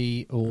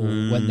injury or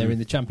when they're in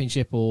the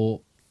Championship or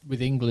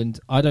with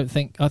England, I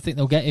think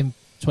they'll get him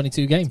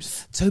 22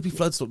 games. Toby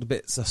Flood's looked a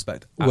bit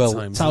suspect at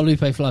times.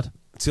 Taulupe Flood.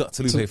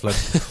 Taulupe Flood.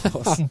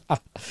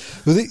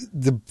 Well,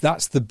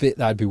 that's the bit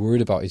that I'd be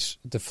worried about is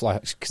the fly,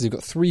 because they've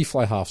got 3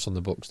 fly halves on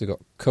the books. They've got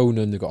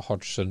Conan, they've got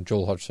Hodgson,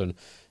 Joel Hodgson,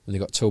 and they've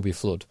got Toby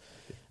Flood.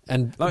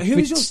 And like, who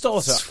is your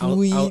starter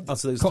out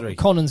of those 3?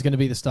 Conan's going to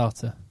be the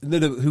starter. No,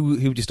 who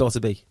would your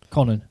starter be?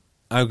 Conan.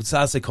 I'd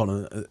say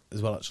Conan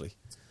as well, actually.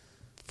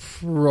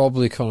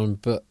 Probably Conan,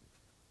 but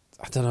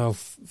I don't know.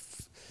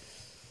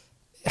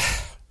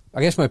 I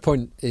guess my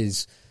point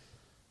is,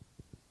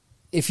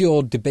 if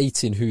you're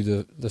debating who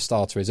the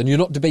starter is, and you're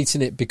not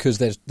debating it because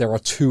there are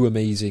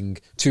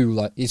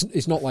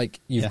it's not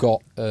like you've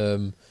got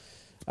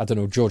I don't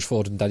know, George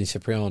Ford and Danny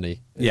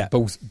Cipriani,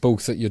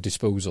 both at your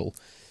disposal.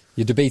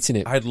 You're debating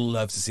it. I'd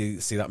love to see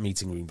that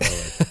meeting room, by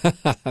the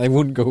way. It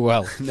wouldn't go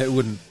well. No, it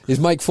wouldn't. Is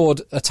Mike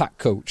Ford attack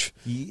coach?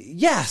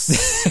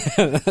 Yes.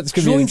 That's going to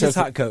be joint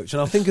interesting. attack coach,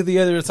 and I'll think of the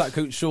other attack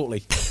coach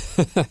shortly.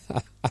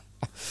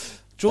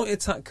 Joint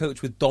attack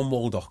coach with Don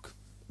Waldock.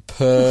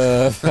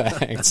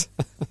 Perfect.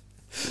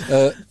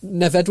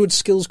 Nev Edwards,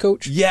 skills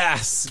coach?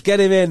 Yes, get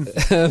him in.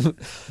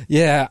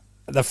 Yeah,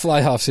 the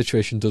fly half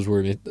situation does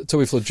worry me.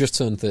 Toby Flood just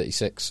turned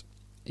 36.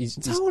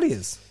 That's how old he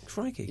is.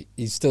 Crikey.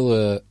 He's still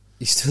a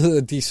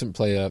decent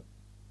player,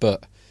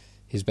 but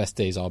his best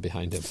days are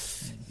behind him.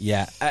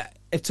 Yeah.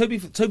 If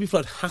Toby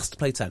Flood has to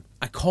play 10,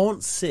 I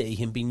can't see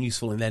him being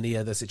useful in any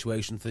other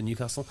situation for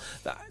Newcastle.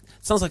 That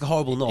sounds like a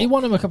horrible knock. He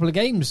won him a couple of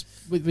games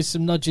with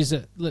some nudges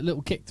at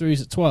little kick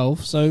throughs at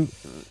 12. So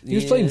he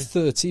was playing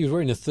 30. He was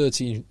wearing a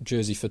 13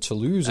 jersey for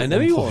Toulouse. I know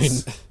he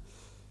was,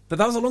 but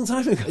that was a long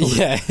time ago.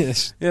 Yeah,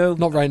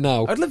 not right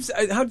now. I'd love to.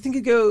 How do you think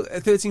he'd go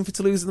at 13 for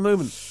Toulouse at the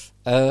moment?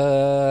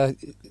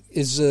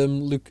 Has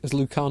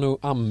Lucano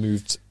Am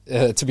moved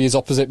to be his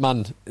opposite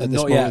man at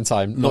this moment in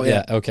time? Not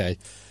yet. Okay.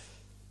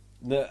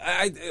 No,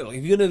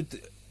 if you're going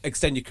to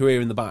extend your career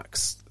in the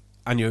backs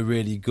and you're a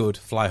really good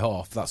fly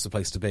half, that's the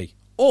place to be.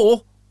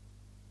 Or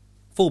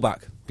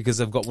fullback, because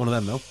they've got one of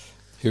them now.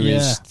 Who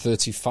is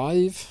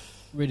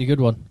 35? Really good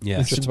one. Yeah.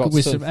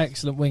 With some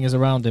excellent wingers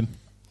around him.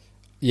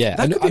 Yeah.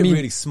 That could be a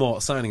really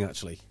smart signing,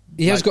 actually.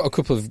 He has got a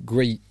couple of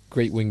great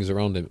wingers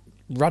around him.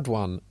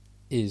 Radwan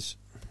is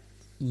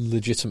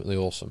legitimately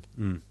awesome.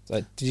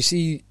 Did you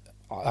see...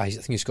 I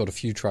think he scored a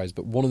few tries,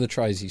 but one of the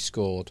tries he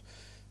scored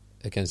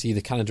against either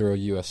Canada or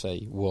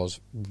USA was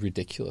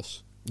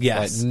ridiculous.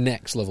 Yes. Like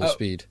next level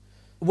speed.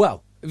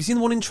 Well, have you seen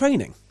the one in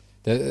training?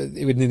 In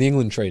the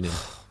England training.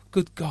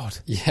 Good God.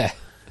 Yeah.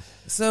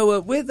 So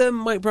with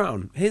Mike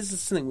Brown, here's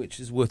something which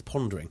is worth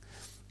pondering.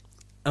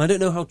 And I don't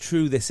know how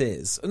true this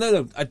is.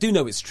 No, I do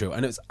know it's true.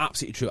 I know it's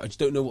absolutely true. I just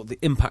don't know what the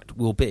impact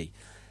will be.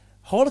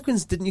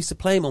 Harlequins didn't used to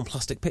play him on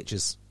plastic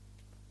pitches.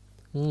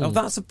 Now,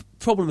 that's a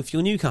problem if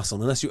you're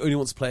Newcastle, unless you only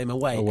want to play him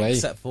away.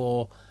 Except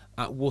for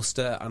at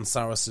Worcester and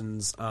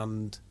Saracens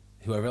and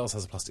whoever else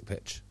has a plastic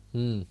pitch.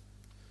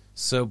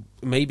 So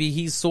maybe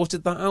he's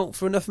sorted that out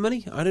for enough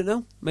money. I don't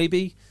know.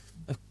 Maybe,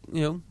 a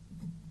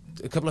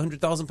couple of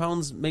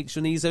 £100,000 makes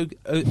your knees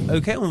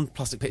okay on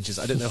plastic pitches.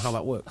 I don't know how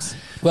that works.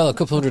 Well, a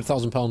couple of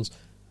 £100,000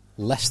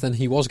 less than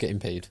he was getting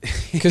paid,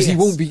 because he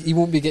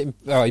won't be getting.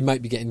 Oh, he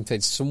might be getting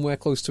paid somewhere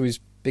close to his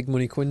big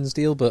money Quins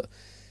deal, but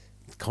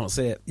can't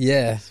see it.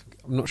 Yeah,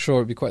 I'm not sure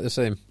it'd be quite the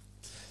same.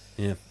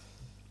 Yeah.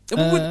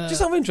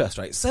 Just out of interest,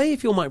 right? Say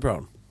if you're Mike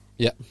Brown,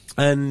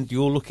 and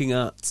you're looking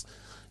at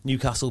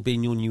Newcastle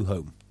being your new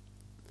home.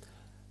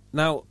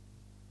 Now,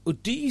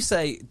 do you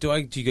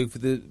go for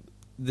the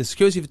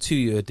security of a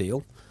 2-year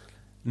deal,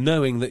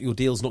 knowing that your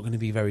deal's not going to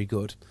be very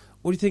good,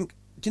 or do you think,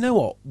 do you know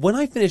what? When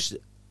I finish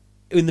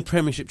in the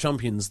Premiership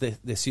champions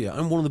this year,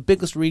 I'm one of the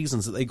biggest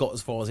reasons that they got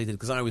as far as they did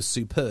because I was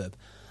superb.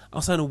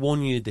 I'll sign a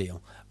 1-year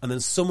deal, and then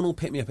someone will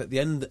pick me up at the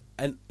end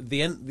of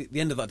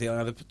that deal,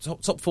 either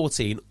top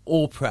 14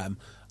 or Prem,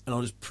 and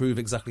I'll just prove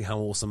exactly how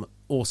awesome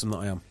that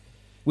I am.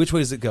 Which way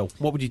does it go?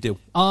 What would you do?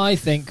 I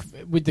think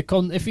with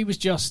if he was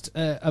just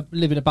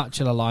living a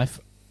bachelor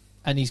life,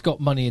 and he's got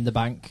money in the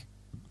bank,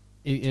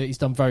 he's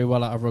done very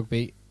well out of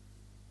rugby.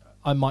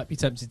 I might be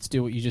tempted to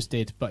do what you just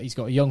did, but he's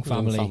got a young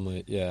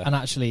family, and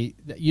actually,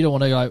 you don't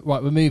want to go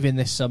right. We're moving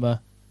this summer.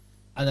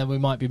 And then we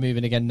might be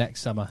moving again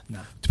next summer.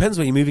 No. Depends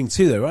where you're moving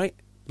to, though, right?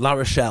 La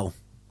Rochelle.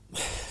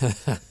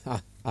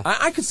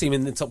 I could see him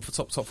in the top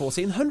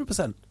 14,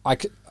 100%.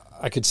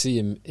 I could see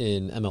him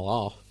in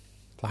MLR,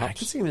 perhaps. I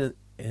could see him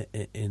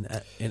in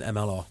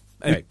MLR.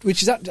 Anyway.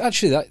 Which is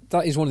actually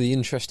that is one of the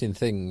interesting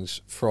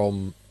things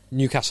from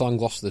Newcastle and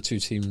Gloucester, the two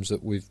teams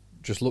that we've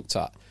just looked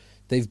at.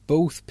 They've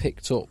both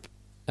picked up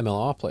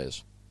MLR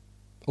players,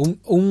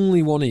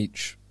 only one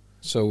each.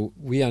 So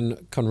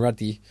Wian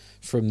Conradi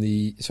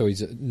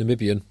he's a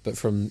Namibian, but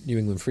from New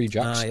England Free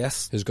Jacks,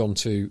 yes, has gone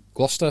to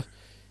Gloucester,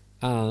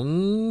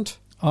 and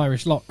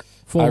Irish lock,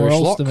 former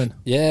Ulsterman.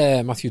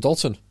 Yeah, Matthew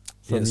Dalton.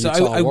 From So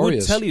Utah I would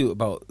Warriors. tell you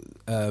about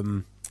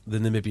the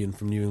Namibian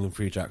from New England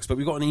Free Jacks, but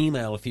we got an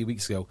email a few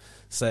weeks ago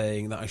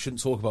saying that I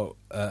shouldn't talk about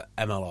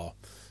MLR,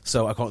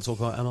 so I can't talk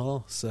about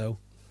MLR. So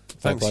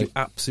thanks, you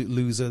absolute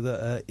loser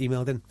that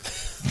emailed in.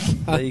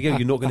 There you go.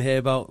 You're not going to hear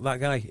about that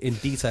guy in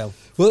detail.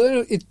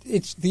 Well,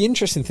 it's the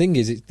interesting thing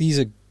is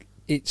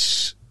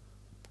it's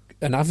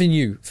an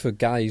avenue for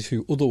guys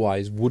who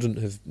otherwise wouldn't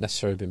have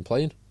necessarily been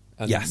playing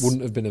and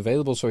wouldn't have been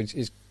available. So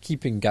it's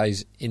keeping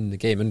guys in the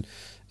game.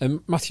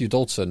 And Matthew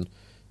Dalton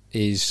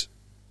is,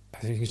 I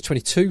think he's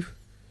 22.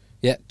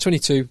 Yeah,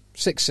 22,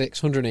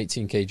 6'6",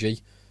 118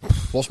 kg.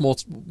 What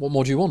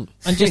more do you want?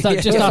 And just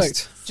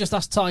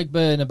ask Tyke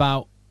Byrne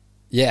about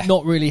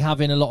not really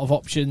having a lot of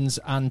options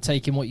and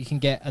taking what you can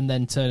get and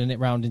then turning it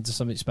round into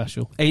something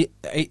special. AJ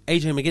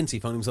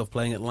McGinty found himself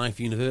playing at Life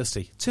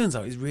University. Turns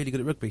out he's really good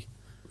at rugby.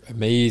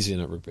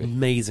 Amazing at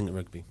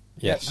rugby.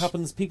 Yes. What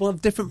happens? People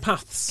have different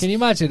paths. Can you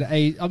imagine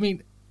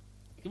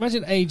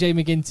imagine AJ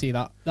McGinty,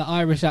 that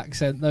Irish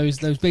accent, those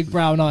big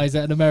brown eyes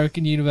at an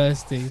American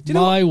university.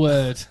 My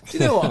word. Do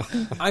you know what?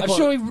 I'm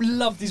sure he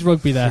loved his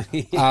rugby there.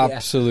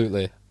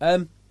 Absolutely. Do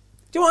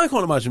you know what I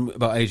can't imagine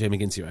about AJ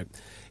McGinty, right?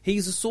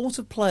 He's the sort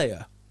of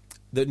player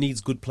that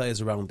needs good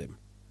players around him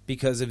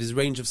because of his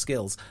range of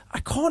skills. I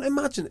can't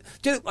imagine it.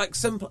 Do you know,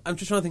 I'm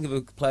just trying to think of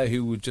a player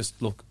who would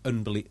just look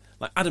unbelievable.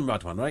 Like Adam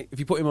Radwan, right? If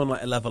you put him on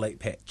like a level 8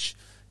 pitch,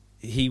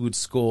 he would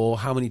score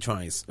how many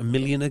tries? 1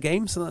 million a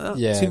game? Something like that?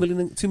 Yeah.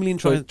 2 million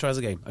tries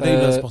a game. I don't even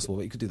know if it's possible,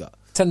 but you could do that.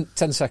 10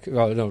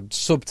 second,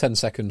 sub 10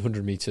 second,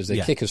 100 metres. They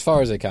kick as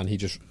far as they can. He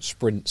just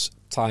sprints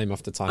time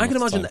after time. I can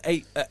imagine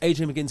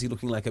AJ McGinty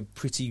looking like a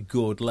pretty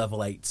good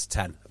level 8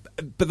 10.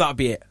 But that'd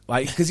be it.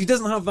 Because he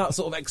doesn't have that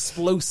sort of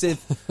explosive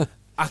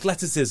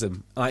athleticism.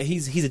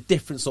 He's a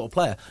different sort of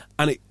player.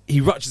 And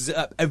he ratchets it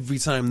up every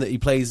time that he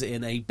plays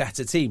in a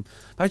better team.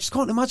 But I just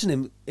can't imagine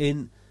him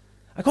being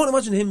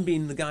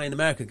the guy in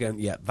America going,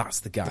 yeah,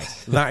 that's the guy.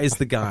 That is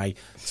the guy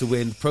to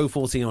win Pro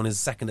 14 on his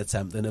second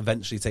attempt and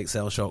eventually take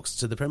Sale Sharks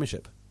to the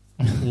Premiership.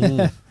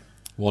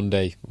 One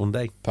day.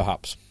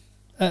 Perhaps.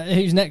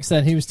 Who's next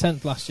then? He was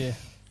 10th last year.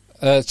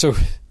 So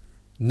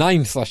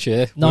 9th last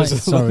year.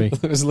 Sorry.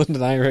 It was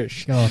London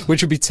Irish, God.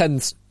 which would be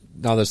 10th.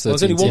 Now there's 13th.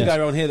 There's only one guy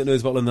around here that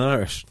knows about London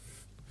Irish.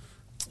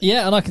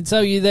 Yeah, and I can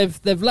tell you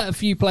they've let a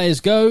few players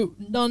go.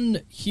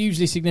 None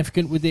hugely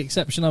significant, with the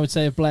exception, I would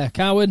say, of Blair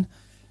Cowan,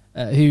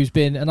 who's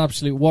been an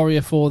absolute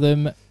warrior for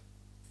them.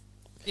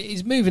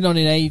 He's moving on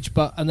in age,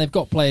 and they've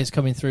got players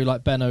coming through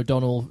like Ben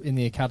O'Donnell in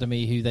the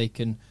academy who they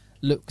can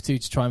look to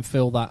try and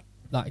fill that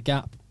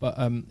gap. But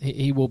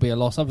he will be a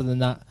loss. Other than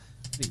that,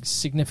 I think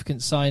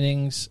significant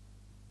signings.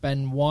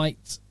 Ben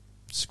White,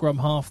 scrum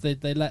half. They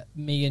let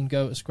Meehan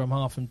go at scrum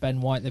half, and Ben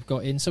White they've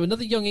got in. So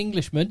another young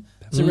Englishman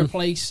to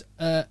replace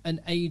an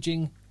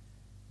ageing.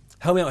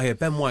 Help me out here,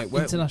 Ben White.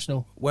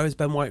 International. Where is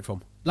Ben White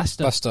from?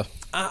 Leicester.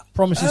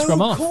 Promising scrum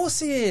half. Of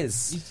course he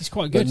is. He's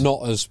quite good. But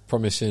not as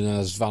promising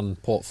as Van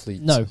Portfleet.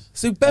 No.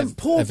 So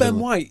Ben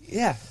White,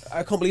 yeah,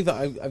 I can't believe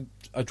that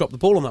I dropped the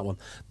ball on that one.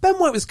 Ben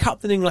White was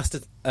captaining Leicester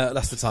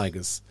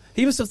Tigers.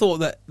 He must have thought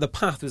that the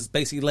path was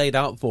basically laid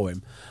out for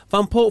him.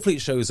 Van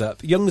Portfleet shows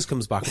up, Youngs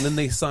comes back, and then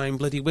they sign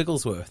bloody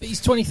Wigglesworth. But he's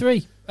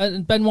 23,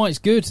 and Ben White's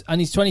good, and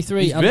he's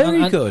 23. He's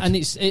very good. And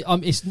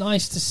it's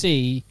nice to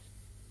see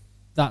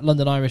that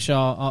London Irish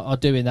are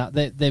doing that.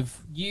 They've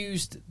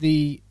used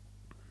the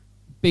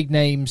big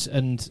names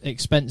and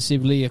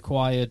expensively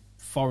acquired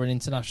foreign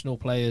international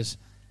players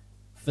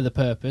for the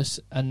purpose,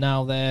 and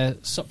now they're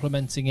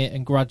supplementing it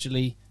and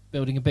gradually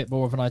building a bit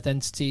more of an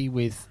identity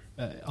with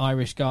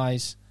Irish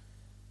guys.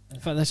 In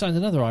fact, they signed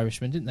another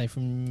Irishman, didn't they?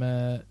 From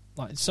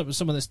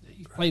someone that's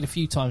played a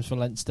few times for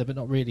Leinster, but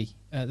not really.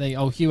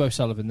 Hugh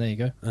O'Sullivan. There you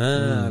go.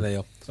 There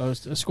you go.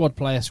 So a squad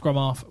player, scrum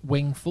half,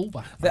 wing,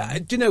 fullback.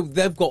 Do you know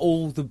they've got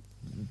all the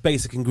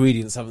basic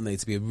ingredients, haven't they,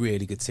 to be a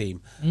really good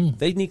team?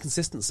 They need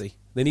consistency.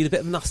 They need a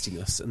bit of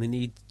nastiness, and they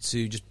need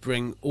to just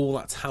bring all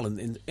that talent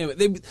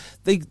in.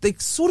 They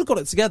sort of got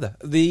it together.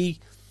 The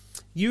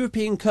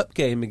European Cup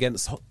game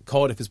against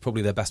Cardiff is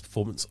probably their best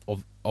performance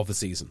of the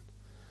season.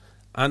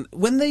 And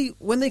when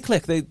they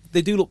click, they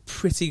do look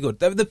pretty good.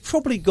 They've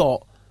probably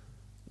got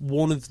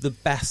one of the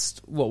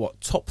best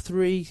top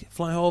 3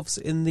 fly halves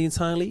in the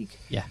entire league.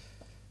 Yeah.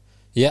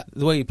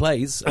 The way he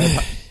plays,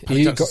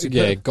 he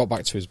got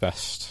back to his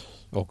best,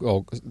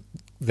 or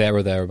there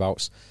or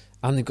thereabouts.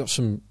 And they've got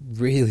some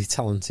really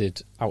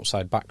talented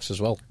outside backs as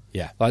well.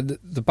 Yeah, like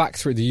the back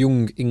three, the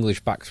young English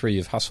back three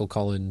of Hassel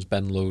Collins,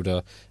 Ben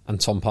Loader, and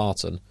Tom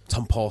Parton.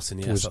 Tom Parton,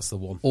 yes, that's the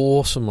one.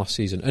 Awesome last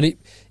season, and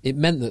it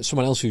meant that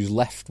someone else who's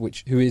left,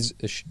 who is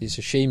it's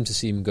a shame to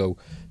see him go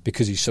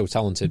because he's so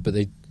talented, but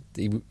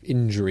the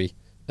injury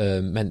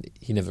meant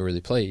he never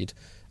really played.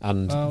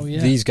 And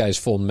yeah. these guys'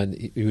 form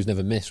meant who was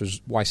never missed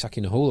was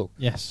Waisaki Naholo,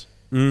 Yes.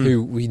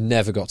 who we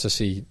never got to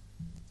see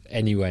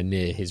anywhere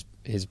near his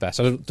best.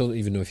 I don't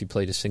even know if he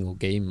played a single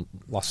game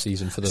last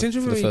season for the Seems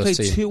to for the he first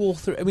played team. 2 or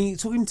 3. I mean, it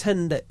took him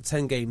 10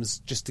 games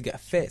just to get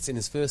fit in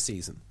his first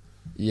season.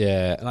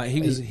 Yeah, Like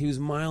he was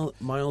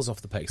miles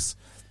off the pace.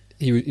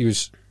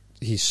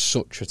 He's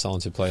such a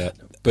talented player,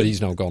 but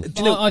he's now gone. Do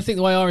you know, I think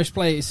the way Irish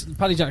play is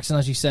Paddy Jackson,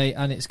 as you say,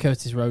 and it's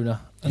Curtis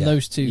Rona. And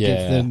those two give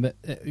them...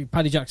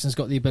 Paddy Jackson's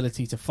got the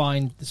ability to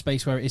find the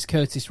space where it is.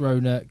 Curtis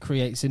Rona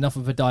creates enough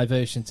of a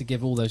diversion to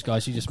give all those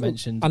guys you just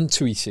mentioned. And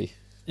Tuisi.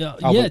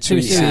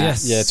 Tuisi,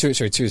 yes. Yeah,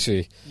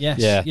 Tuisi. Yes.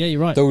 Yeah, you're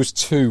right. Those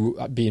two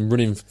being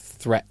running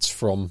threats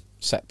from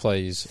set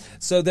plays.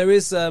 So there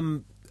is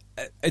a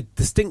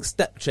distinct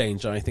step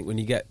change, I think, when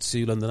you get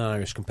to London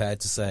Irish compared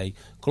to, say,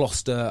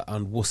 Gloucester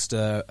and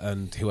Worcester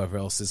and whoever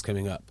else is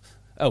coming up.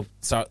 Oh,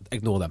 sorry,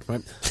 ignore them,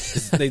 right?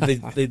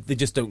 they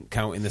just don't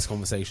count in this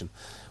conversation.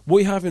 What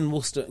you have in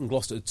Worcester and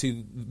Gloucester are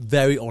two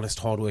very honest,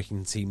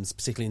 hard-working teams,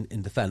 particularly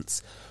in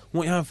defence.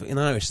 What you have in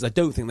Irish is I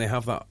don't think they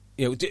have that.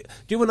 You know, do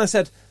you know when I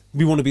said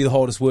we want to be the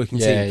hardest working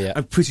team? Yeah.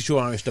 I'm pretty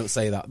sure Irish don't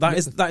say that. That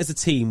is a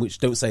team which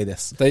don't say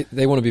this.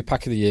 They want to be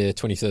Pack of the Year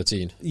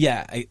 2013.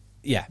 Yeah.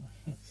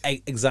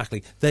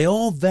 Exactly. They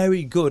are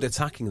very good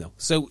attacking, though.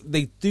 So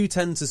they do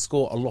tend to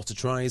score a lot of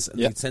tries, and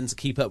they tend to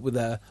keep up with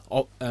their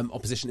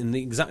opposition in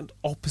the exact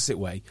opposite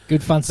way.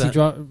 Good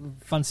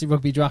fancy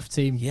rugby draft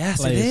team.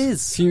 Yes,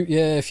 players. it is.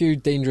 A few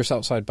dangerous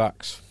outside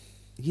backs.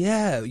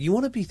 Yeah, you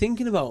want to be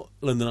thinking about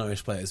London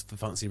Irish players for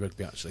fancy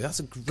rugby, actually. That's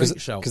a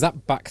great shout. Because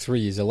that back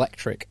three is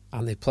electric,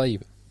 and they play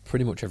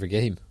pretty much every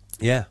game.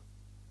 Yeah.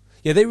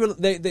 Yeah,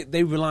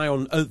 they rely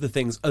on other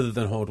things other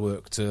than hard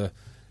work to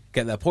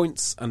get their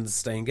points and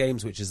stay in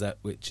games, which is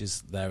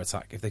their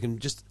attack. If they can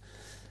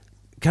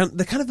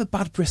they're kind of a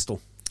bad Bristol.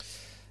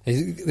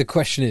 The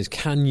question is,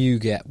 can you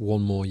get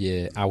one more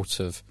year out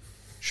of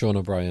Sean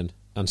O'Brien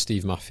and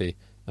Steve Maffey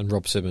and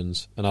Rob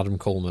Simmons and Adam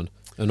Coleman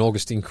and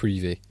Augustine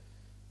Creevy?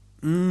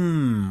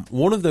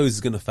 One of those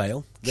is going to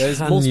fail.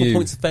 There's multiple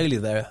points of failure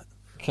there.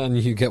 Can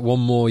you get one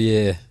more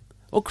year?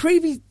 Well,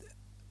 Creevy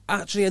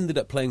actually ended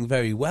up playing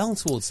very well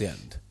towards the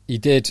end. He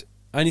did.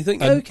 And you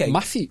think, okay.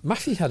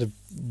 Maffey had a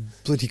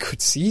bloody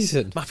good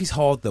season. Maffey's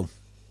hard, though.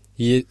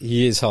 He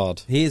is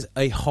hard. He is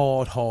a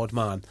hard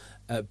man.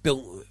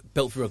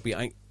 Built for rugby.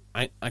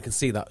 I can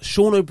see that.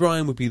 Sean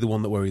O'Brien would be the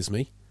one that worries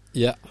me.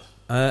 Yeah.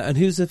 And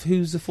who's the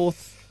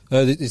fourth?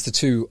 It's the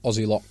two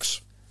Aussie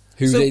locks.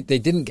 Who they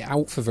didn't get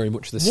out for very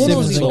much of the season.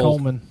 Simmons and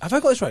Coleman. Have I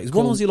got this right? Is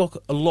one Aussie lock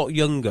a lot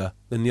younger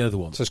than the other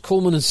one? So it's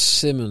Coleman and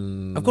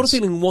Simmons. I've got a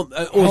feeling one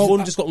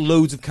just got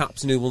loads of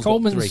caps and the other one's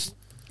Coleman's got 3.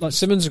 Like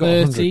Simmons got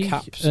 100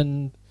 caps.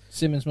 And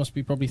Simmons must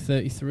be probably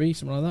 33,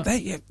 something like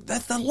that.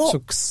 They're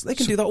locks. They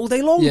can do that all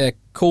day long. Yeah,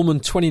 Coleman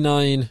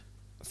 29,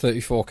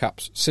 34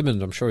 caps.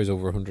 Simmons, I'm sure he's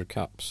over 100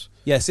 caps.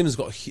 Yeah, Simmons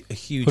got a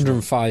huge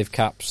 105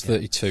 caps,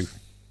 32.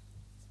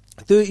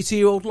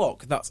 32-year-old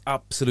lock. That's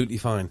absolutely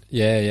fine.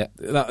 Yeah.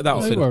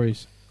 No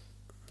worries.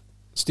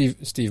 Steve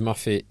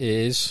Maffey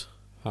is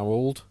how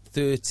old?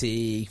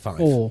 35.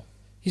 4.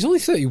 He's only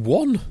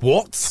 31.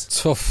 What?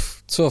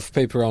 Tough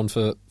paper round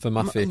for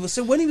Maffey.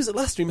 So when he was at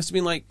Leicester, he must have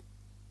been like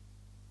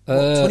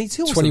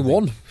 22 or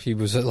 21. something? He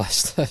was at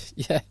Leicester.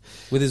 Yeah,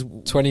 with his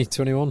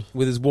 21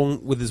 with his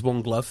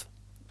one glove.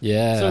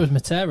 Yeah. So was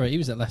Matera. He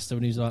was at Leicester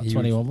when he was like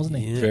 21, wasn't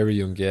he? Yeah. Very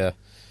young. Yeah.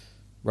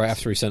 Right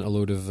after he sent a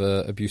load of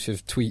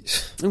abusive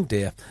tweets. Oh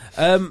dear.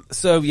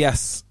 So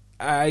yes,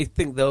 I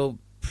think they'll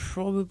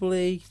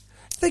probably,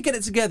 if they get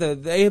it together,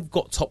 they have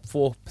got top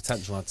 4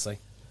 potential. I'd say,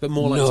 but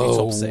more likely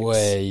top 6. No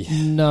way.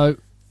 No.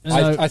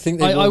 I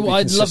think they won't be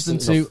I'd love them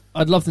consistent enough. to.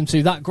 I'd love them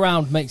to. That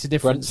ground makes a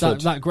difference.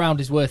 That ground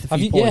is worth a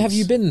few points. Have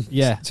you been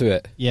to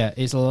it? Yeah,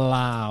 it's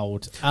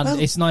loud and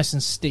it's nice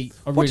and steep.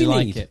 I what really do you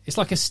like need? it. It's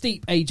like a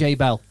steep AJ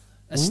Bell,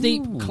 a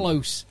steep,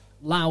 close,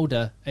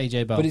 louder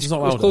AJ Bell. But it's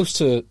not louder. close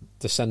to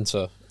the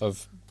centre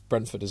of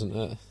Brentford, isn't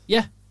it?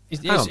 Yeah,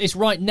 it's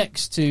right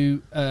next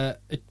to a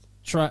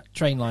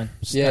train line.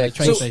 Yeah,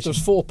 train station.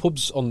 There's 4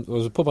 pubs on. There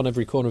was a pub on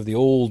every corner of the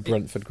old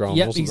Brentford ground.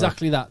 Yep, wasn't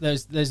exactly that.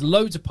 There's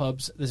loads of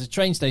pubs. There's a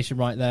train station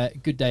right there.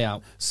 Good day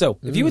out. So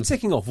if you were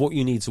ticking off what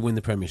you need to win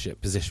the Premiership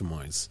position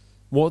wise,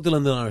 what do the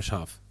London Irish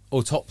have?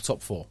 Or top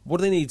 4? What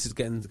do they need to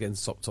get into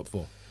top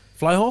 4?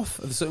 Fly half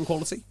of a certain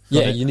quality?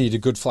 Yeah, you need a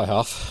good fly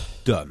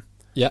half. Done.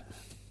 Yeah,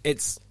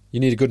 you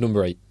need a good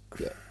number 8.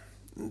 Yeah.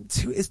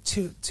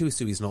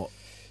 Tuisui's not.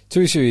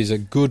 Tuisu is a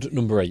good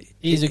number 8.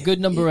 He's a good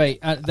number 8.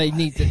 They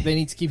need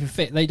to keep him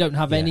fit. They don't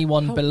have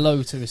anyone below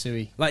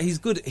Tuisui. Like he's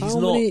good. He's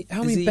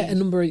How many better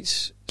number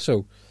 8s?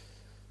 So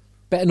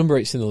better number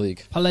 8s in the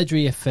league.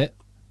 Palledri are fit.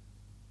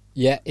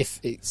 Yeah, if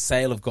it's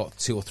Sale have got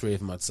 2 or 3 of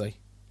them, I'd say.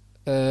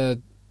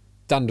 Dan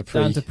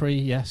Dupree. Dan Dupree,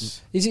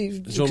 yes. Is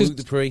it Jean-Luc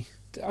Dupree?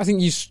 I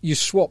think you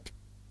swap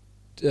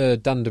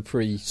Dan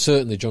Dupree,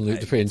 certainly Jean-Luc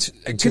Dupree, and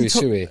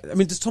Tuisui. I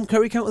mean, does Tom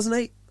Curry count as an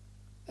 8?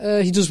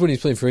 He does when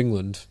he's playing for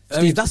England.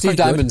 Steve quite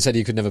Diamond good. said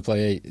he could never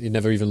play 8. He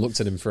never even looked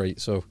at him for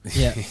 8. So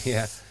Yeah.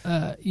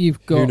 Yeah.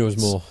 You've got who knows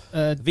more?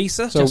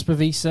 Visa? Jasper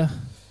Visa.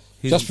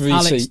 Jasper Visi.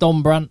 Alex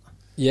Dombrandt.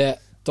 Yeah,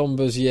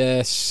 Dombers,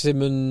 yeah.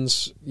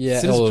 Simmons, yeah.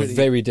 Simmons All a pretty-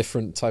 very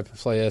different type of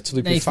player.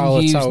 Talupi Nathan Hughes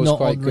Fowler-Tau was not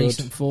quite on good.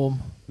 recent form.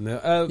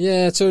 No,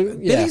 Yeah, so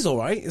yeah, Billy's all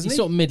right, isn't He's he?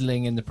 sort of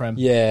middling in the Prem.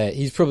 yeah.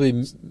 He's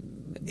probably.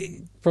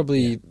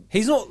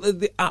 He's not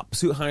the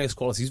absolute highest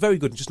quality. He's very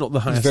good, just not the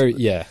He's highest. very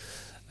yeah.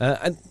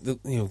 And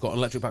got an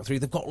electric back three.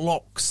 They've got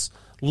locks.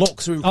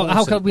 Locks are Oh, important.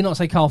 how could we not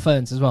say Carl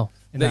Ferns as well?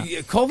 In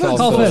that? Carl Carl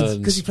Ferns, Ferns.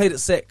 because he played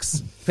at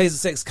 6. Plays at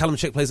 6. Callum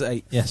Chick plays at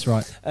 8. Yes,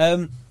 right.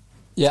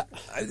 Yeah,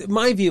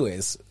 My view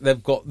is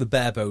they've got the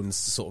bare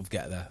bones to sort of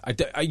get there.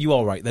 You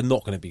are right; they're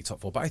not going to be top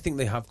 4, but I think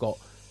they have got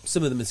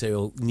some of the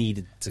material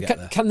needed to get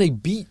there. can they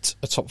beat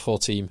a top 4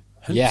 team?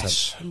 100%,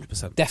 Yes,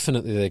 100%.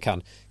 definitely they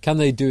can. Can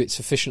they do it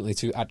sufficiently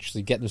to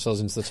actually get themselves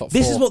into the top 4?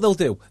 This is what they'll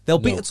do. They'll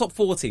beat No. a top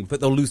 4 team, but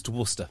they'll lose to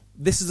Worcester.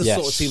 This is the Yes.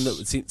 sort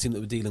of team that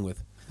we're dealing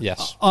with.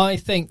 Yes, I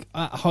think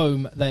at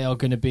home they are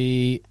going to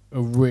be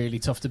really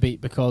tough to beat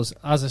because,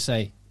 as I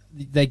say,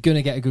 they're going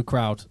to get a good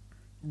crowd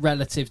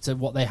relative to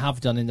what they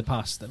have done in the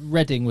past.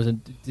 Reading was a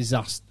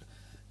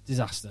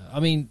disaster. I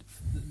mean,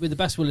 with the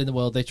best will in the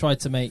world, they tried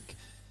to make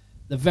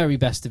the very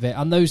best of it,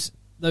 and those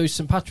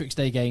St Patrick's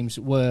Day games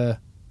were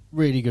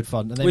really good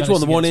fun. And they Which one?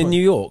 managed The to get one in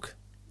New York?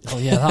 Oh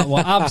yeah, that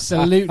one.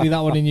 Absolutely, that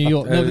one in New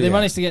York. No, Oh, but they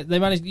yeah.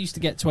 managed used to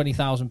get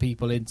 20,000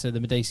 people into the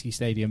Medeski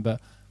Stadium, but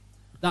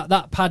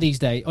that Paddy's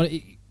Day,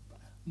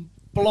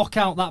 block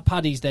out that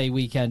Paddy's Day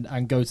weekend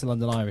and go to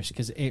London Irish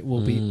because it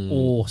will be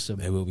awesome.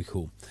 It will be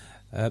cool.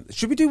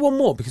 Should we do one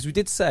more? Because we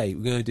did say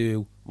we're going to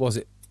do. What was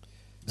it?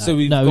 No. So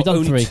we've No, we've got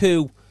done only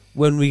 3. 2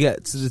 when we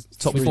get to the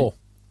top Three. 4.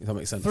 If that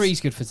makes sense.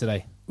 3's good for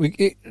today.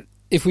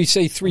 if we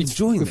say 3, I'm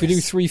enjoying if we do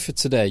this. 3 for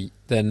today,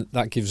 then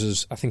that gives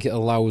us. I think it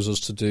allows us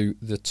to do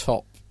the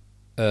top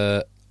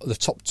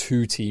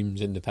 2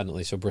 teams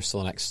independently. So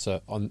Bristol and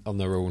Exeter on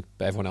their own,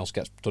 but everyone else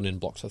gets done in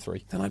blocks of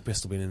 3. They like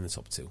Bristol being in the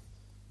top 2.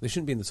 They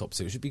shouldn't be in the top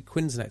 2. It should be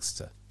Quins and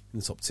Exeter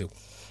in the top 2.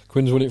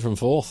 Quinn's won it from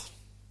 4th,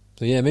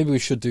 so yeah, maybe we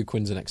should do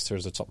Quins and Exeter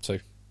as the top 2.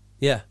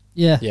 Yeah.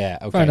 Yeah, Yeah,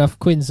 okay. fair enough.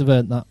 Quins have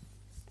earned that.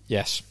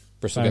 Yes,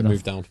 Bristol Fair get enough.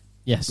 moved down.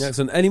 Yes. Yeah,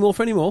 excellent. Any more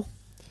for any more?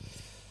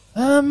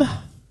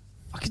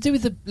 I could do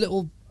with the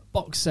little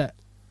box set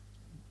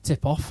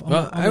tip off.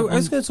 I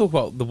was going to talk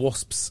about the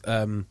Wasps.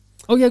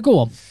 Oh yeah, go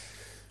on.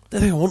 I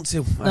don't think I want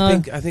to. No. I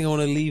think I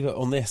want to leave it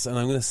on this, and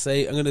I'm going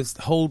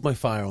to hold my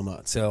fire on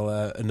that till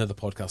another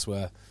podcast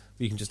where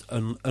we can just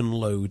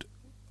unload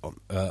on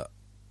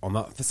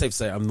that. For safe to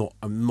say, I'm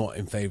not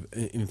in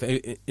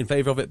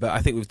favor of it, but I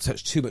think we've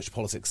touched too much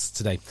politics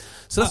today.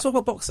 So let's talk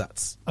about box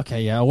sets.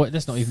 Okay, yeah.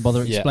 Let's not even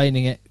bother Yeah.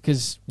 explaining it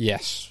because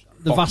Yes,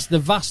 the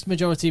vast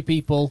majority of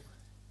people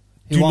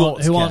Do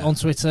not who aren't care. on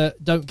Twitter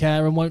don't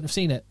care and won't have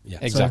seen it. Yeah.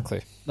 So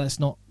exactly. let's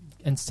not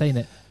entertain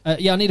it.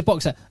 Yeah, I need a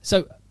box set.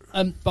 So,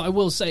 but I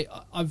will say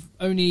I've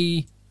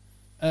only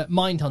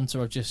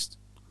Mindhunter. I've just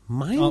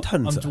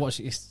Mindhunter. I'm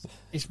watching.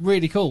 It's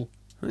really cool.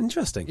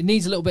 Interesting. It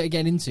needs a little bit of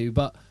getting into,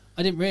 but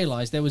I didn't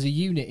realise there was a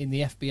unit in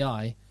the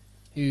FBI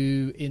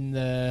who, in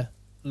the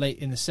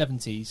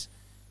 70s,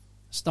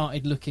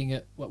 started looking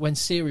at when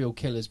serial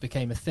killers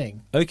became a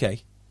thing.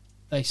 Okay.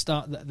 They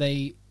started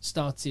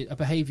a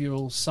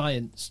behavioural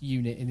science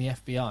unit in the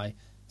FBI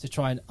to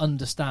try and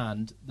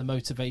understand the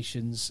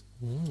motivations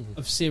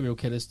of serial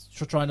killers,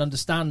 to try and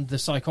understand the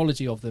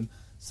psychology of them,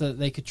 so that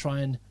they could try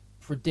and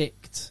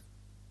predict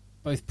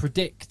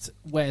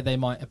where they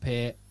might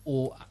appear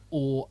or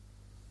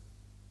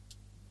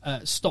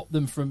stop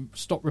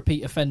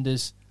repeat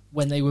offenders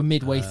when they were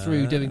midway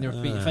through doing the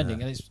repeat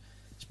offending, and it's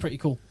pretty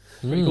cool.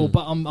 It's pretty cool.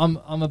 But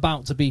I'm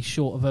about to be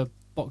short of a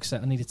box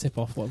set. I need a tip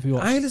off. What have you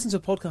watched? I listened to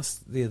a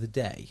podcast the other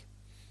day.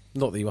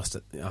 Not that you asked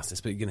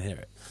this, but you're going to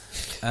hear it.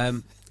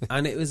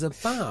 And it was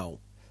about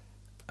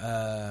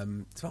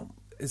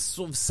it's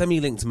sort of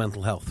semi-linked to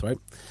mental health, right?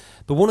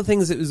 But one of the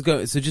things it was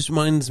going, so it just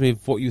reminds me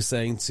of what you were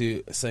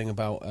saying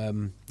about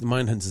the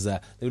Mindhunters there.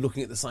 They were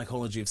looking at the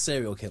psychology of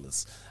serial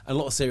killers. And a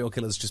lot of serial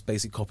killers just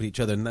basically copied each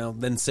other. And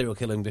then serial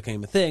killing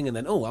became a thing. And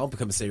then, I'll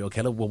become a serial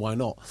killer. Well, why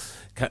not?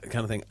 Kind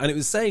of thing. And it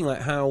was saying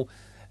like how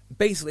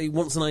basically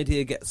once an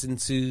idea gets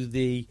into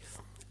the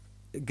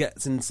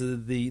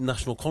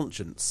national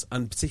conscience,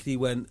 and particularly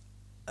when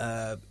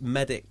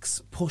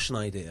medics push an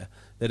idea,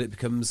 that it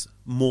becomes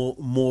more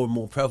and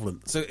more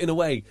prevalent. So in a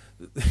way,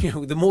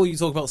 the more you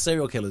talk about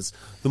serial killers,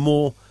 the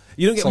more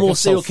you don't get like more a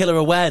serial killer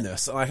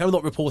awareness. Like, I'm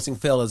not reporting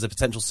Phil as a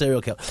potential serial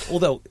killer,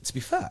 although to be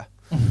fair,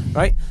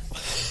 right?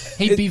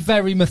 He'd be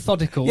very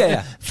methodical.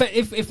 Yeah.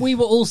 If we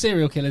were all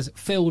serial killers,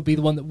 Phil would be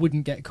the one that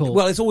wldn't get caught.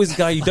 Well, it's always the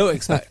guy you don't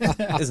expect,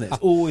 isn't it?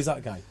 It's always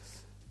that guy.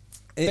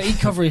 But he'd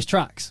cover his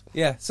tracks.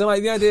 Yeah. So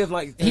like the idea of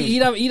like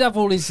He'd have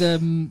all his.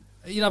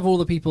 He'd have all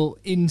the people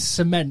in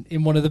cement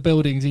in one of the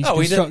buildings he's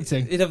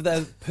constructing. He'd have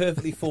their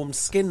perfectly formed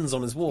skins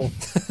on his wall.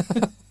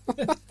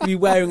 He'd be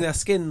wearing their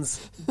skins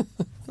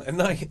at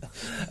night.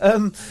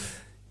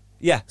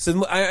 Yeah, so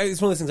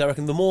it's one of those things I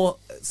reckon the more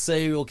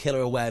serial killer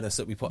awareness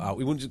that we put out,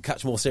 we wouldn't just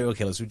catch more serial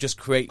killers, we'd just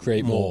create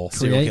more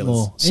serial killers.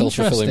 More.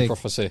 Self-fulfilling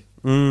Interesting.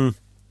 prophecy.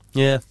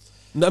 Yeah.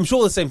 I'm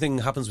sure the same thing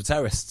happens with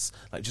terrorists.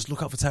 Like, just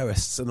look out for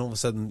terrorists, and all of a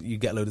sudden you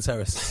get a load of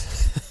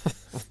terrorists.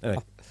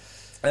 Anyway.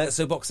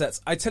 So box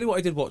sets. I tell you what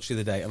I did watch the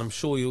other day, and I'm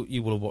sure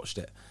you will have watched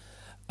it.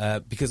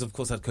 Because, of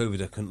course, I had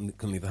COVID, I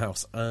couldn't leave the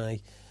house.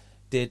 I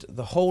did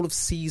the whole of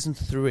Season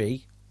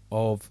 3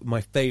 of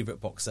my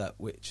favourite box set,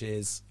 which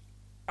is...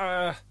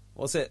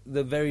 what's it?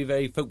 The very,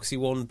 very folksy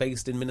one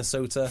based in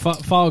Minnesota.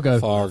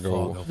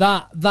 Fargo.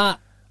 That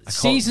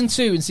season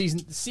 2 and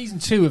season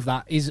 2 of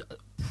that is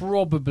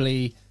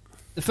probably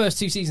the first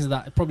 2 seasons of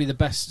that are probably the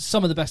best.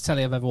 Some of the best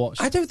telly I've ever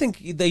watched. I don't think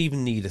they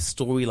even need a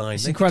storyline.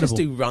 It's they incredible.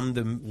 Could just do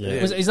random. Yeah.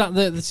 Is that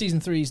the season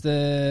 3's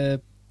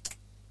the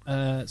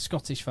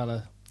Scottish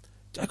fella?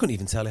 I couldn't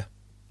even tell you.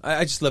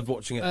 I just loved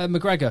watching it.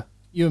 McGregor.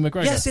 Ewan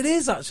McGregor. Yes, it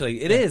is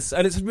actually. It is,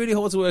 and it's really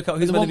hard to work out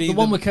who's going to be the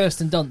one with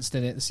Kirsten Dunst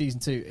in it. The season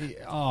 2.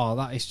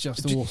 That is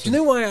just awesome. Do you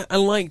know why I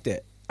liked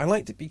it? I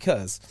liked it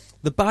because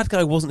the bad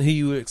guy wasn't who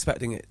you were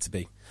expecting it to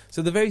be.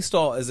 So the very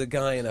start is a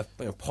guy in a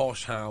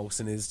posh house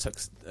and his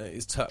tux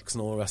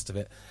and all the rest of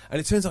it,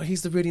 and it turns out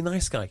he's the really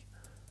nice guy.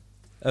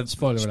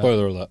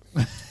 Spoiler alert.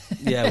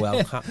 Yeah, well,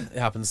 it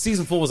happens.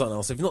 Season 4 was out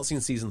now, so if you've not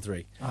seen Season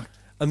 3.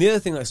 And the other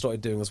thing I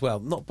started doing as well,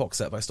 not box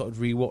set, but I started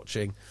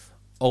rewatching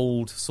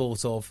old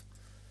sort of,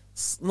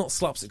 not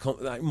slapstick,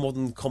 like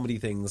modern comedy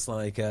things,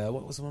 like,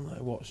 what was the one that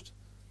I watched?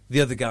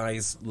 The Other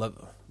Guys. Love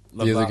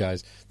The Other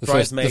Guys. The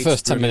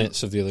first 10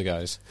 minutes of The Other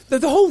Guys.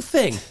 The whole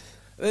thing.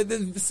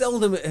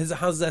 Seldom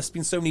has there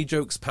been so many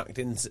jokes packed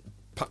into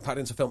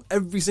film.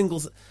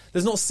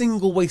 There's not a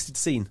single wasted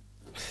scene.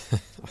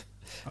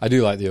 I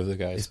do like The Other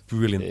Guys. It's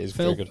brilliant. It is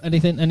Phil, very good.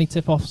 anything? Any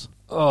tip-offs?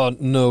 Oh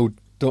no,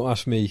 don't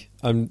ask me.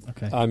 I'm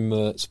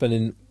Okay.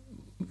 spending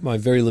my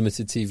very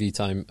limited TV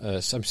time.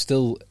 So I'm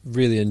still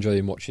really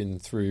enjoying watching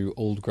through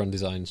old Grand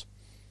Designs.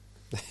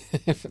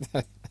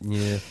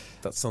 Yeah,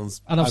 that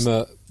sounds. And I'm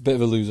a bit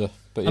of a loser,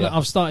 but and yeah.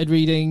 I've started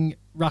reading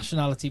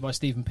Rationality by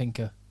Steven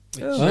Pinker.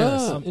 Which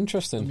I'm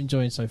Interesting.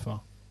 enjoying so far.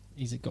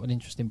 He's got an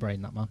interesting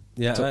brain, that man.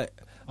 Yeah,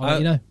 I'll let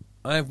you know.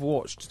 I've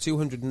watched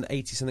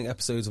 280 something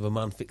episodes of a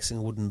man fixing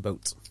a wooden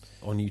boat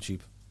on YouTube.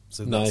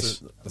 So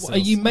Nice. Have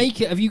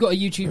you got a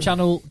YouTube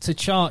channel to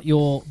chart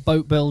your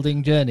boat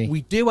building journey?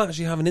 We do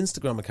actually have an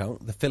Instagram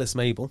account, the Phyllis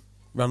Mabel,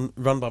 run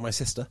by my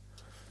sister.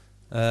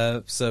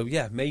 So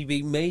yeah,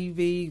 maybe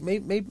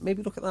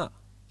look at that.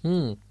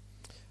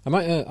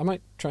 I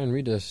might try and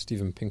read a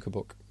Steven Pinker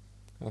book.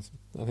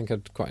 I think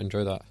I'd quite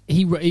enjoy that.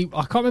 He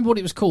I can't remember what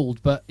it was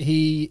called, but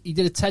he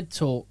did a TED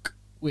talk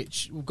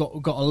which got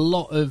a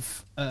lot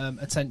of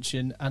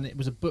attention, and it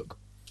was a book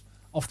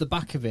off the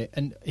back of it.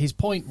 And his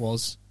point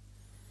was,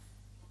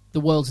 the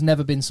world's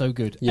never been so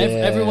good. Yeah.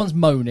 Everyone's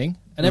moaning,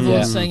 and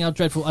everyone's saying how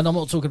dreadful. And I'm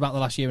not talking about the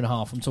last year and a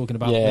half. I'm talking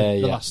about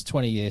the last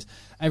 20 years.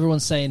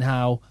 Everyone's saying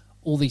how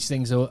all these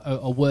things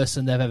are worse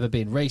than they've ever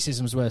been.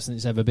 Racism's worse than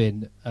it's ever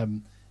been.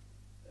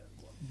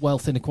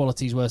 Wealth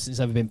inequality is worse than it's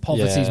ever been.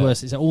 Poverty is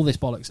worse than it's all this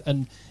bollocks.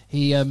 And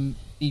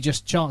he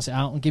just charts it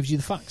out and gives you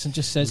the facts and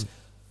just says,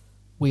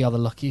 we are the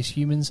luckiest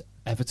humans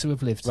ever to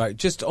have lived. Right,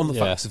 just on the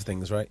facts of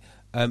things, right?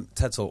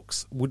 TED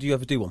Talks. Would you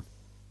ever do one?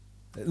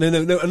 No,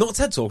 not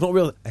TED Talk, not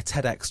real. A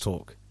TEDx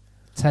talk.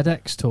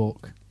 TEDx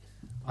talk.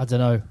 I don't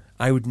know.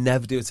 I would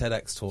never do a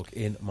TEDx talk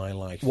in my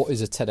life. What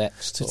is a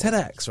TEDx talk? So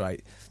TEDx,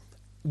 right?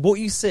 What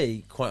you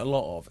see quite a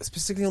lot of,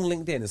 specifically on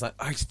LinkedIn, is like,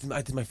 I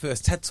did my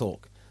first TED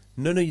Talk.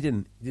 No, you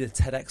didn't. You did a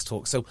TEDx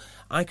talk. So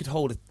I could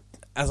hold,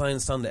 as I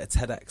understand it, a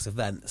TEDx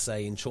event,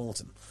 say in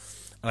Chorlton,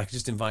 and I could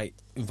just invite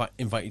you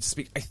to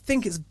speak. I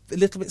think it's a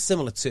little bit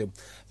similar to. Have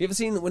you ever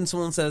seen that when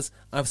someone says,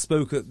 "I've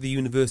spoke at the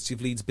University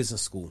of Leeds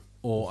Business School,"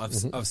 or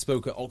 "I've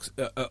spoke at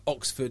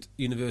Oxford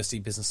University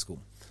Business School"?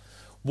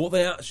 What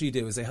they actually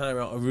do is they hire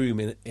out a room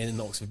in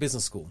an Oxford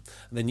Business School,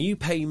 and then you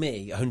pay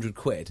me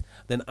 £100.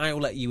 Then I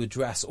will let you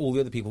address all the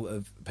other people that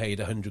have paid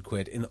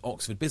 £100 in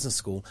Oxford Business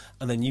School,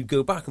 and then you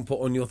go back and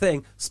put on your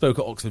thing, spoke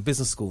at Oxford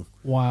Business School.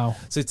 Wow.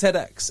 So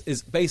TEDx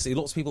is basically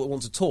lots of people that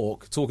want to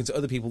talk, talking to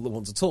other people that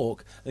want to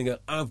talk, and go,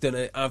 I've done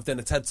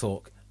a TED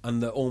Talk,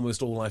 and they're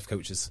almost all life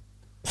coaches.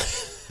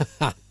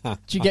 Do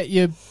you get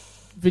your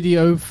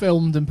video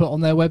filmed and put on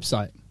their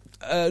website?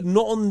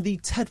 Not on the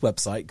TED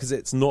website, because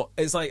it's not.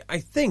 It's like,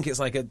 I think it's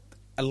like a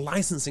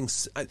licensing.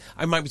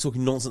 I might be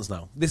talking nonsense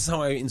now. This is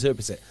how I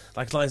interpret it: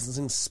 like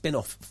licensing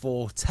spin-off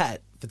for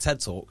TED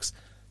Talks,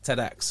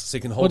 TEDx, so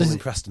you can hold them in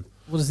Preston.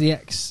 What does the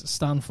X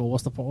stand for?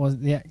 What's the point? What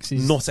the X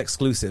is not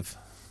exclusive.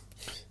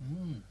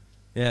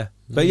 Yeah,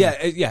 but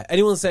yeah.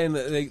 Anyone saying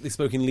that they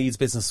spoke in Leeds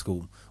Business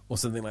School or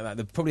something like that,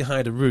 they've probably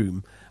hired a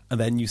room, and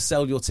then you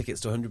sell your tickets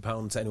to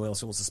 £100 to anyone else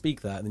who wants to speak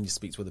there, and then you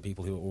speak to other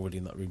people who are already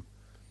in that room.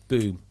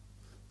 Boom.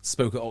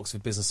 Spoke at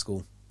Oxford Business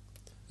School.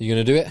 You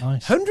going to do it?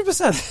 Nice.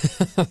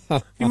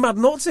 100%. You're mad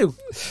not to.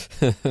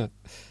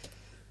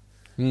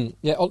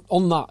 Yeah,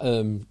 on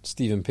that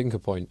Steven Pinker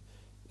point,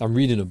 I'm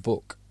reading a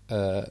book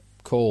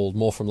called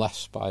More From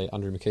Less by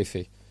Andrew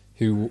McAfee,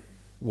 who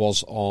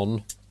was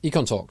on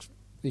Econ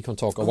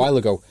Talk a while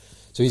ago.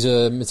 So he's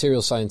a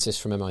material scientist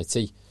from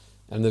MIT,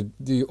 and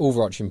the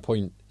overarching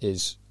point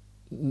is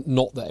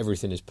not that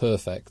everything is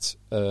perfect,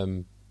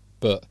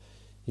 but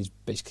he's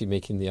basically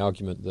making the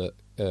argument that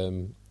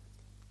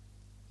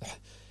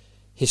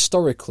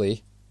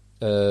historically,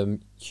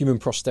 human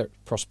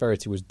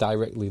prosperity was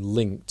directly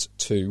linked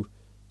to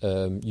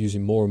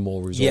using more and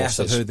more resources. Yes,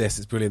 I've heard this.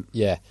 It's brilliant.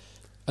 Yeah.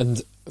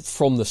 And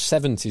from the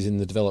 70s in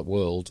the developed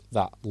world,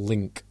 that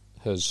link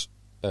has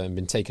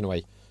been taken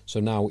away. So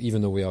now,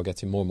 even though we are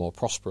getting more and more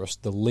prosperous,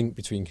 the link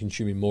between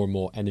consuming more and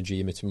more energy,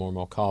 emitting more and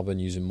more carbon,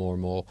 using more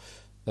and more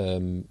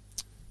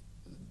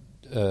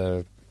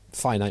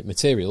finite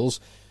materials,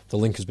 the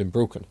link has been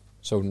broken.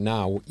 So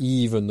now,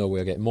 even though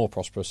we are getting more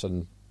prosperous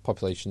and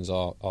populations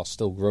are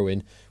still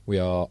growing, we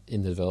are,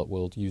 in the developed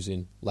world,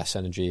 using less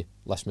energy,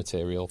 less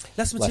material,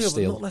 Less material, less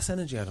steel. but not less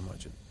energy, I'd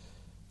imagine.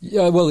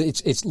 Yeah, well,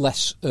 it's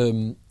less...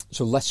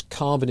 so less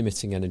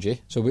carbon-emitting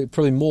energy. So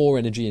probably more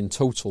energy in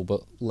total,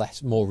 but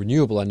more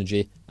renewable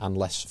energy and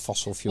less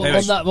fossil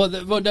fuels.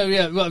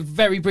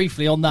 Very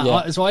briefly on that.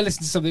 Yeah. So I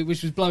listened to something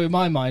which was blowing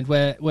my mind,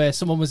 where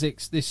someone was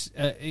this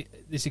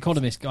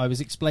economist guy was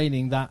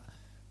explaining that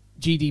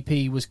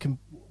GDP was.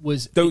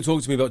 Don't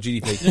talk to me about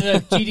GDP. No,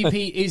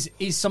 GDP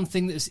is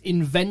something that's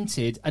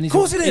invented and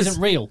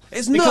isn't real.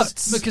 It's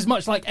nuts. Because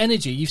much like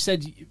energy, you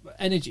said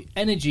energy.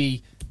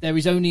 There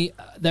is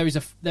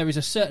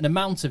a certain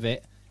amount of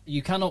it.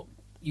 You cannot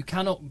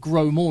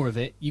grow more of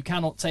it. You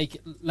cannot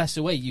take less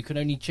away. You can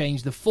only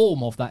change the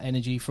form of that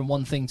energy from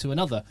one thing to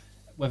another,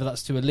 whether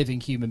that's to a living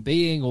human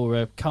being or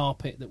a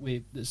carpet that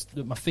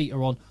my feet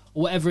are on,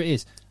 or whatever it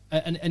is.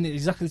 And it's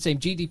exactly the same.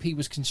 GDP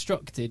was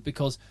constructed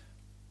because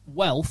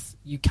wealth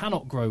you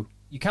cannot grow.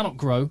 You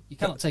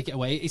cannot take it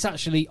away. It's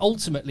actually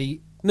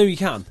ultimately No, you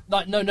can.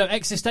 like no.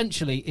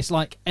 Existentially, it's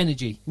like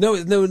energy. No,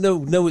 it's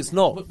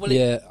not. Well,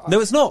 No,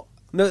 it's not.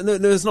 No,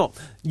 it's not.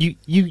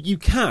 You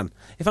can.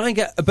 If I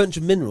get a bunch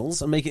of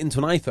minerals and make it into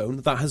an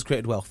iPhone, that has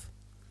created wealth.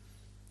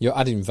 You're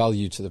adding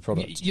value to the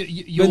product.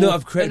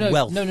 I've created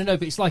wealth. No,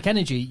 but it's like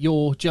energy.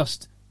 You're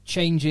just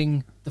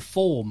changing the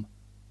form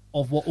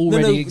of what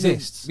already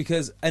exists. No,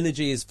 because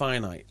energy is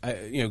finite.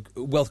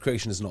 Wealth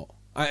creation is not.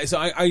 So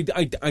I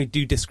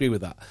do disagree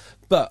with that.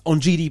 But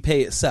on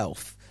GDP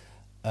itself,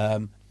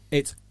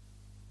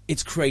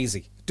 it's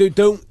crazy.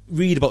 Don't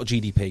read about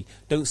GDP.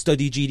 Don't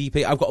study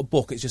GDP. I've got a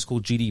book. It's just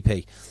called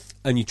GDP.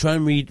 And you try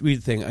and read the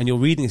thing, and you're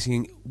reading this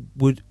thinking,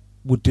 we're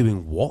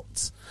doing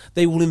what?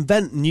 They will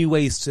invent new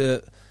ways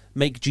to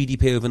make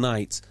GDP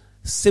overnight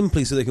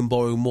simply so they can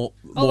borrow more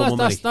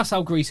money. That's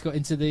how Greece got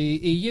into the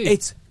EU.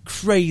 It's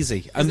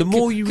crazy. And the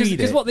more you read it...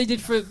 Because what they did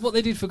for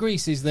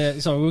Greece is...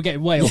 Sorry, we're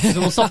getting way off, so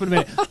we'll stop in a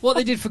minute. What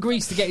they did for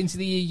Greece to get into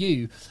the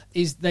EU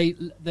is they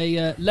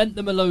lent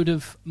them a load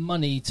of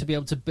money to be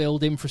able to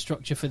build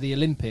infrastructure for the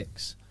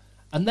Olympics,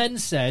 and then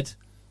said,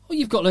 "Oh,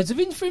 you've got loads of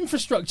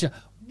infrastructure.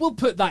 We'll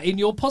put that in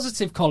your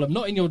positive column,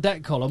 not in your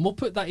debt column. We'll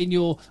put that in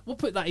your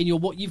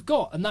what you've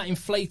got," and that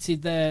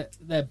inflated their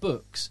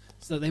books.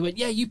 So they went,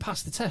 "Yeah, you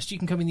passed the test. You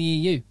can come in the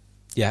EU."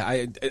 Yeah,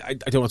 I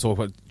don't want to talk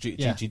about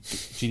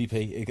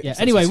GDP. Yeah.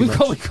 Anyway, we've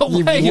got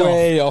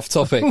way off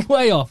topic.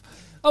 Way off.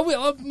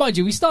 Mind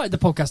you, we started the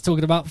podcast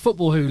talking about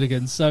football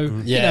hooligans, so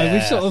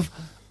we've sort of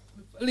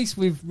at least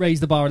we've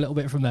raised the bar a little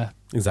bit from there.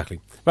 Exactly.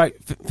 Right,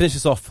 finish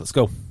this off. Let's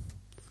go.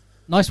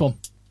 Nice one.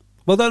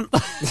 Well done.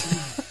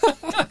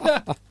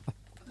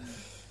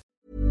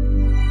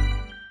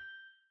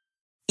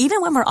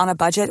 Even when we're on a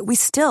budget, we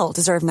still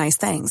deserve nice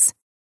things.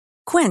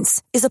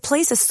 Quince is a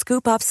place to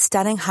scoop up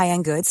stunning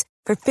high-end goods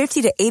for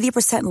 50 to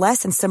 80%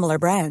 less than similar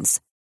brands.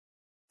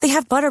 They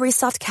have buttery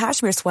soft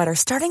cashmere sweaters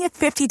starting at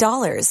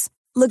 $50,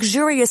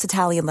 luxurious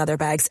Italian leather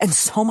bags, and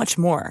so much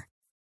more.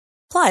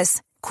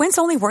 Plus, Quince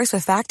only works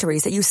with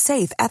factories that use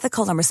safe,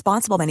 ethical, and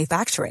responsible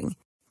manufacturing.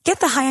 Get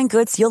the high-end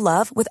goods you'll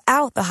love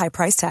without the high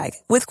price tag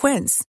with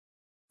Quince.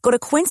 Go to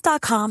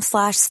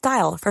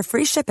quince.com/style for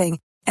free shipping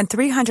and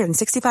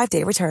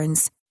 365-day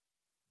returns.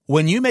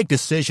 When you make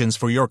decisions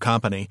for your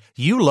company,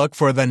 you look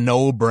for the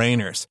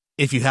no-brainers.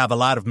 If you have a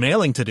lot of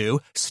mailing to do,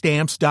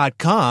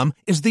 Stamps.com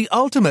is the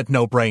ultimate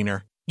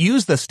no-brainer.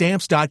 Use the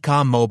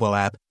Stamps.com mobile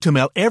app to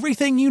mail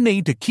everything you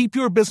need to keep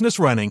your business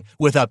running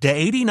with up to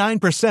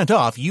 89%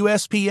 off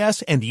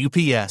USPS and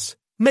UPS.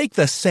 Make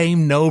the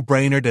same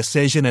no-brainer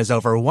decision as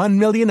over 1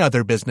 million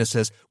other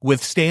businesses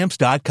with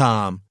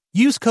Stamps.com.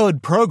 Use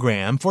code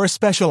PROGRAM for a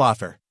special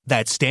offer.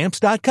 That's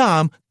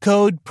Stamps.com,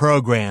 code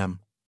PROGRAM.